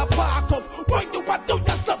McDonald's a park up. Why do what do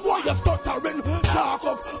just a boy you stuttering? Talk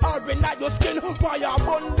up, having at your skin, fire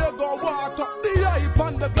bun they go walk up. The hype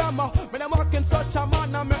and the glamour, when I'm walking such a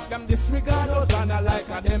man, I make them disregard us and I like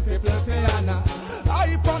a them people piano.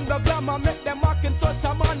 Hype and the glamour, make them walking such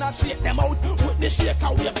a man, I shake them out with the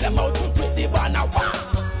shaker, wave them out with the banner.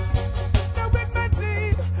 Wow.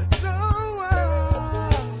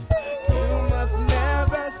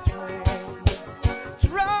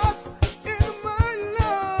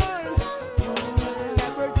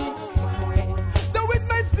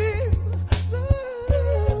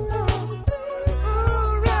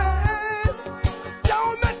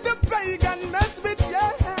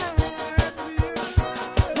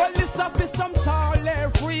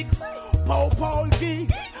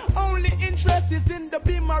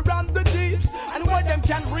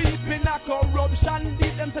 Can reap in a corruption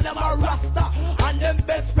deep. Them say them a Rasta and them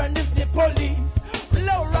best friend is the police.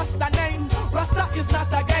 Low Rasta name, Rasta is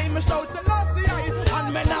not a game. Shout the Lord the eye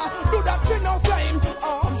and men do that shit no flame.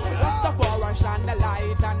 Oh, Rasta for and shine the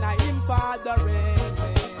light and I him for the rain.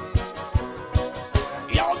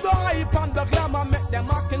 Yo, the hype and the glamour make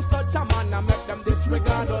them acting such a man and make them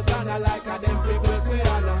disregard us and I like a them people we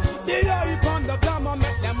honor. The hype and the glamour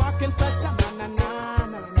make them acting such a man and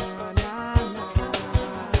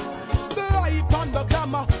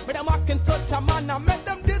but I'm walking such a man, I make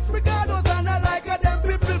them disregard us and I like a them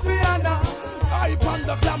people piano. I on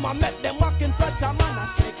the glamour, make them walking such a man, I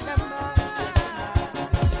shake them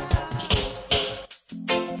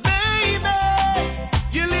Baby,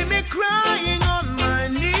 you leave me crying on my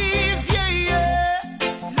knees, yeah, yeah.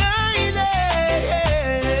 Lady,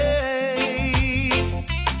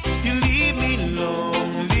 you leave me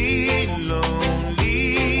lonely,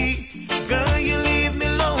 lonely. Girl, you leave me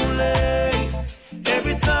lonely.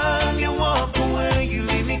 Every time you walk away, you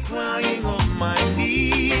leave me crying on my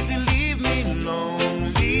knees. You leave me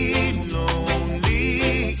lonely,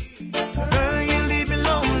 lonely. Girl, you leave me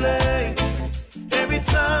lonely. Every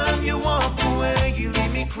time you walk away, you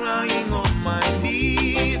leave me crying on my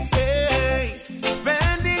knees. Hey,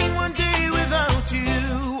 spending one day without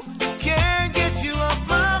you, can't get you off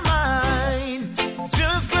my mind.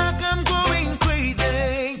 Just like I'm going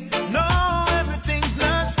crazy. No, everything's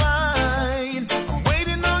not fine.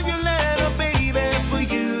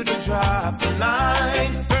 Drop the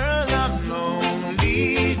line. Girl, I'm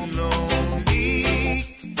lonely, lonely.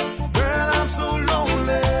 Girl, I'm so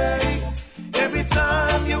lonely. Every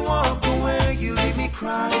time you walk away, you leave me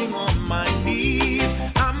crying on my knees.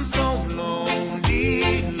 I'm so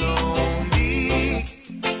lonely, lonely.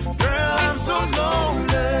 Girl, I'm so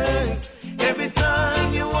lonely. Every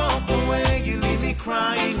time you walk away, you leave me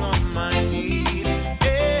crying on my knees.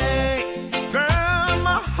 Hey, girl,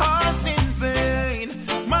 my heart's in vain.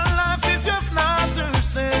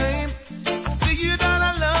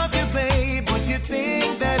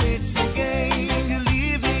 Think that it's a game. You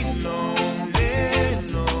leave me lonely,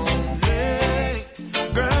 lonely.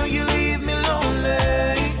 Girl, you leave me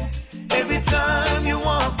lonely. Every time you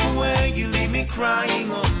walk away, you leave me crying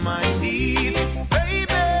on my knees.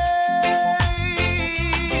 Baby,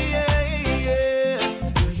 yeah, yeah.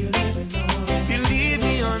 You leave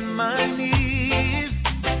me on my knees.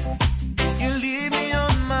 You leave me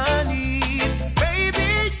on my knees.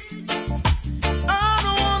 Baby, I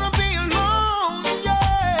don't wanna be alone.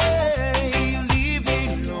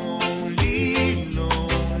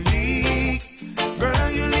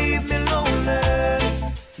 Girl, you leave me lonely.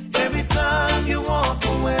 Every time you walk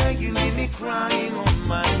away, you leave me crying on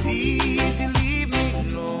my knees. You leave me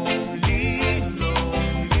lonely,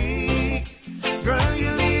 lonely. Girl,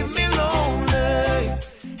 you leave me lonely.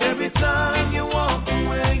 Every time you walk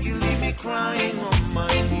away, you leave me crying on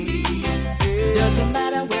my knees. Yeah. Doesn't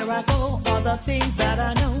matter where I go or the things that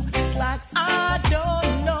I know. It's like I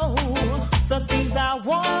don't know the things I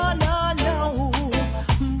wanna know.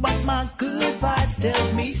 But my good vibes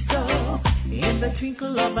tells me so. In the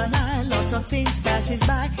twinkle of an eye, lots of things passes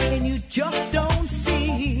by, and you just don't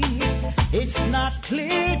see. It's not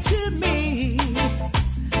clear to me.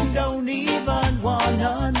 Don't even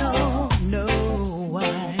wanna know, no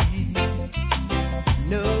why,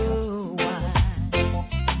 no why.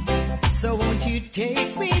 So won't you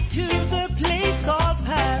take me to the place called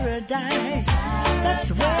paradise?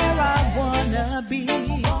 That's where I wanna be,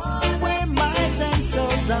 where minds and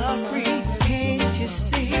souls are free. Can't you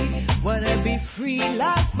see? Wanna be free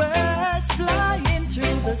like birds flying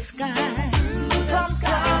through the sky, from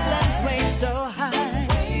clouds way so high,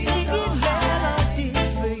 singing melodies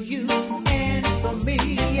for you and for me,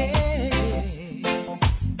 yeah.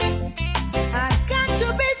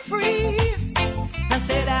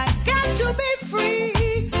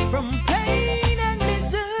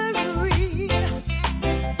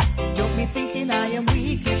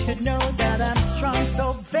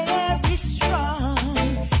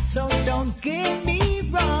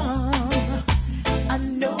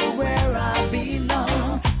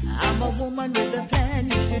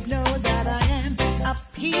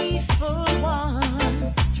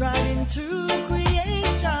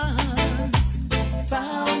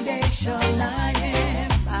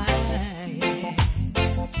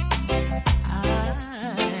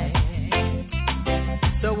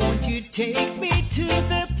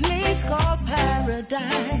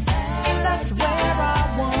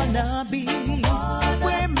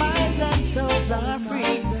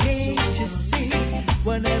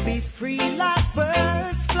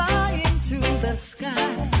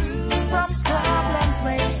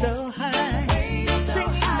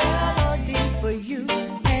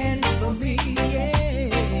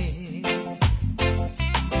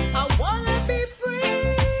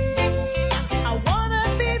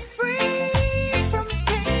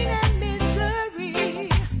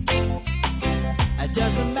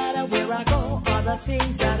 the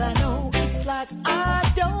things that I know. It's like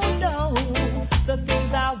I don't know the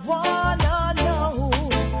things I wanna know,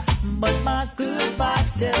 but my good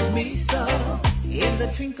vibes tells me so. In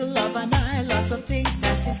the twinkle of an eye, lots of things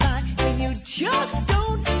passing by, and you just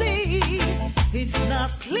don't see. It's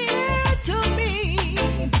not clear to me.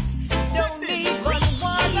 Don't even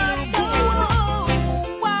wanna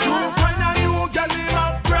know why. You find a new girl in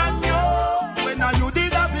a brand new. When you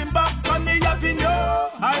did have him back on the avenue,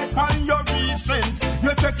 I find you recent.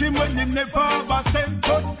 You take him when he never ever sent,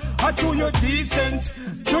 but I do you decent.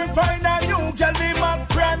 You find a new girl in a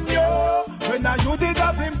brand new. When you did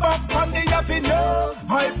have him back on the avenue,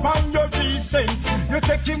 I find you recent. You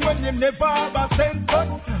take him when he never ever sent, but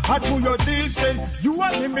I do you decent. You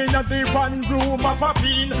and him in the one room of a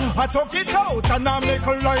bean. I took it out and I make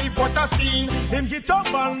a life what I seen. Him get up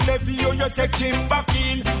and leave you, you take him back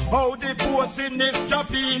in. How the boss in his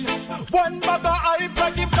chopping. One bag of hype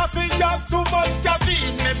like him coffee, you have too much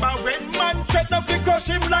caffeine. Remember when man tried to crush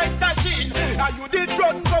him like machine. And you did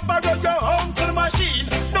run go borrow your uncle machine.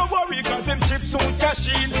 Don't worry cause him chips soon cash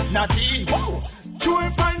in. Nadine, whoa. You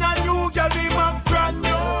find a new girl in my brand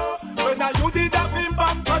new. When you did have him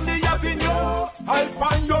back on the avenue, I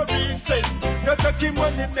find you decent. You take him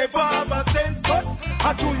when he never ever sent, but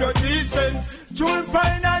I do you decent. You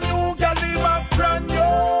find a new girl in my brand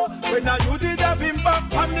new. When you did have him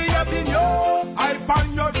back on the avenue, I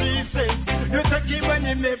find you decent. You take him when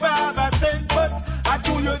he never ever sent, but I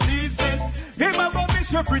do you decent. Him a go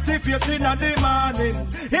miss your pretty face in the morning.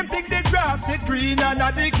 Him think the grass is green and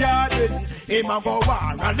the garden. Him a go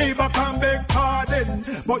war and never come beg pardon,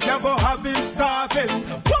 but you go have him starving.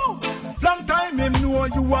 Whoa! Long time him know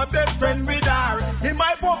you a best friend with her. He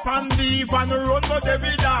might pop and leave and run go there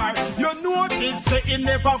with her. You notice say he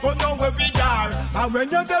never go nowhere with her. And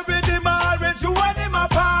when you there with him always you and him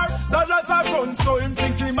apart. Dollars a run so him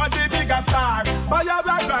think him a the bigger star. Buy a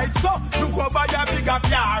ride so you go buy a bigger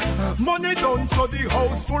car. Money done so the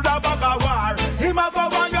house full of bag of war. Him a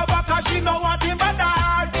go on your back and she know what him a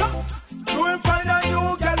dart. You will find a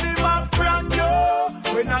new girl him a brand new.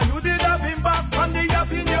 When you did have him back on the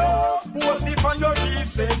avenue, was if on your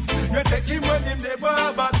recent. You take him when him never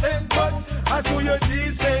ever sent, but I do you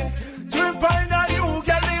decent. You will find a new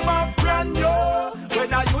girl him a brand new. When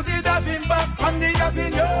you did have him back on the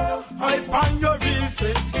avenue, I find your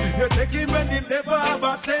recent. You take him when him never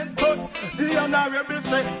ever sent, but the honorable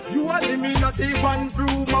say you and him in not even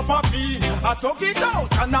room of a bean. I took it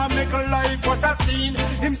out and I make a life what I seen.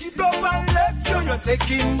 Him get up and left you, you take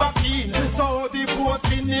him back in. So the boss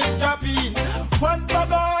in his cabin. One bag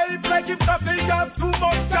of hype like him coffee have too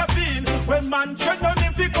much caffeine. When man tread on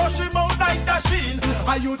him, he push him out like the sheen.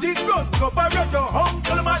 And you did run, go borrow your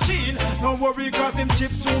uncle machine. No worry cause him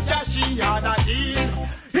chips soon cash in and a deal.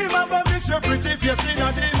 Him have a miss your pretty face in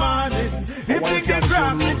the morning. Him think the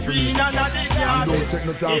grass is green and the garden. Don't take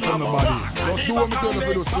no time from nobody. Just do what me tell you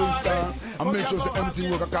for the Swing and make sure that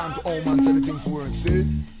everything work according to home and say the things work. See?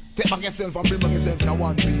 Take back yourself and bring back yourself in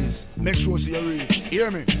one piece. Make sure you reach.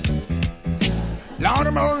 Hear me? Lord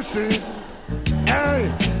of mercy. Hey,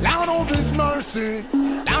 Lord of his mercy.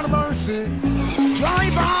 Lord of mercy.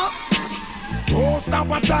 Driver. Don't stop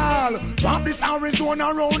at all. Drop this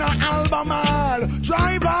Arizona round a Albemarle.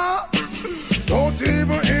 Driver. Don't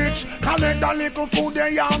even itch. Collect a little food there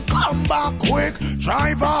and come back quick.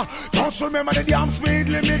 Driver, just remember the damn speed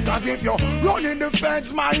limit. Cause if you're running the fence,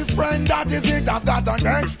 my friend, that is it. I've got an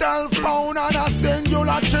Excel phone and a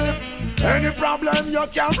singular chip. Any problem you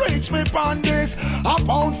can reach me on this. I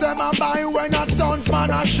pounds them and buy when a tons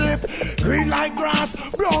man a ship. Green like grass,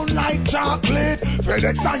 brown like chocolate.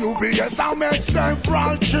 FedEx and UPS I make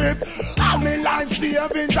several trip. And me life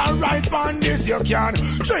savings are right on this. You can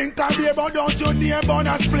drink a beer but don't you dare burn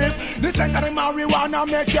a split. The scent of the marijuana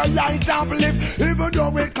make your light uplift. Even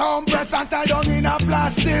though it compressed and tied down in a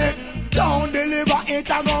plastic. Don't deliver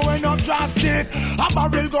it, I'm going up drastic. A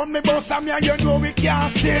barrel gun me bust and me and you know we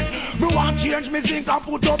can't sit. Me want change me zinc and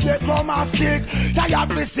put up the chroma stick.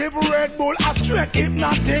 Tired me sip Red Bull, a straight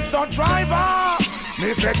hypnotic. So driver,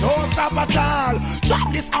 me say don't stop at all.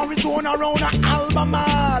 Drop this Arizona round a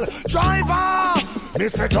Albemarle. Driver,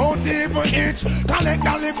 me say don't even itch. Collect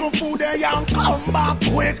a little food there and come back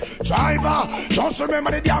quick. Driver, just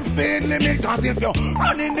remember the damn speed limit. Cause if you're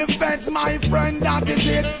running the fence, my friend, that is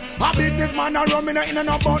it. A businessman a run me no in and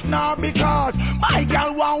about now because my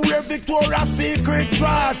girl want wear Victoria's Secret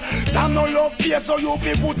dress. Some no love face so you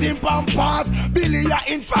be put in pampas. Billy a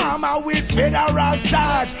informer with federal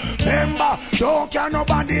charge. Remember, don't care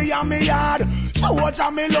nobody in me yard. So watch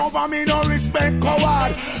me love and me no respect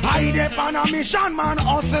coward. I dep on a mission, man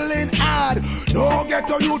hustling hard. No get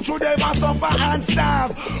to you to them and suffer and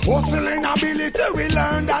starve. Hustling ability, we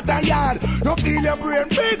learn that a yard. No feel your brain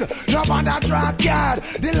big, no bother drop yard.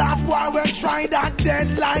 The last boy will try that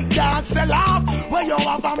dead like that. Sell off, where you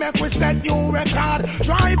have a make we set new record.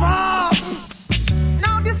 Drive off.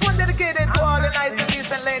 Now this one dedicated to all the nice and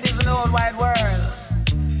decent ladies in the whole wide world.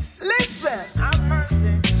 Listen, have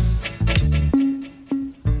mercy.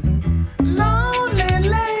 Lonely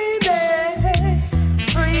lady,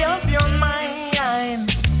 free up your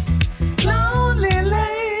mind. Lonely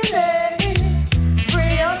lady,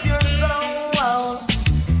 free up your soul.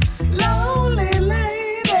 Lonely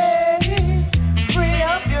lady, free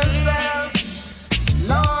up yourself.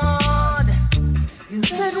 Lord, you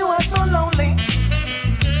said you are so lonely,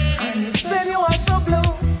 and you said you are so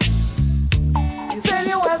blue. You said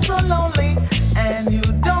you are so lonely, and you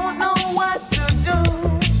don't know what to do.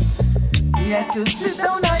 Yet you sit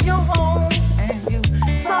down at your home, and you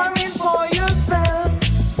sorry for yourself.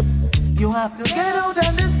 You have to get out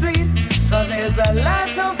on the street, 'cause there's a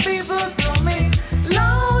lot of people to meet.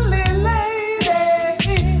 Lonely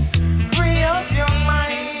lady, free up your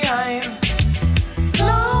mind.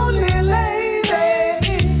 Lonely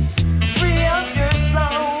lady, free up your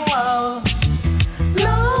soul.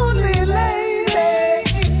 Lonely lady,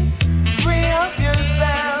 free up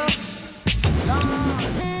yourself.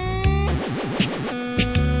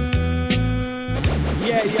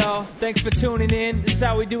 Yeah, y'all. Thanks for tuning in. This is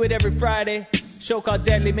how we do it every Friday. Show called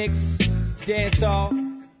Deadly Mix, Dancehall,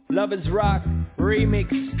 Lovers Rock,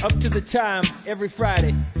 Remix, up to the time every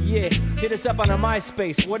Friday. Yeah, hit us up on our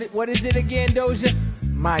MySpace. What is it again, Doja?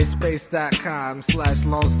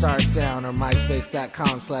 MySpace.com/Lonestar Sound or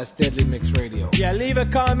MySpace.com/Deadly Mix Radio. Yeah, leave a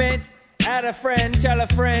comment, add a friend, tell a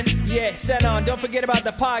friend. Yeah, send on. Don't forget about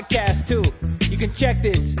the podcast, too. You can check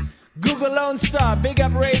this. Google Lone Star, Big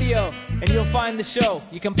Up Radio, and you'll find the show.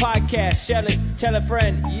 You can podcast, share it, tell a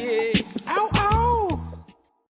friend. Yeah.